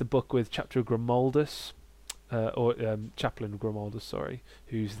think it's the book with Chapter Grimaldus, or Chaplain Grimaldus, sorry,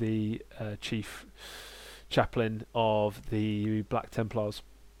 who's the chief chaplain of the Black Templars.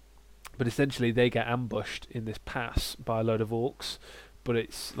 But essentially they get ambushed in this pass by a load of orcs, but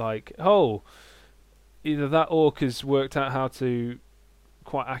it's like, either that orc has worked out how to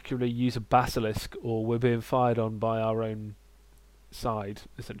quite accurately use a basilisk, or we're being fired on by our own side,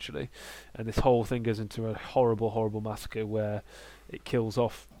 essentially. And this whole thing goes into a horrible massacre where it kills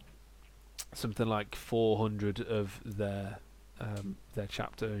off something like 400 of their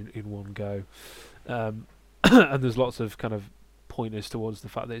chapter in one go. And there's lots of kind of pointers towards the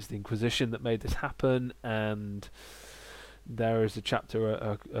fact that it's the Inquisition that made this happen, and there is a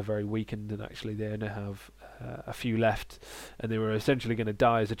chapter are very weakened, and actually they only have a few left, and they were essentially going to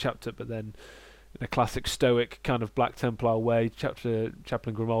die as a chapter, but then in a classic stoic kind of Black Templar way, Chaplain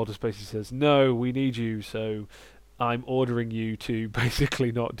Grimaldus basically says, no, we need you, so I'm ordering you to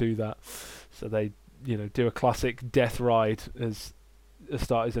basically not do that. So they do a classic death ride, as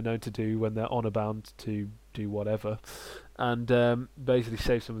Astartes are known to do when they're honor bound to do whatever. and basically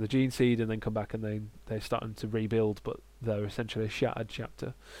save some of the gene seed, and then come back and they're starting to rebuild, but they're essentially a shattered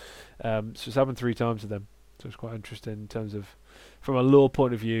chapter. So it's happened 3 times to them. So it's quite interesting in terms of, from a lore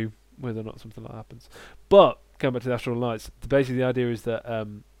point of view, whether or not something like that happens. But going back to the Astral Knights, basically the idea is that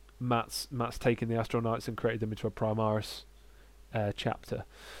Matt's taken the Astral Knights and created them into a Primaris chapter,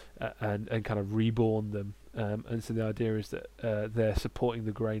 and kind of reborn them. And so the idea is that they're supporting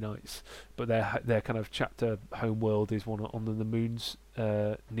the Grey Knights, but their kind of chapter home world is one on the moons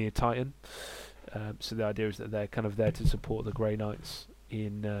near Titan. So the idea is that they're kind of there to support the Grey Knights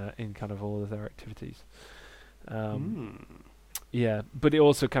in kind of all of their activities. Yeah, but it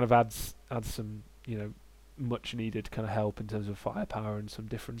also kind of adds some, much needed kind of help in terms of firepower and some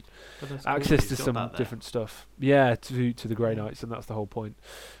different access to some different stuff. Yeah, to the Grey Knights, and that's the whole point,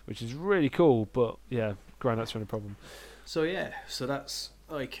 which is really cool. But yeah, Grey Knights are in a problem. So that's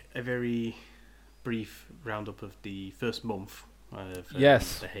like a very brief roundup of the first month of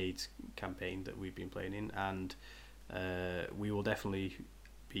the Hades campaign that we've been playing in, and we will definitely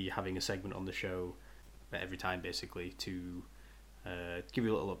be having a segment on the show every time, basically, to give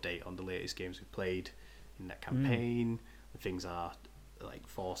you a little update on the latest games we've played in that campaign, the things our like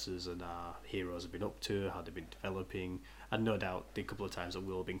forces and our heroes have been up to, how they've been developing, and no doubt the couple of times that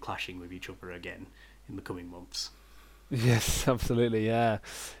we'll have been clashing with each other again in the coming months. Yes, absolutely. Yeah.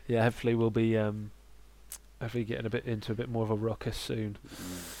 Hopefully we'll be getting into a bit more of a ruckus soon.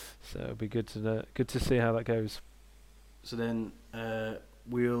 So it'll be good to see how that goes. So then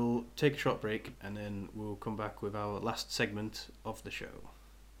we'll take a short break, and then we'll come back with our last segment of the show.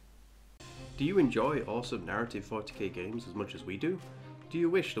 Do you enjoy awesome narrative 40k games as much as we do? Do you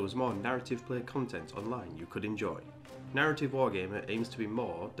wish there was more narrative play content online you could enjoy? Narrative Wargamer aims to be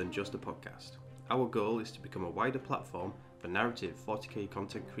more than just a podcast. Our goal is to become a wider platform for narrative 40k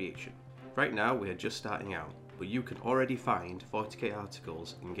content creation. Right now we are just starting out, but you can already find 40k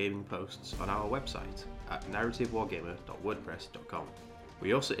articles and gaming posts on our website at narrativewargamer.wordpress.com.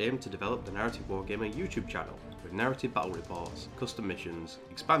 We also aim to develop the Narrative Wargamer YouTube channel with narrative battle reports, custom missions,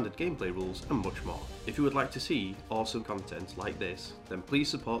 expanded gameplay rules, and much more. If you would like to see awesome content like this, then please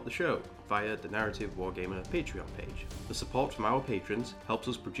support the show via the Narrative Wargamer Patreon page. The support from our patrons helps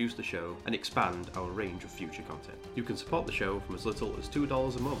us produce the show and expand our range of future content. You can support the show from as little as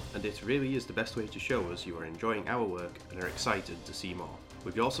 $2 a month, and it really is the best way to show us you are enjoying our work and are excited to see more.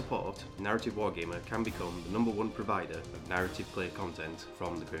 With your support, Narrative Wargamer can become the #1 provider of narrative play content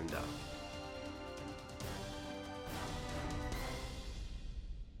from the Grim Dark.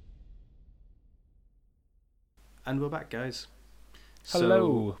 And we're back, guys.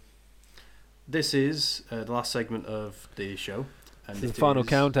 Hello. So, this is the last segment of the show. And this is the final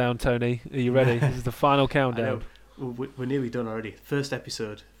countdown, Tony. Are you ready? This is the final countdown. I know. We're nearly done already. First ever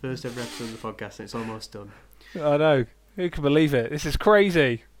episode of the podcast, and it's almost done. I know. Who can believe it? This is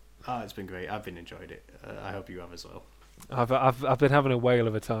crazy. It's been great. I've been enjoying it. I hope you have as well. I've been having a whale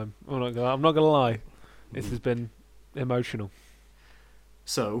of a time. I'm not gonna lie. This has been emotional.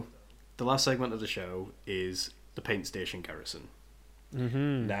 So, the last segment of the show is the Paint Station Garrison.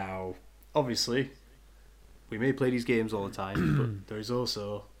 Mm-hmm. Now, obviously, we may play these games all the time, but there is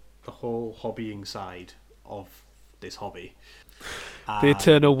also the whole hobbying side of this hobby. The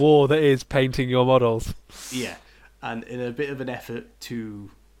eternal war that is painting your models. Yeah. And in a bit of an effort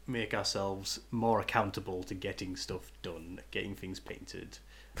to make ourselves more accountable to getting stuff done, getting things painted,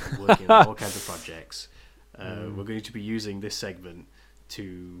 working on all kinds of projects, we're going to be using this segment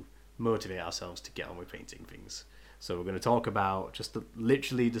to motivate ourselves to get on with painting things. So we're going to talk about just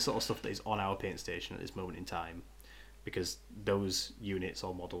literally the sort of stuff that is on our paint station at this moment in time, because those units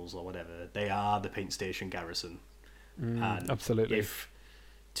or models or whatever, they are the Paint Station Garrison. And absolutely. If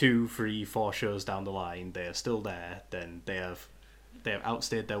 2, 3, 4 shows down the line they are still there, then they have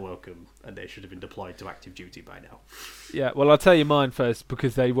outstayed their welcome, and they should have been deployed to active duty by now. Yeah, well, I'll tell you mine first,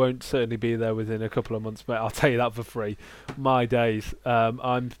 because they won't certainly be there within a couple of months, but I'll tell you that for free. My days.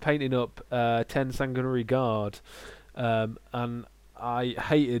 I'm painting up 10 Sanguinary Guard, and I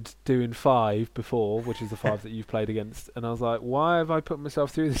hated doing 5 before, which is the 5 that you've played against, and I was like, why have I put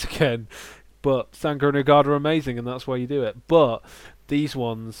myself through this again? But Sanguinary Guard are amazing, and that's why you do it. But these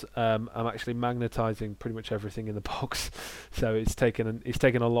ones, I'm actually magnetising pretty much everything in the box, so it's taken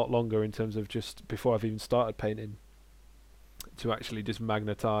a lot longer in terms of just before I've even started painting to actually just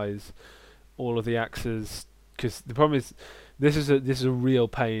magnetise all of the axes. Because the problem is, this is a real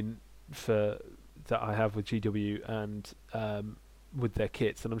pain that I have with GW and with their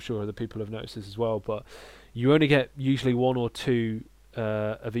kits, and I'm sure other people have noticed this as well. But you only get usually 1 or 2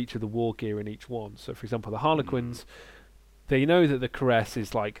 of each of the war gear in each one. So, for example, the Harlequins. They know that the Caress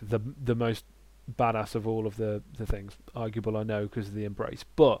is like the most badass of all of the things. Arguable, I know, because of the embrace,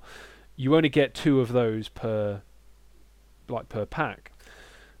 but you only get 2 of those per pack,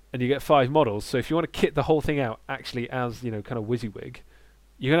 and you get 5 models. So if you want to kit the whole thing out actually as, you know, kind of WYSIWYG,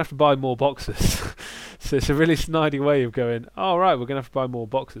 you're gonna have to buy more boxes. So it's a really snidey way of going, all right, we're gonna have to buy more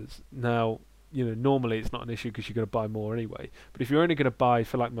boxes. Now, you know, normally it's not an issue because you're gonna buy more anyway. But if you're only gonna buy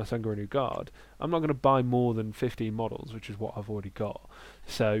for like my Sangharanu Guard, I'm not gonna buy more than 15 models, which is what I've already got.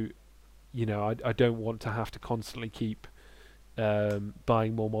 So, you know, I don't want to have to constantly keep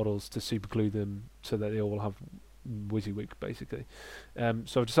buying more models to super glue them so that they all have WYSIWYG basically.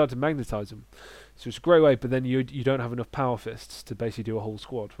 So I've decided to magnetize them. So it's a great way, but then you don't have enough power fists to basically do a whole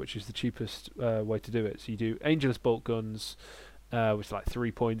squad, which is the cheapest way to do it. So you do Angelus bolt guns, which is like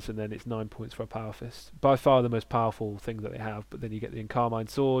 3 points, and then it's 9 points for a power fist. By far the most powerful thing that they have. But then you get the Encarmine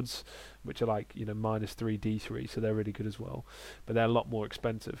swords, which are like, you know, -3 D3, so they're really good as well. But they're a lot more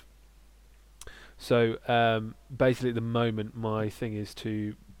expensive. So basically, at the moment, my thing has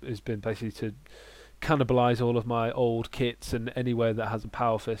been basically to cannibalize all of my old kits and anywhere that has a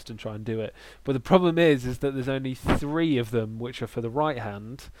power fist and try and do it. But the problem is that there's only 3 of them which are for the right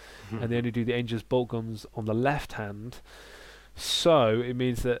hand, and they only do the Angelus bolt guns on the left hand. So it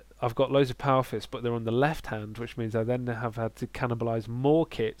means that I've got loads of power fists, but they're on the left hand, which means I then have had to cannibalize more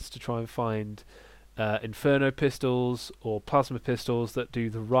kits to try and find Inferno pistols or plasma pistols that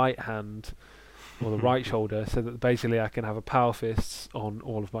do the right hand or the right shoulder, so that basically I can have a power fists on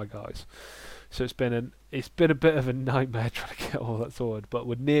all of my guys. So it's been a bit of a nightmare trying to get all that sorted, but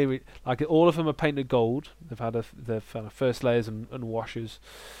we're near it. Like, all of them are painted gold. They've had their first layers and washes.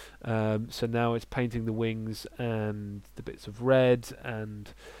 So now it's painting the wings and the bits of red.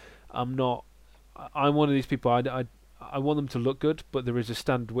 And I'm one of these people. I want them to look good, but there is a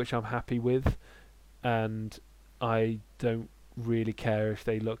standard which I'm happy with, and I don't really care if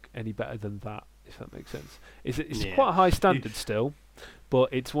they look any better than that. If that makes sense. It's quite a high standard still.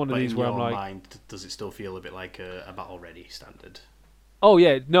 But it's one of these where I'm like, mind, does it still feel a bit like a battle ready standard? Oh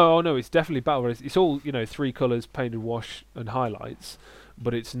yeah, no, it's definitely battle ready. It's all, you know, 3 colours, painted wash and highlights,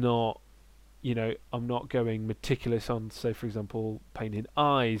 but it's not, you know, I'm not going meticulous on, say for example, painting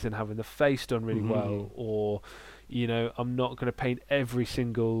eyes and having the face done really well, or, you know, I'm not going to paint every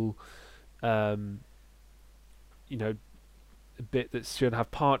single, you know, bit that should have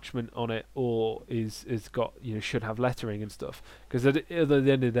parchment on it or is got, you know, should have lettering and stuff, because at the end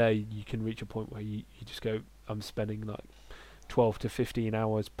of the day you can reach a point where you just go, I'm spending like 12 to 15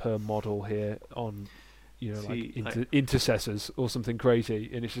 hours per model here on, you know, like intercessors or something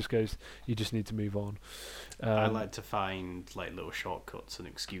crazy, and it just goes, you just need to move on. I like to find like little shortcuts and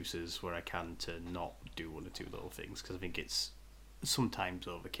excuses where I can to not do 1 or 2 little things, because I think it's sometimes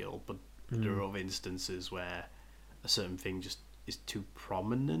overkill, but there are other instances where a certain thing just is too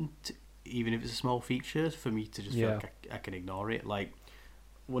prominent, even if it's a small feature, for me to just feel like I can ignore it. Like,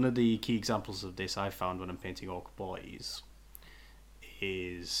 one of the key examples of this I found when I'm painting Orc Boys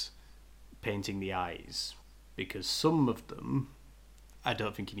is painting the eyes, because some of them I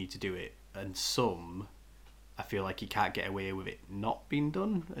don't think you need to do it, and some I feel like you can't get away with it not being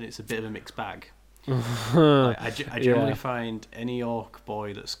done, and it's a bit of a mixed bag. Like, I generally find any Orc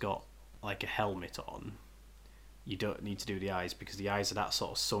Boy that's got like a helmet on, you don't need to do the eyes, because the eyes are that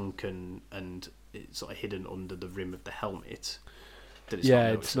sort of sunken and it's sort of hidden under the rim of the helmet that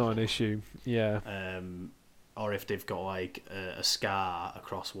it's not an issue. Or if they've got like a scar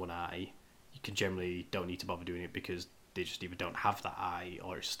across one eye, you can generally don't need to bother doing it, because they just either don't have that eye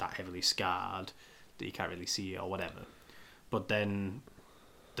or it's just that heavily scarred that you can't really see it or whatever. But then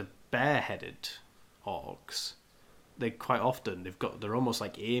the bareheaded orcs, they quite often they're almost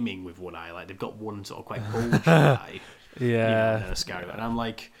like aiming with one eye, like they've got one sort of quite bulging eye, you know, and a scar. And I'm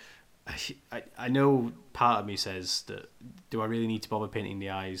like, I know part of me says that, do I really need to bother painting the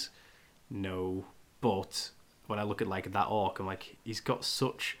eyes? No, but when I look at like that orc, I'm like, he's got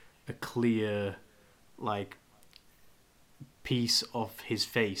such a clear like piece of his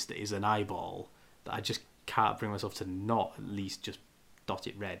face that is an eyeball that I just can't bring myself to not at least just dot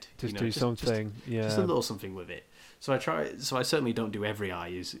it red. Just do something, just a little something with it. So I certainly don't do every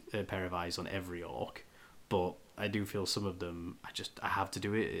eye as a pair of eyes on every orc, but I do feel some of them I have to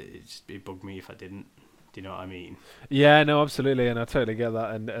do it. It bugged me if I didn't. Do you know what I mean? Yeah, no, absolutely, and I totally get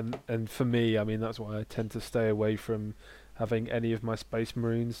that. And for me, I mean, that's why I tend to stay away from having any of my Space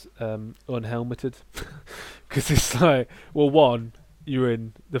Marines unhelmeted, because it's like, well, one, you're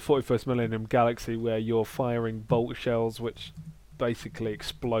in the 41st Millennium Galaxy where you're firing bolt shells which basically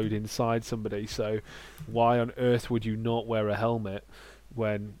explode inside somebody, so why on earth would you not wear a helmet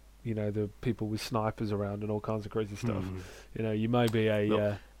when, you know, the people with snipers around and all kinds of crazy stuff? You know, you may be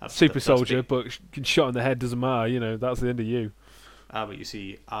a super that's soldier, big. but shot in the head doesn't matter. You know, that's the end of you. But you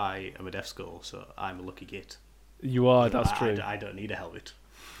see, I am a deaf skull, so I'm a lucky git. You are. So That's true. I don't need a helmet.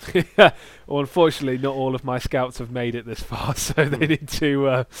 Well, unfortunately, not all of my scouts have made it this far, so they need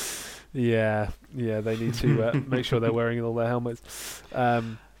to. They need to make sure they're wearing all their helmets.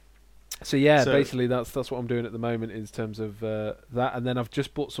 So basically that's what I'm doing at the moment in terms of that, and then I've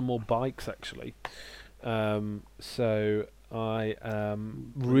just bought some more bikes actually. So I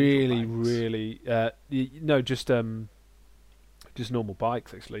really just normal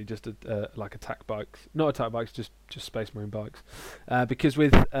bikes actually, just like attack bikes, not attack bikes, just Space Marine bikes, because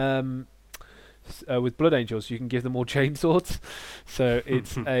with Blood Angels you can give them all chainswords, so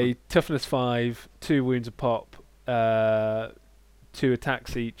it's a toughness 5, 2 wounds a pop, 2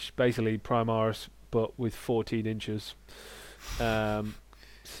 attacks each, basically Primaris but with 14 inches.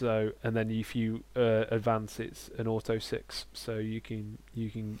 So and then if you advance, it's an auto 6, so you can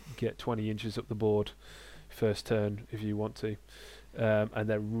get 20 inches up the board first turn if you want to, and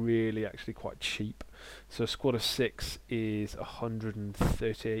they're really actually quite cheap. So a squad of 6 is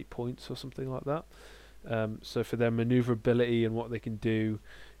 138 points or something like that. So for their maneuverability and what they can do,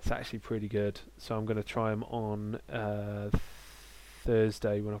 it's actually pretty good. So I'm going to try them on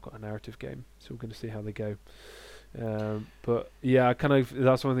Thursday when I've got a narrative game. So we're going to see how they go. But yeah,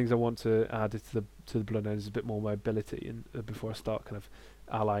 that's one of the things I want to add to the Blood Angels, a bit more mobility, and before I start kind of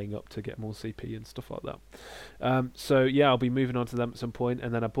allying up to get more CP and stuff like that. So yeah, I'll be moving on to them at some point.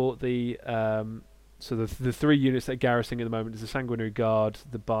 And then I bought the 3 units that are garrisoning at the moment is the Sanguinary Guard,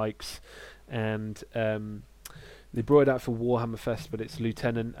 the bikes, and they brought it out for Warhammer Fest, but it's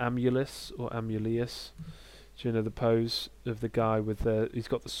Lieutenant Amulus or Amulius. Do you know the pose of the guy with he's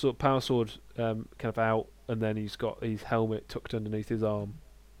got the power sword kind of out, and then he's got his helmet tucked underneath his arm.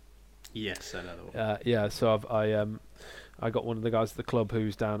 Yes, I know the one. So I got one of the guys at the club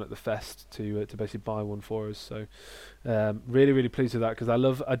who's down at the fest to basically buy one for us. So really, really pleased with that, because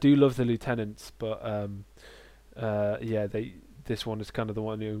I do love the lieutenants, but this one is kind of the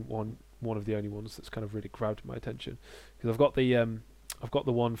one of the only ones that's kind of really grabbed my attention, because I've got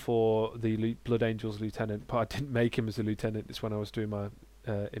the one for the Blood Angels lieutenant, but I didn't make him as a lieutenant. It's when I was doing my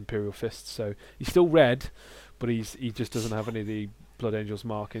Imperial Fists, so he's still red, but he just doesn't have any of the Blood Angels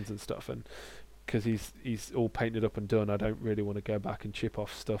markings and stuff, and because he's all painted up and done, I don't really want to go back and chip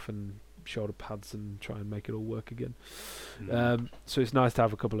off stuff and shoulder pads and try and make it all work again. So it's nice to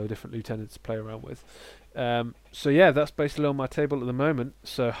have a couple of different lieutenants to play around with. So yeah, that's basically on my table at the moment,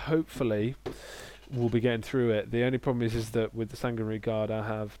 so hopefully we'll be getting through it. The only problem is that with the Sanguinary Guard I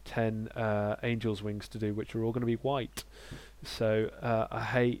have 10 Angels Wings to do, which are all going to be white. So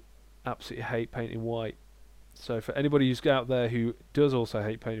I absolutely hate painting white. So for anybody who's out there who does also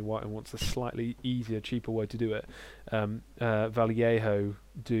hate painting white and wants a slightly easier, cheaper way to do it, Vallejo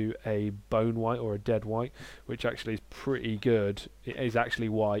do a bone white or a dead white, which actually is pretty good. It is actually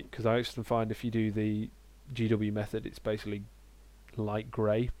white, because I often find if you do the GW method, it's basically light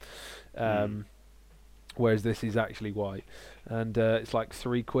grey. Whereas this is actually white, and it's like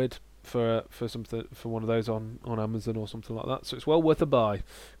 £3 for something, for one of those on Amazon or something like that. So it's well worth a buy,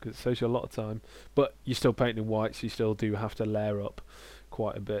 because it saves you a lot of time. But you're still painting white, so you still do have to layer up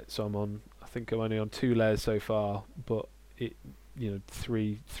quite a bit. So I think I'm only on 2 layers so far, but it,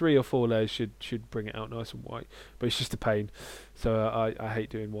 3 or 4 layers should bring it out nice and white. But it's just a pain. So I hate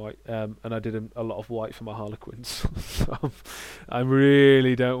doing white, and I did a lot of white for my Harlequins. So I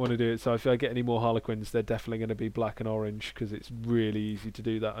really don't want to do it. So if I get any more Harlequins, they're definitely going to be black and orange, because it's really easy to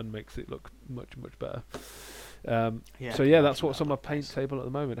do that and makes it look much better. That's what's on my paint table at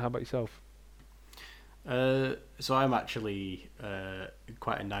the moment. How about yourself? So I'm actually in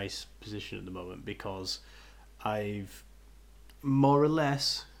quite a nice position at the moment, because I've more or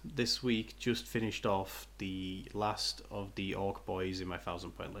less this week just finished off the last of the Orc boys in my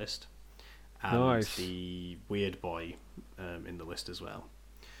 1,000-point list, and the Weird boy in the list as well.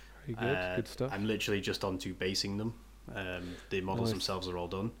 Very good, good stuff. I'm literally just on to basing them. The models themselves are all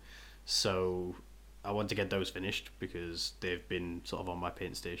done, so I want to get those finished, because they've been sort of on my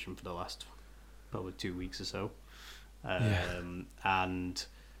paint station for the last probably 2 weeks or so. And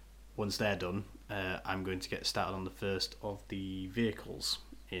once they're done, I'm going to get started on the first of the vehicles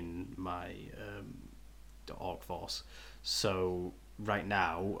in my the Orc force. So right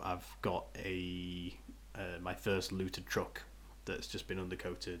now I've got my first looted truck that's just been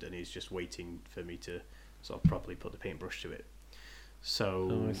undercoated, and is just waiting for me to sort of properly put the paintbrush to it.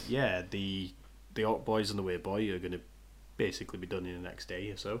 So yeah, the Orc boys and the Weird boy are going to basically be done in the next day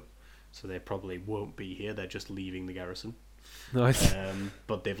or so. So they probably won't be here. They're just leaving the garrison. Nice.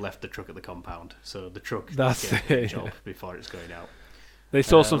 But they've left the truck at the compound, so the truck that's is getting a job before it's going out. They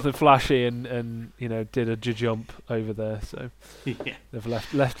saw something flashy and did a jump over there, so Yeah. they've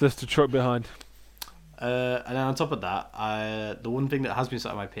left us to truck behind. And then on top of that, the one thing that has been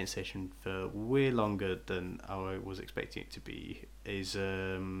sat on my paint station for way longer than I was expecting it to be is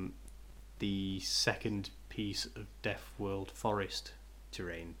the second piece of Death World Forest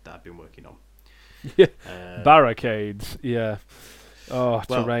terrain that I've been working on. Yeah, barricades. Yeah. Oh,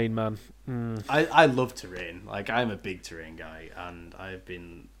 well, terrain, man. I love terrain. Like, I'm a big terrain guy, and I've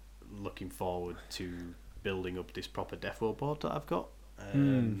been looking forward to building up this proper Death World board that I've got.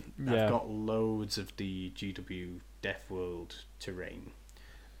 I've got loads of the GW Death World terrain,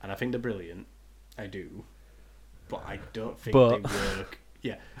 and I think they're brilliant. I do, but I don't think they work.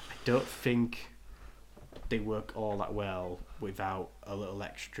 Yeah, I don't think they work all that well without a little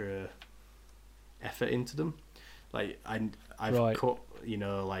extra effort into them. Like, I've cut,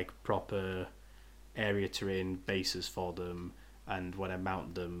 like proper area terrain bases for them, and when I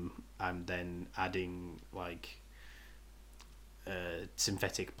mount them, I'm then adding like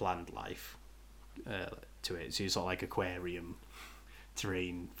synthetic plant life to it. So it's sort of like aquarium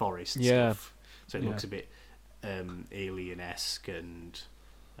terrain forest stuff. So it looks a bit alien-esque and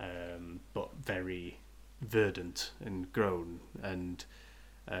but very verdant and grown. And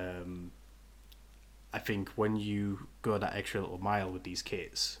I think when you go that extra little mile with these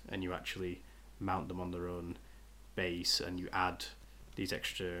kits and you actually mount them on their own base and you add these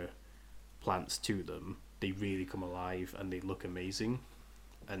extra plants to them, they really come alive and they look amazing.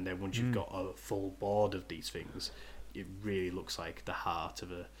 And then once you've got a full board of these things, it really looks like the heart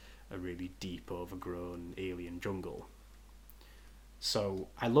of a really deep, overgrown alien jungle. So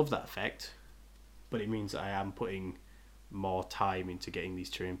I love that effect, but it means I am putting more time into getting these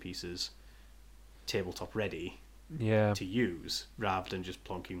terrain pieces tabletop ready to use, rather than just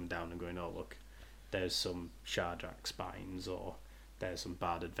plonking them down and going, oh look, there's some Shardrak spines or there's some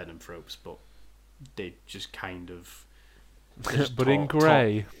Barded Venomthropes, but they just kind of but in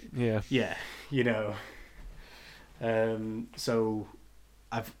grey. Yeah, so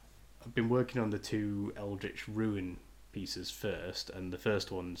I've been working on the two Eldritch Ruin pieces first, and the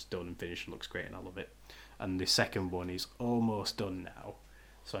first one's done and finished and looks great and I love it, and the second one is almost done now,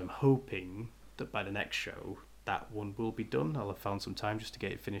 so I'm hoping that by the next show that one will be done. I'll have found some time just to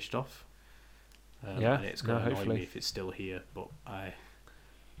get it finished off. And it's going to annoy me if it's still here, but I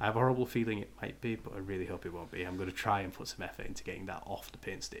have a horrible feeling it might be, but I really hope it won't be. I'm going to try and put some effort into getting that off the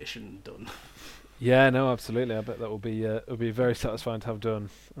paint station done. Yeah, no, absolutely. I bet that will be very satisfying to have done.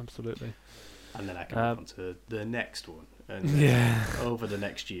 Absolutely. And then I can move on to the next one. And over the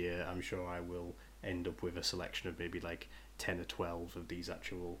next year, I'm sure I will end up with a selection of maybe like 10 or 12 of these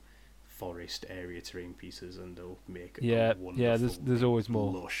actual forest area terrain pieces, and they'll make a wonderful, there's always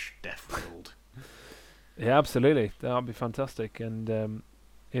more lush Death World. Yeah, absolutely. That would be fantastic, and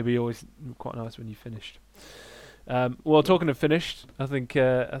it'd be always quite nice when you finished. Well, talking of finished, I think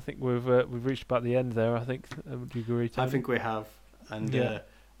we've reached about the end there. I think. Would you agree, Tony? I think we have, and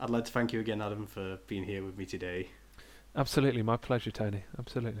I'd like to thank you again, Adam, for being here with me today. Absolutely, my pleasure, Tony.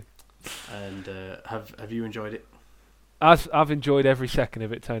 Absolutely. And have you enjoyed it? I've enjoyed every second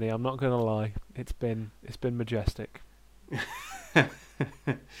of it, Tony. I'm not going to lie. It's been majestic.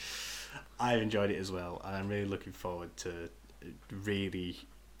 I've enjoyed it as well, and I'm really looking forward to really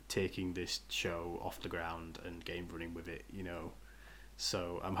taking this show off the ground and getting running with it,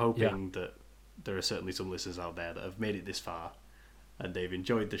 So I'm hoping that there are certainly some listeners out there that have made it this far and they've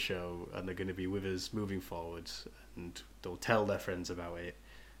enjoyed the show and they're going to be with us moving forwards, and they'll tell their friends about it,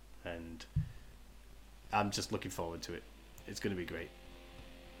 and I'm just looking forward to it. It's going to be great.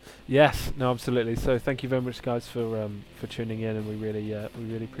 Yes, no, absolutely. So thank you very much, guys, for tuning in, and we really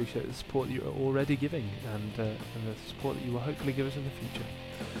appreciate the support that you're already giving, and the support that you will hopefully give us in the future.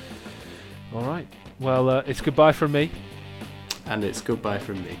 All right. Well, it's goodbye from me. And it's goodbye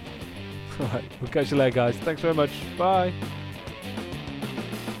from me. All right. We'll catch you later, guys. Thanks very much. Bye.